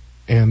cleared,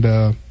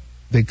 and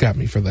they got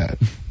me for that.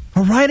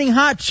 For writing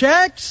hot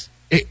checks?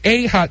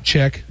 A hot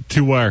check.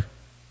 To where?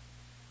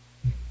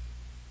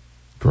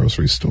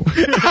 Grocery store.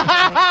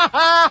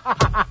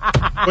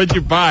 What'd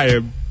you buy?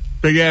 A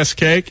big ass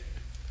cake?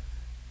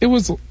 It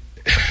was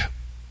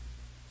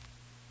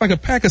like a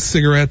pack of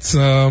cigarettes,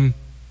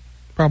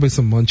 probably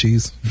some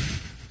munchies.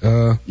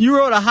 You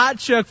wrote a hot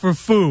check for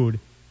food,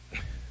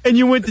 and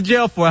you went to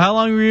jail for it. How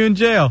long were you in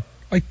jail?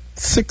 Like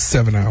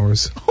 6-7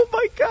 hours. Oh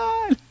my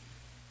God.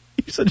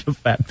 You're such a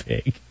fat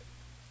pig.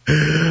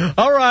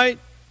 All right.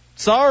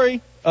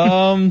 Sorry.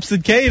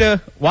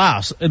 Cicada.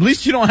 Wow. At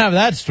least you don't have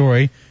that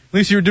story. At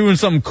least you were doing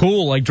something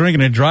cool like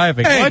drinking and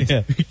driving. Hey,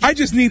 what? I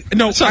just need...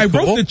 No, I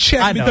wrote the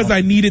check because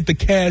I needed the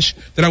cash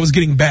that I was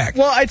getting back.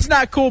 Well, it's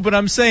not cool, but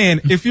I'm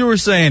saying, if you were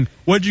saying,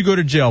 what'd you go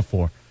to jail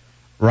for?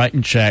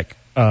 Writing check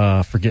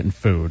for getting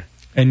food.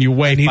 And you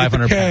weigh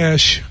 500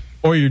 cash. Pounds.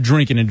 Or you're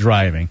drinking and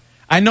driving.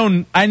 I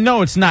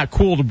know it's not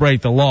cool to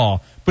break the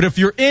law, but if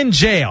you're in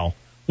jail,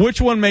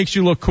 which one makes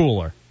you look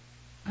cooler?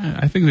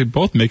 I think they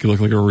both make you look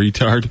like a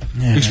retard,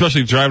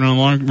 especially driving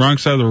on the wrong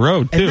side of the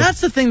road, too. And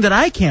that's the thing that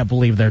I can't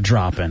believe they're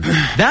dropping.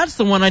 That's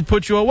the one I'd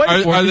put you away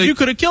for, because you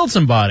could have killed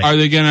somebody. Are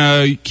they going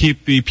to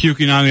keep the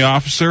puking on the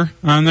officer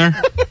on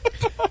there?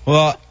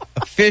 Well,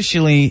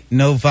 officially,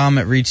 no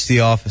vomit reached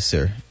the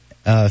officer,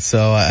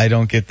 so I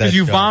don't get that. Because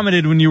you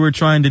vomited when you were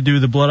trying to do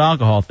the blood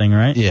alcohol thing,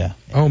 right? Yeah.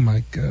 Oh,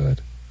 my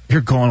God. You're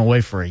going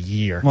away for a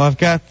year. Well, I've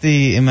got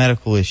the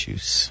medical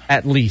issues.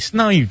 At least.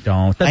 No, you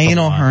don't. That's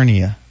Anal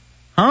hernia.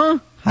 Huh?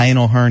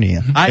 Anal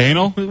hernia.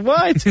 Anal?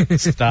 What?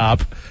 Stop.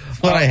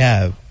 That's what I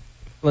have.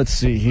 Let's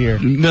see here.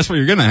 That's what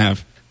you're going to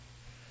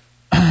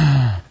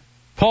have.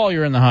 Paul,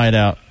 you're in the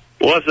hideout.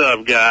 What's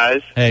up,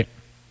 guys? Hey.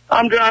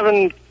 I'm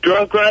driving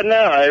drunk right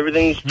now.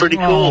 Everything's pretty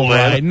cool,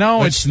 man. Right.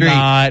 No, it's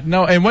not.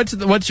 No. And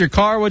what's your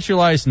car? What's your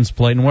license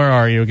plate? And where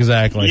are you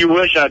exactly? You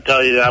wish I'd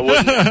tell you that,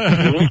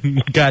 wouldn't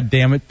you? God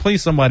damn it!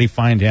 Please, somebody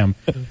find him.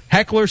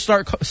 Heckler,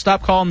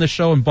 stop calling the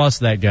show and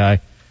bust that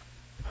guy.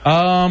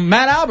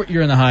 Matt Albert,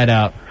 you're in the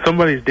Hideout.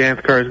 Somebody's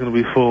dance car is going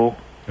to be full.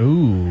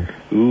 Ooh.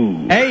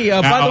 Ooh. Hey,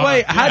 by the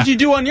way, how'd you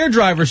do on your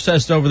driver's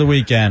test over the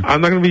weekend?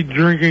 I'm not going to be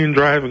drinking and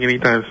driving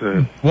anytime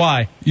soon.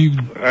 Why?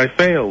 I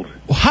failed.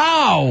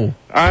 How?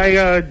 I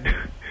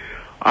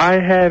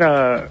had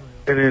a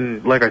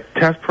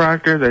test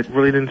proctor that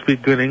really didn't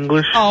speak good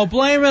English. Oh,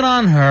 blame it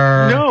on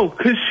her. No,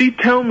 because she'd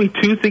tell me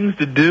 2 things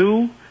to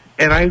do,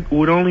 and I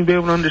would only be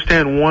able to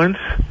understand once.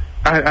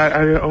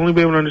 I'd only be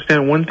able to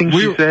understand one thing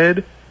she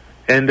said.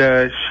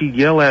 And she'd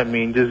yell at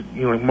me and just,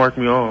 mark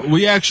me off.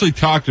 We actually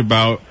talked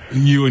about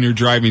you and your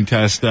driving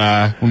test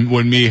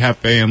when me,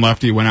 Hefe, and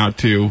Lefty went out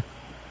to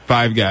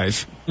Five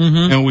Guys.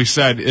 Mm-hmm. And we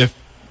said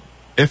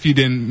if you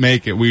didn't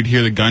make it, we'd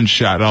hear the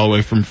gunshot all the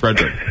way from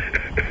Frederick.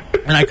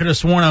 And I could have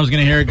sworn I was going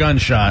to hear a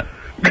gunshot.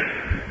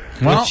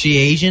 Well, was she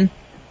Asian?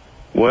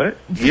 What?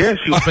 Yeah,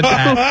 she was.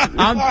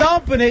 I'm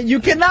dumping it. You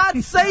cannot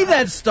say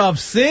that stuff,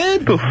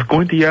 Sid. Those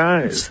squinty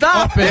eyes.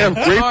 Stop it. Damn,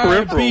 great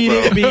peripheral, beat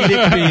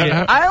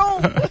it. I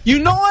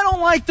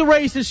don't like the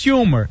racist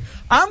humor.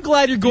 I'm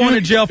glad you're going to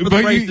jail for the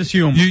racist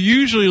humor. You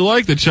usually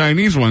like the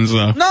Chinese ones,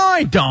 though. No,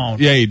 I don't.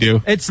 Yeah, you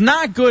do. It's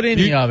not good,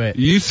 any of it.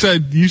 You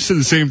said the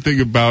same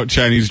thing about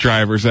Chinese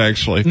drivers,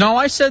 actually. No,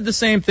 I said the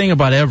same thing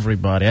about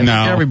everybody. I think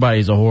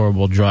everybody's a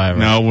horrible driver.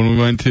 No, when we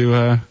went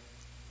to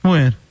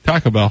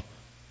Taco Bell.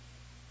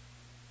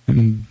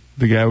 And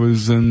the guy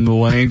was in the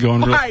lane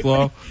going real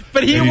slow.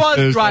 But he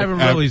was driving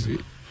really slow.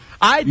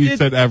 You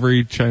said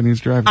every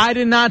Chinese driver. I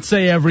did not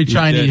say every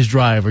Chinese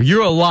driver.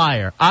 You're a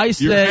liar. I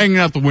said... You're hanging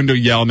out the window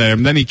yelling at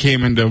him. Then he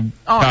came into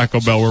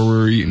Taco Bell where we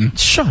were eating.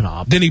 Shut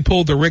up. Then he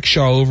pulled the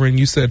rickshaw over and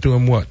you said to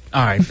him what?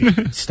 All right,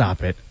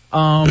 stop it.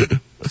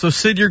 So,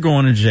 Sid, you're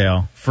going to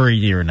jail for a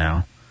year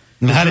now.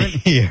 Not a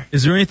year.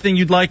 Is there anything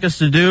you'd like us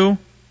to do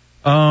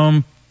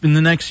in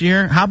the next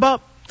year? How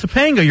about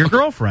Topanga, your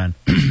girlfriend?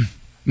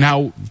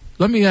 Now,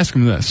 let me ask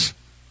him this.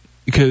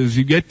 Because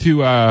you get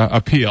to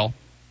appeal.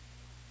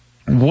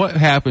 What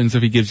happens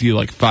if he gives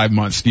you 5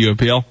 months? Do you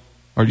appeal?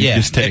 Or do you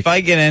just take? If I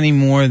get any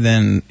more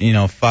than,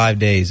 5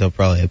 days, I'll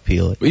probably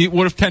appeal it.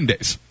 What if 10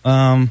 days?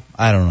 I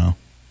don't know.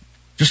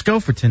 Just go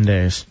for 10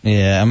 days.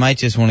 Yeah, I might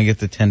just want to get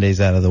the 10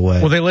 days out of the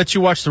way. Will they let you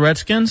watch the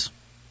Redskins?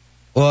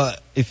 Well,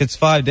 if it's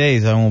 5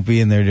 days, I won't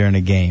be in there during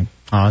the game.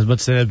 Oh, I was about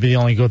to say that'd be the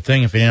only good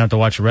thing if you didn't have to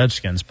watch the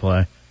Redskins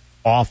play.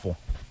 Awful.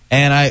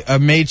 And I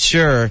made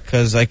sure,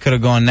 because I could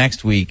have gone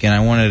next week, and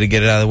I wanted to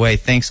get it out of the way.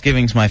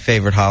 Thanksgiving's my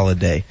favorite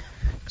holiday.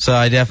 So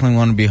I definitely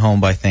want to be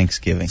home by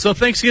Thanksgiving. So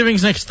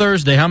Thanksgiving's next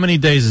Thursday. How many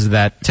days is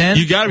that? 10?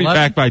 You got to be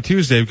back by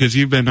Tuesday because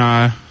you've been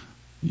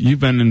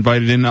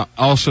invited in.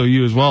 Also,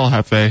 you as well,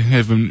 Hefe,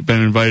 have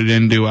been invited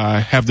in to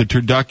have the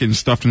turducken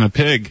stuffed in a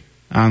pig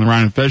on the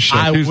Ryan and Fez show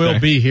I Tuesday. will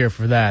be here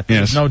for that.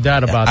 There's no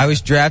doubt about that. I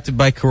was drafted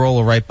by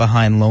Corolla right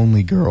behind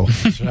Lonely Girl.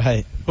 That's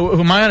right. Who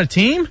am I on a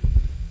team?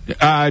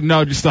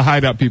 No, just the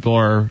Hideout people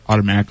are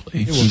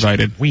automatically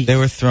invited. They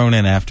were thrown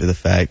in after the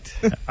fact.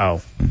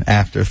 Oh.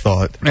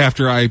 Afterthought.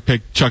 After I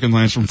picked Chuck and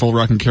Lance from Full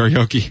Rock and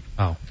Karaoke.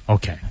 Oh,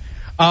 okay.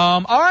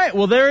 All right,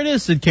 well, there it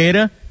is,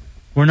 Cicada.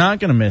 We're not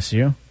going to miss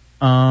you.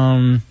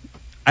 I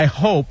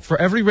hope for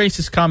every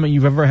racist comment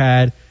you've ever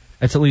had,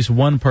 it's at least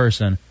one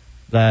person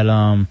that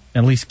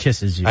at least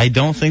kisses you. I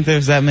don't think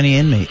there's that many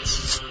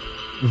inmates.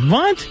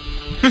 What?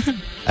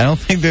 I don't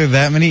think there are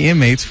that many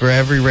inmates for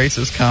every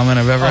racist comment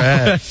I've ever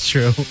had. That's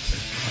true.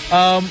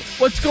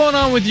 What's going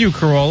on with you,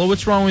 Corolla?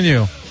 What's wrong with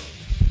you?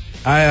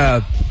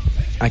 I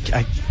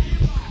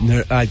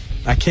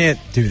can't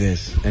do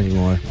this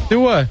anymore. Do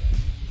what?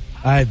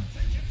 I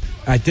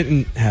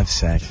didn't have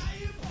sex.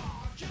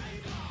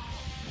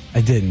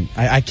 I didn't.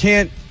 I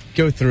can't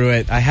go through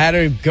it. I had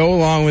her go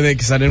along with it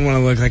because I didn't want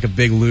to look like a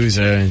big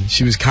loser, and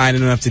she was kind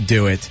enough to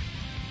do it.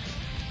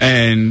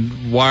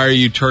 And why are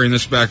you turning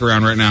this back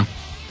around right now?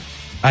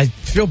 I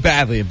feel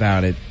badly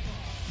about it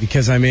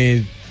because,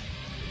 obviously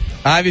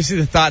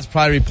the thought's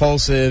probably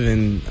repulsive,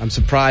 and I'm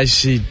surprised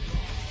she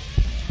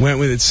went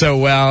with it so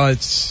well.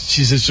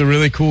 She's just a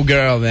really cool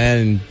girl,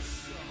 man.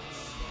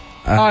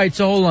 All right,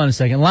 so hold on a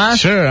second.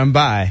 Sure, I'm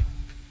bi.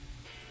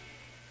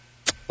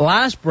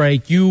 Last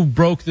break, you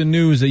broke the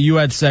news that you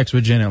had sex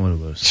with Jen at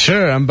Lulu's.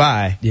 Sure, I'm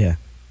bi. Yeah.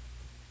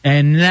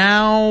 And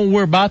now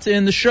we're about to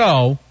end the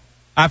show.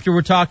 After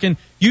we're talking,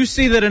 you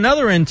see that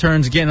another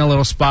intern's getting a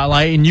little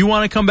spotlight, and you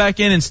want to come back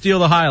in and steal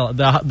the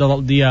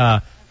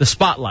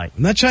spotlight.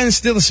 I'm not trying to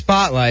steal the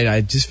spotlight. I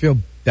just feel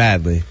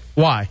badly.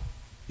 Why?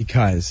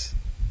 Because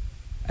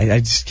I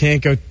just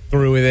can't go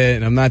through with it,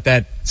 and I'm not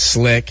that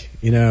slick.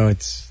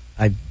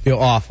 I feel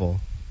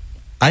awful.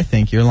 I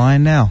think you're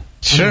lying now.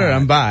 Sure,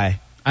 I'm bi.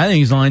 I think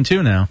he's lying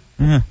too now.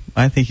 Yeah,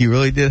 I think he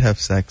really did have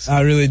sex.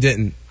 I really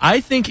didn't.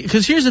 I think,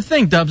 because here's the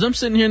thing, Dubs, I'm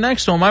sitting here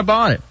next to him. I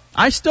bought it.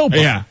 I still bought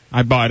it. Yeah,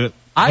 I bought it.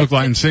 Hook,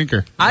 line, and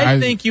sinker. I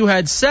think you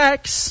had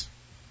sex,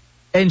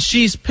 and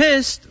she's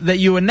pissed that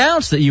you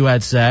announced that you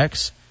had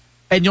sex,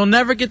 and you'll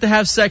never get to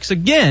have sex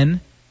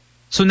again.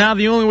 So now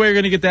the only way you're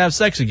going to get to have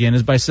sex again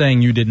is by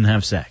saying you didn't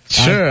have sex.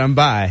 Sure, I'm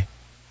bi.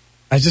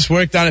 I just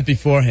worked on it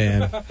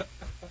beforehand.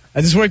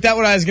 I just worked out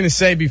what I was going to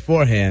say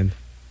beforehand.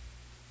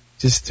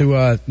 Just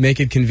to make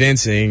it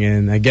convincing,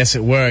 and I guess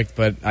it worked,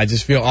 but I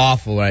just feel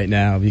awful right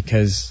now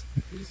because...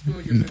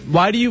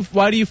 Why do you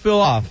feel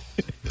off?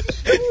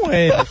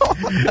 Wait.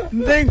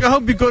 Then I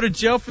hope you go to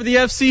jail for the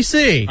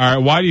FCC. All right,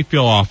 why do you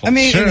feel awful? I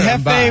mean, Sure,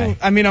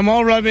 I'm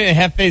all rubbing it in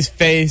Hefe's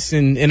face,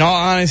 and in all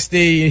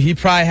honesty, he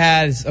probably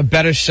has a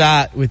better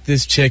shot with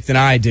this chick than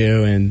I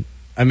do, and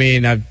I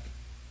mean,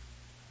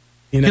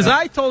 Because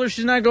I told her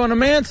she's not going to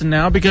Manson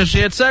now because she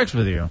had sex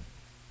with you.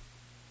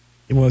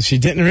 Well, she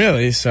didn't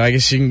really, so I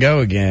guess she can go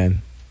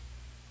again.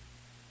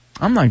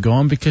 I'm not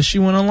going because she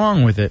went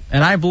along with it,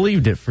 and I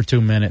believed it for 2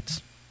 minutes.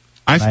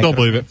 I still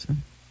believe it.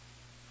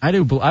 I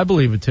do. I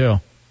believe it too.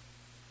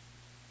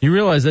 You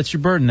realize that's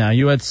your burden now.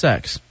 You had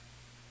sex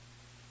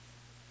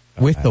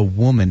with a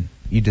woman.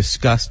 You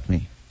disgust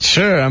me.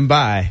 Sure, I'm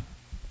bi.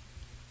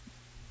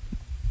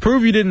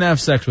 Prove you didn't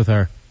have sex with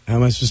her. How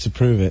am I supposed to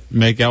prove it?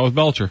 Make out with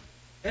Belcher.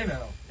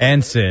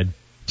 And Sid.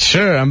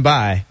 Sure, I'm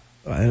bi.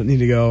 I don't need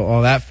to go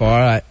all that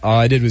far. All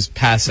I did was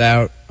pass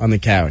out on the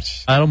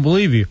couch. I don't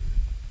believe you.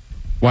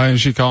 Why isn't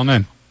she calling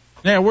in?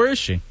 Yeah, where is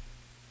she?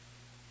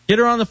 Get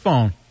her on the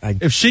phone.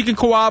 If she can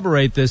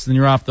corroborate this, then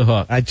you're off the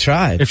hook. I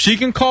tried. If she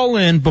can call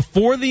in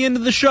before the end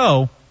of the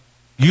show,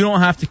 you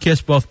don't have to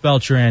kiss both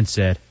Belcher and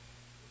Sid.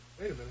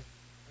 Wait a minute.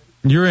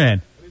 You're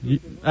in.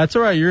 That's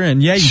all right, you're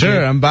in. Yeah, you Sure,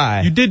 did. I'm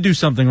bi. You did do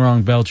something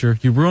wrong, Belcher.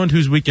 You ruined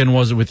whose weekend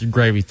was it with your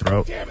gravy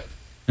throat. Damn it.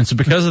 And so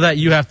because of that,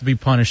 you have to be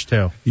punished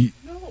too.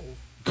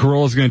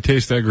 Corolla's going to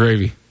taste that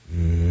gravy.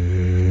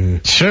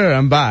 Sure,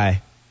 I'm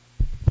bi.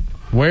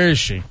 Where is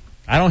she?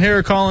 I don't hear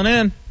her calling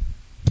in.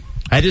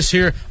 I just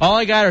hear, all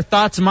I got are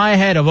thoughts in my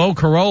head of, oh,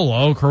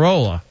 Corolla, oh,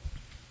 Corolla.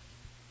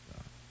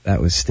 That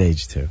was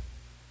stage 2.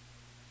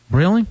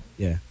 Really?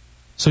 Yeah.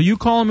 So you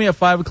calling me at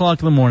 5 o'clock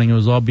in the morning, it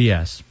was all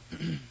BS.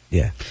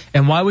 Yeah.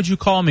 And why would you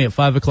call me at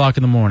 5 o'clock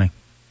in the morning?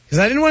 Because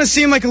I didn't want to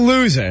seem like a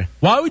loser.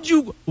 Why would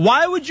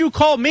you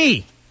call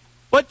me?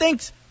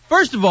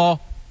 First of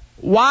all,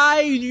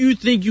 why do you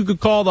think you could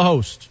call the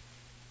host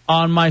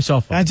on my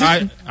cell phone?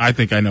 I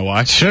think I know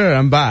why. Sure,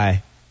 I'm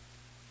bi.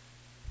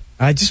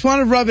 I just want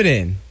to rub it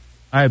in.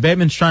 All right,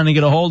 Bateman's trying to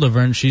get a hold of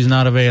her, and she's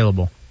not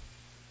available.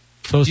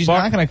 So she's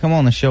not going to come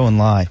on the show and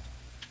lie.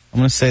 I'm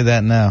going to say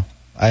that now.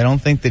 I don't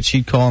think that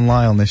she'd call and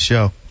lie on this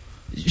show.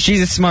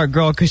 She's a smart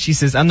girl because she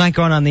says, I'm not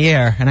going on the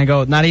air. And I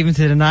go, not even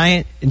to deny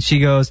it? And she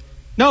goes,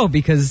 no,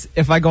 because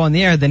if I go on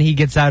the air, then he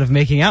gets out of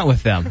making out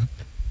with them.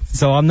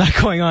 So I'm not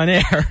going on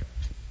air.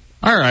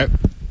 All right.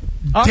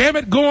 Damn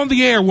it, go on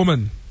the air,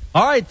 woman.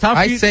 All right, Tom.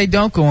 I say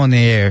don't go on the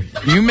air.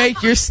 You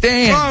make your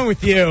stand. What's wrong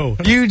with you?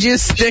 You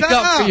just stick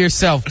up for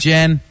yourself,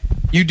 Jen.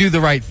 You do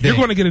the right thing. You're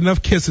going to get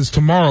enough kisses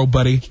tomorrow,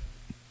 buddy.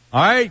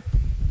 All right.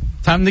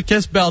 Time to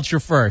kiss Belcher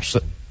first.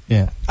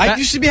 Yeah.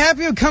 You should be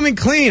happy with coming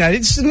clean. I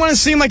just didn't want to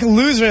seem like a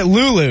loser at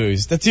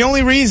Lulu's. That's the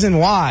only reason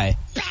why.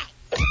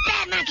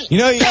 You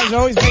know, you guys are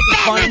always making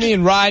fun of me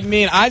and riding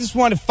me, and I just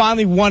wanted to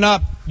finally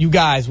one-up you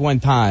guys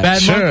one time.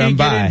 Bad sure, monkey, I'm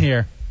get bi. in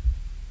here.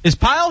 Is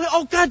Pyle here?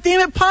 Oh, God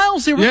damn it,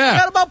 Pyle's here. We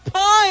forgot about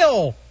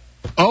Pyle.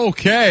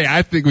 Okay,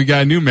 I think we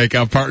got a new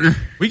makeout partner.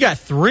 We got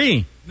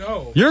 3.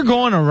 No. You're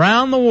going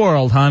around the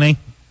world, honey.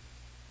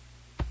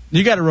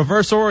 You got a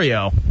reverse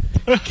Oreo.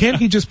 Can't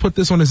he just put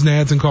this on his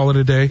nads and call it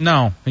a day?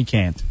 No, he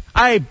can't.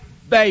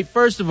 Hey,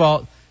 first of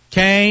all,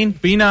 Kane,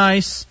 be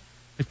nice.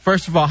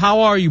 First of all,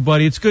 how are you,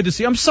 buddy? It's good to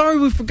see you. I'm sorry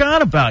we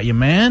forgot about you,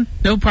 man.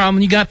 No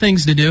problem. You got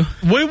things to do.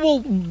 What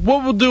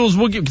we'll do is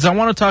because I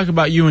want to talk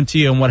about you and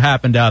Tia and what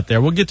happened out there.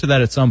 We'll get to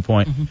that at some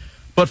point. Mm-hmm.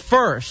 But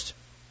first,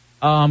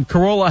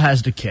 Corolla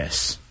has to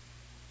kiss.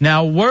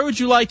 Now, where would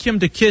you like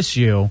him to kiss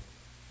you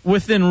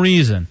within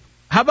reason?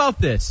 How about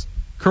this?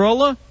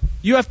 Corolla,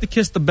 you have to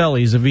kiss the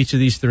bellies of each of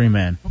these 3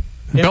 men.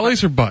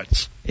 Bellies or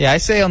butts? Yeah, I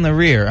say on the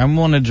rear. I'm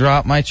going to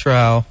drop my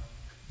trowel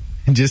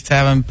and just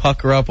have him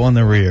pucker up on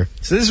the rear.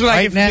 So this is what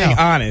I get for being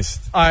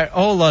honest. All right,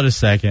 hold on a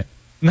second.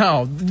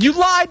 No, you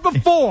lied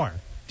before.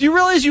 Do you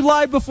realize you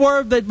lied before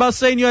about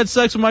saying you had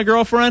sex with my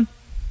girlfriend?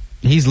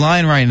 He's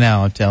lying right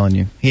now, I'm telling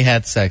you. He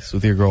had sex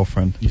with your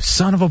girlfriend. You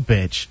son of a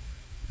bitch.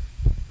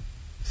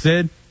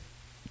 Sid,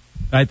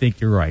 I think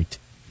you're right.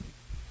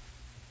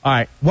 All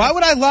right. Why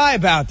would I lie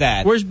about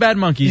that? Where's Bad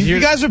Monkeys? If you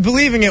guys are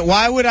believing it,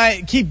 why would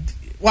I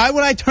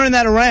turn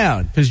that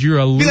around? Because you're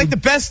a It'd be like the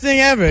best thing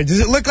ever. Does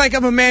it look like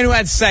I'm a man who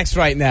had sex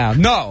right now?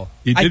 No,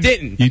 I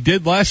didn't. You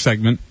did last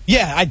segment.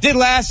 Yeah, I did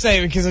last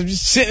segment because I'm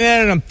just sitting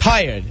there and I'm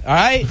tired, all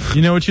right?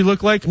 You know what you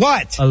look like?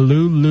 What? A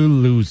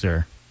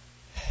loser.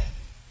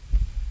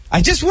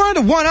 I just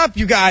wanted to one-up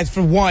you guys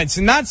for once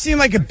and not seem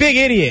like a big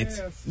idiot.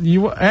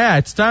 Yeah,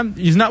 it's time.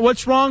 He's not.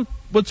 What's wrong?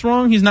 What's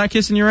wrong? He's not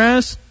kissing your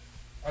ass?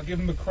 I'll give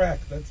him a crack.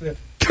 That's it.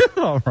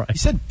 All right. You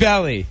said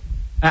belly.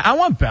 I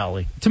want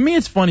belly. To me,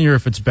 it's funnier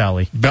if it's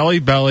belly.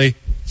 Belly,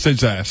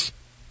 Sid's ass.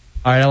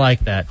 All right, I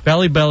like that.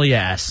 Belly,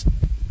 ass.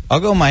 I'll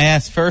go my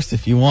ass first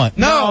if you want.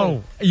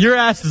 No, your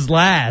ass is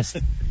last,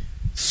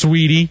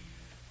 sweetie.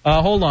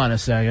 Hold on a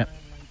second.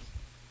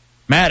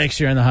 Maddox,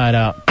 you're in the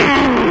Hideout.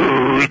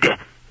 Dude,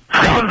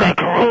 sounds like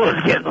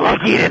Corolla's getting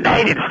lucky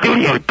tonight in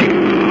studio,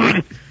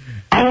 dude.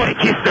 I want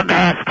to kiss some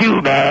ass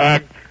too,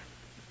 man.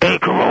 Hey,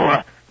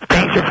 Corolla,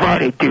 thanks for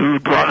Friday,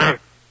 dude, brother.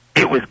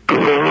 It was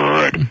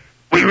good.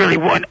 We really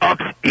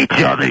one-upped each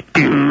other,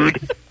 dude.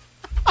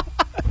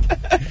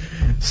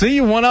 See,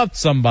 you one-upped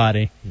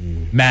somebody.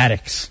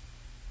 Maddox.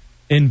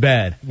 In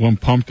bed. One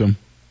pumped him.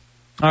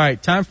 All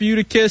right, time for you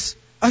to kiss.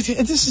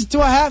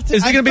 Do I have to?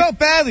 I felt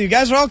badly. You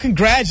guys were all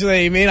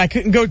congratulating me, and I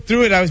couldn't go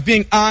through it. I was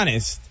being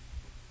honest.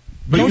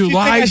 But Don't you you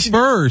think I lied should-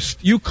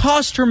 first. You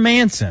cost her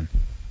Manson.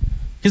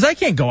 Because I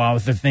can't go out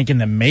with her thinking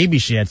that maybe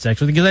she had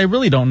sex with her, because I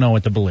really don't know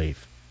what to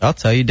believe. I'll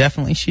tell you,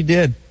 definitely she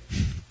did.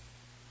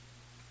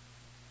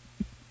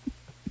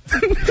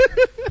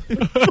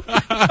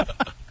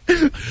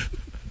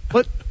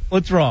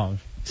 What's wrong?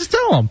 Just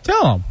tell him.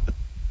 Tell him.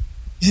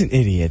 He's an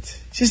idiot.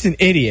 Just an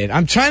idiot.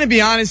 I'm trying to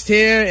be honest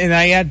here, and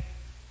I got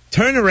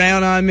turned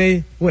around on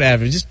me.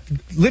 Whatever. Just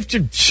lift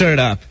your shirt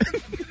up.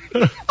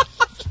 All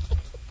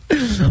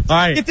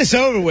right. Get this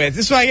over with.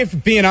 This is what I get for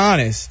being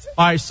honest.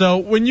 All right, so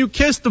when you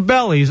kiss the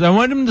bellies, I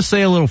want him to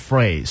say a little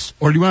phrase.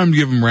 Or do you want him to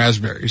give him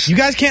raspberries? You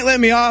guys can't let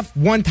me off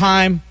one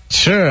time.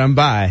 Sure, I'm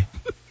by.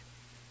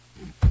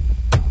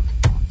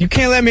 You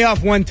can't let me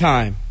off one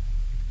time.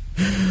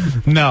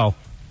 No.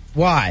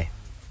 Why?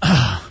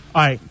 All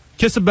right,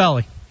 kiss a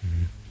belly.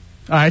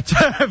 All right,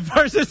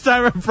 first this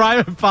time a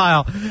private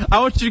file. I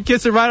want you to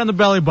kiss it right on the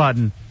belly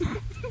button.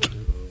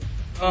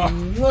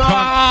 Tongue.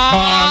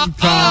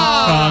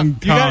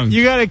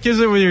 You got to kiss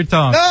it with your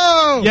tongue.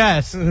 No!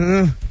 Yes. What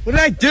did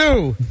I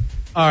do?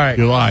 All right.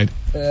 You lied.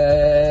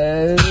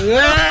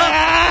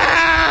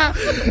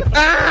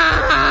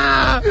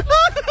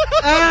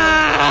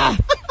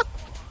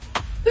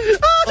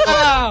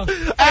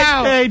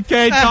 Hey,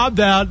 Kate, calm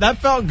down. That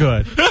felt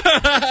good.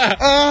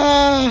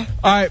 All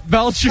right,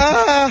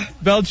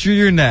 Belcher,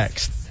 you're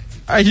next.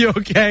 Are you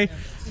okay?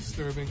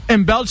 Disturbing.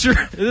 And Belcher,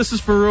 this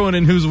is for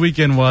ruining whose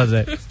weekend was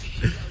it?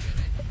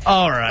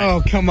 All right.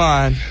 Oh, come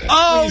on.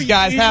 Oh, please,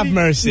 guys, have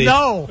mercy.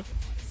 No.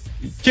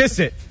 Kiss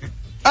it.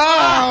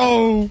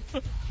 Oh,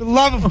 for the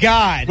love of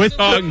God. With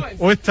tongue.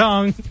 With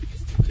tongue.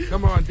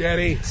 Come on,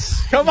 Daddy.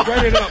 Come on.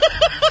 Write it up.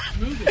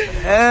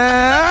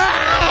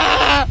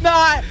 No,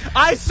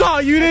 I saw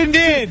you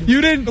didn't.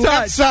 You didn't touch.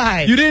 Left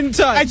side. You didn't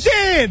touch. I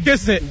did.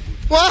 Kiss it.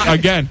 What?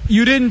 Again.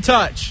 You didn't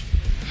touch.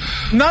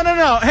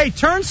 No. Hey,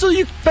 turn so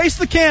you face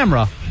the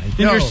camera.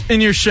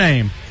 In your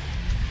shame.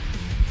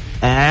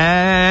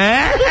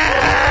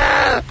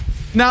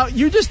 Now,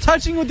 you're just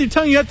touching with your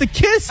tongue. You have to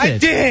kiss it. I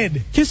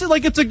did. Kiss it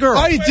like it's a girl.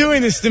 Why are you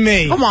doing this to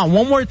me? Come on,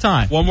 one more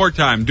time. One more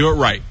time. Do it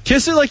right.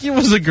 Kiss it like it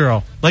was a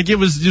girl. Like it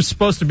was just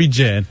supposed to be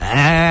Jen. And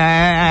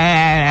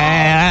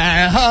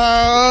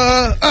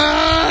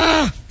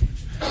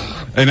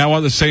I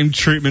want the same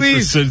treatment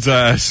for Sid's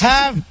ass.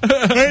 Have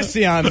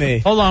mercy on me.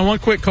 Hold on, one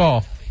quick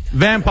call.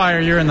 Vampire,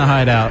 you're in the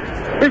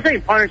Hideout. This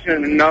ain't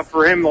punishment enough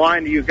for him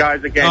lying to you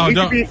guys again.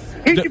 Oh, he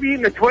should be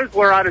eating a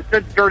Twizzler out of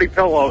Sid's dirty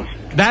pillows.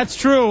 That's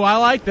true. I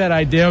like that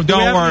idea.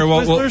 Don't worry,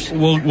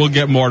 we'll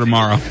get more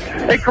tomorrow.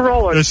 Hey,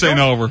 Corolla. This ain't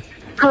over.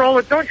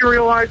 Corolla, don't you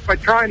realize by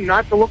trying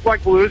not to look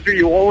like a loser,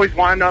 you always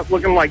wind up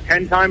looking like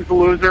 10 times a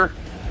loser?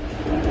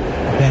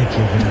 Thank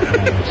you.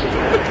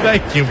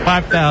 Thank you.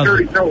 5,000.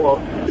 Dirty pillows.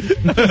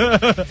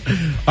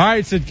 All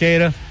right,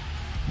 Cicada.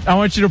 I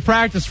want you to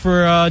practice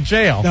for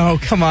jail. No,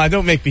 come on.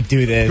 Don't make me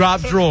do this. Drop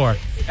drawer.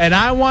 And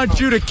I want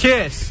you to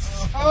kiss.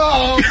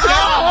 Oh,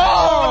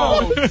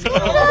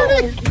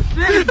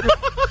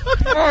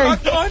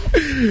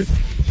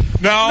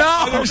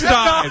 No.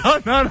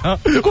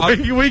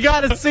 We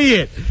got to see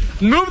it.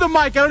 Move the mic.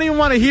 I don't even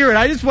want to hear it.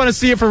 I just want to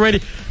see it for radio.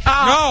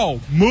 No,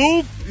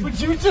 move. Would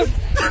you just...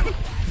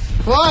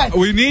 What?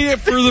 We need it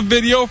for the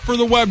video for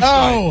the website.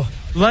 Oh.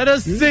 Let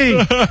us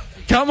see.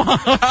 Come on.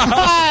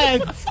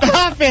 God,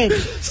 stop it.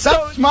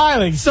 Stop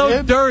smiling. So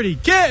Sid. dirty.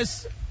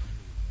 Kiss.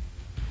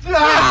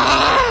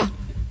 Ah!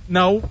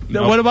 No.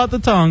 What about the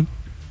tongue?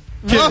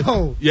 Kiss.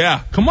 No.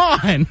 Yeah. Come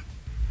on.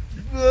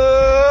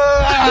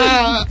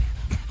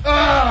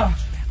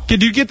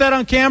 Could you get that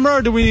on camera,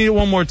 or do we need it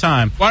one more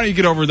time? Why don't you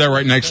get over there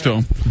right next to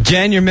him?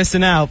 Jen, you're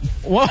missing out.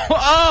 Whoa,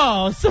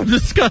 oh, so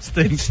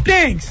disgusting. It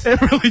stinks. It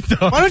really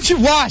does. Why don't you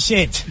wash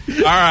it?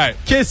 All right.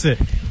 Kiss it.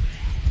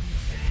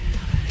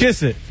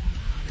 Kiss it.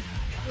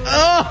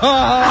 Oh,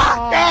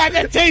 God,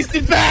 that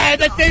tasted bad.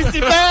 That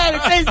tasted bad.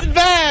 It tasted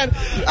bad.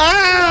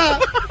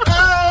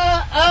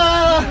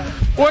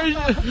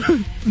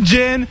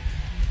 Jen,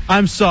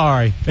 I'm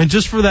sorry. And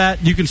just for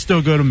that, you can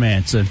still go to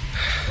Manson.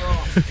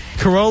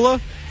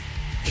 Corolla,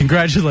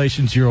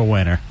 congratulations, you're a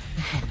winner.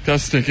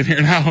 Dust stinking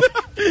here now.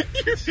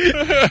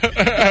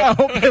 I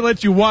hope they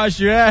let you wash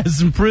your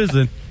ass in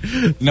prison.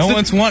 No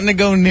one's wanting to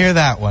go near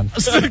that one.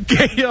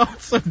 Cicada,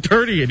 it's so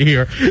dirty in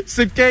here.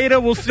 Cicada,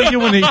 we'll see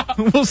you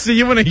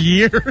in a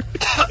year.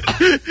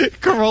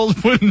 Corolla's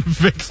putting a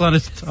fix on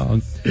his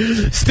tongue.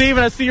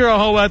 Steven, I see you're a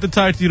whole lot to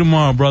talk to you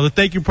tomorrow, brother.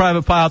 Thank you,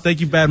 Private Pile.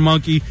 Thank you, Bad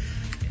Monkey.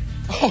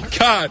 Oh,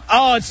 God.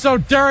 Oh, it's so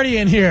dirty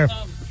in here.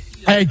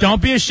 Hey,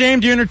 don't be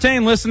ashamed to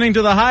entertain listening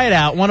to the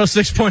Hideout,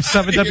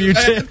 106.7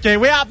 WJFK.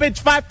 We out, bitch,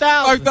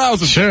 5,000.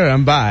 5,000. Sure,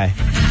 I'm by.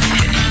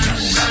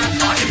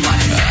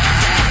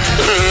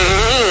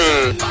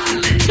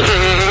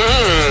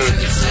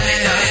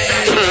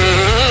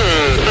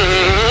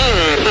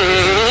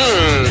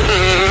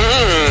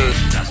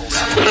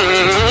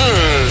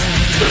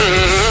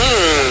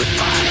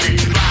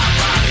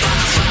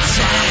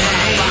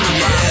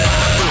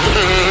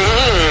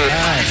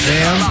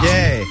 Damn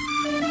gay.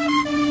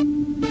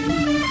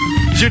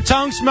 Does your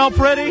tongue smell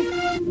pretty?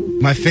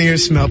 My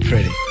fingers smell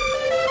pretty.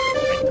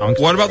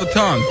 What about the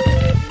tongue?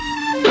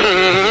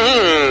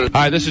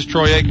 Hi, this is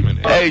Troy Aikman.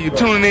 Hey, you're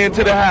tuning in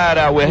to the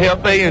Hideout with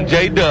Hefe and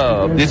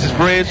J-Dub. This is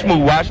Fred Smoot,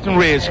 Washington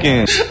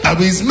Redskins. I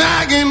be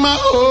smacking my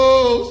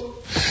hoes.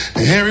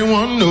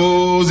 Everyone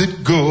knows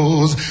it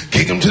goes.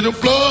 Kick 'em to the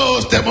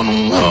floor, step on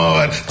them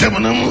hard,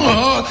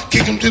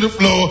 kick 'em to the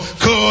floor,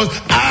 cause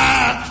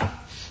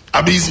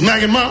I be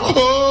smacking my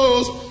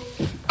hoes.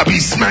 I be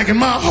smacking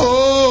my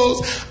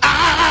hoes.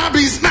 I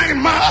be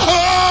smacking my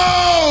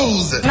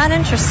hoes. Not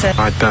interested.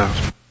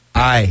 5,000.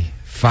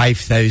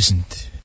 5,000.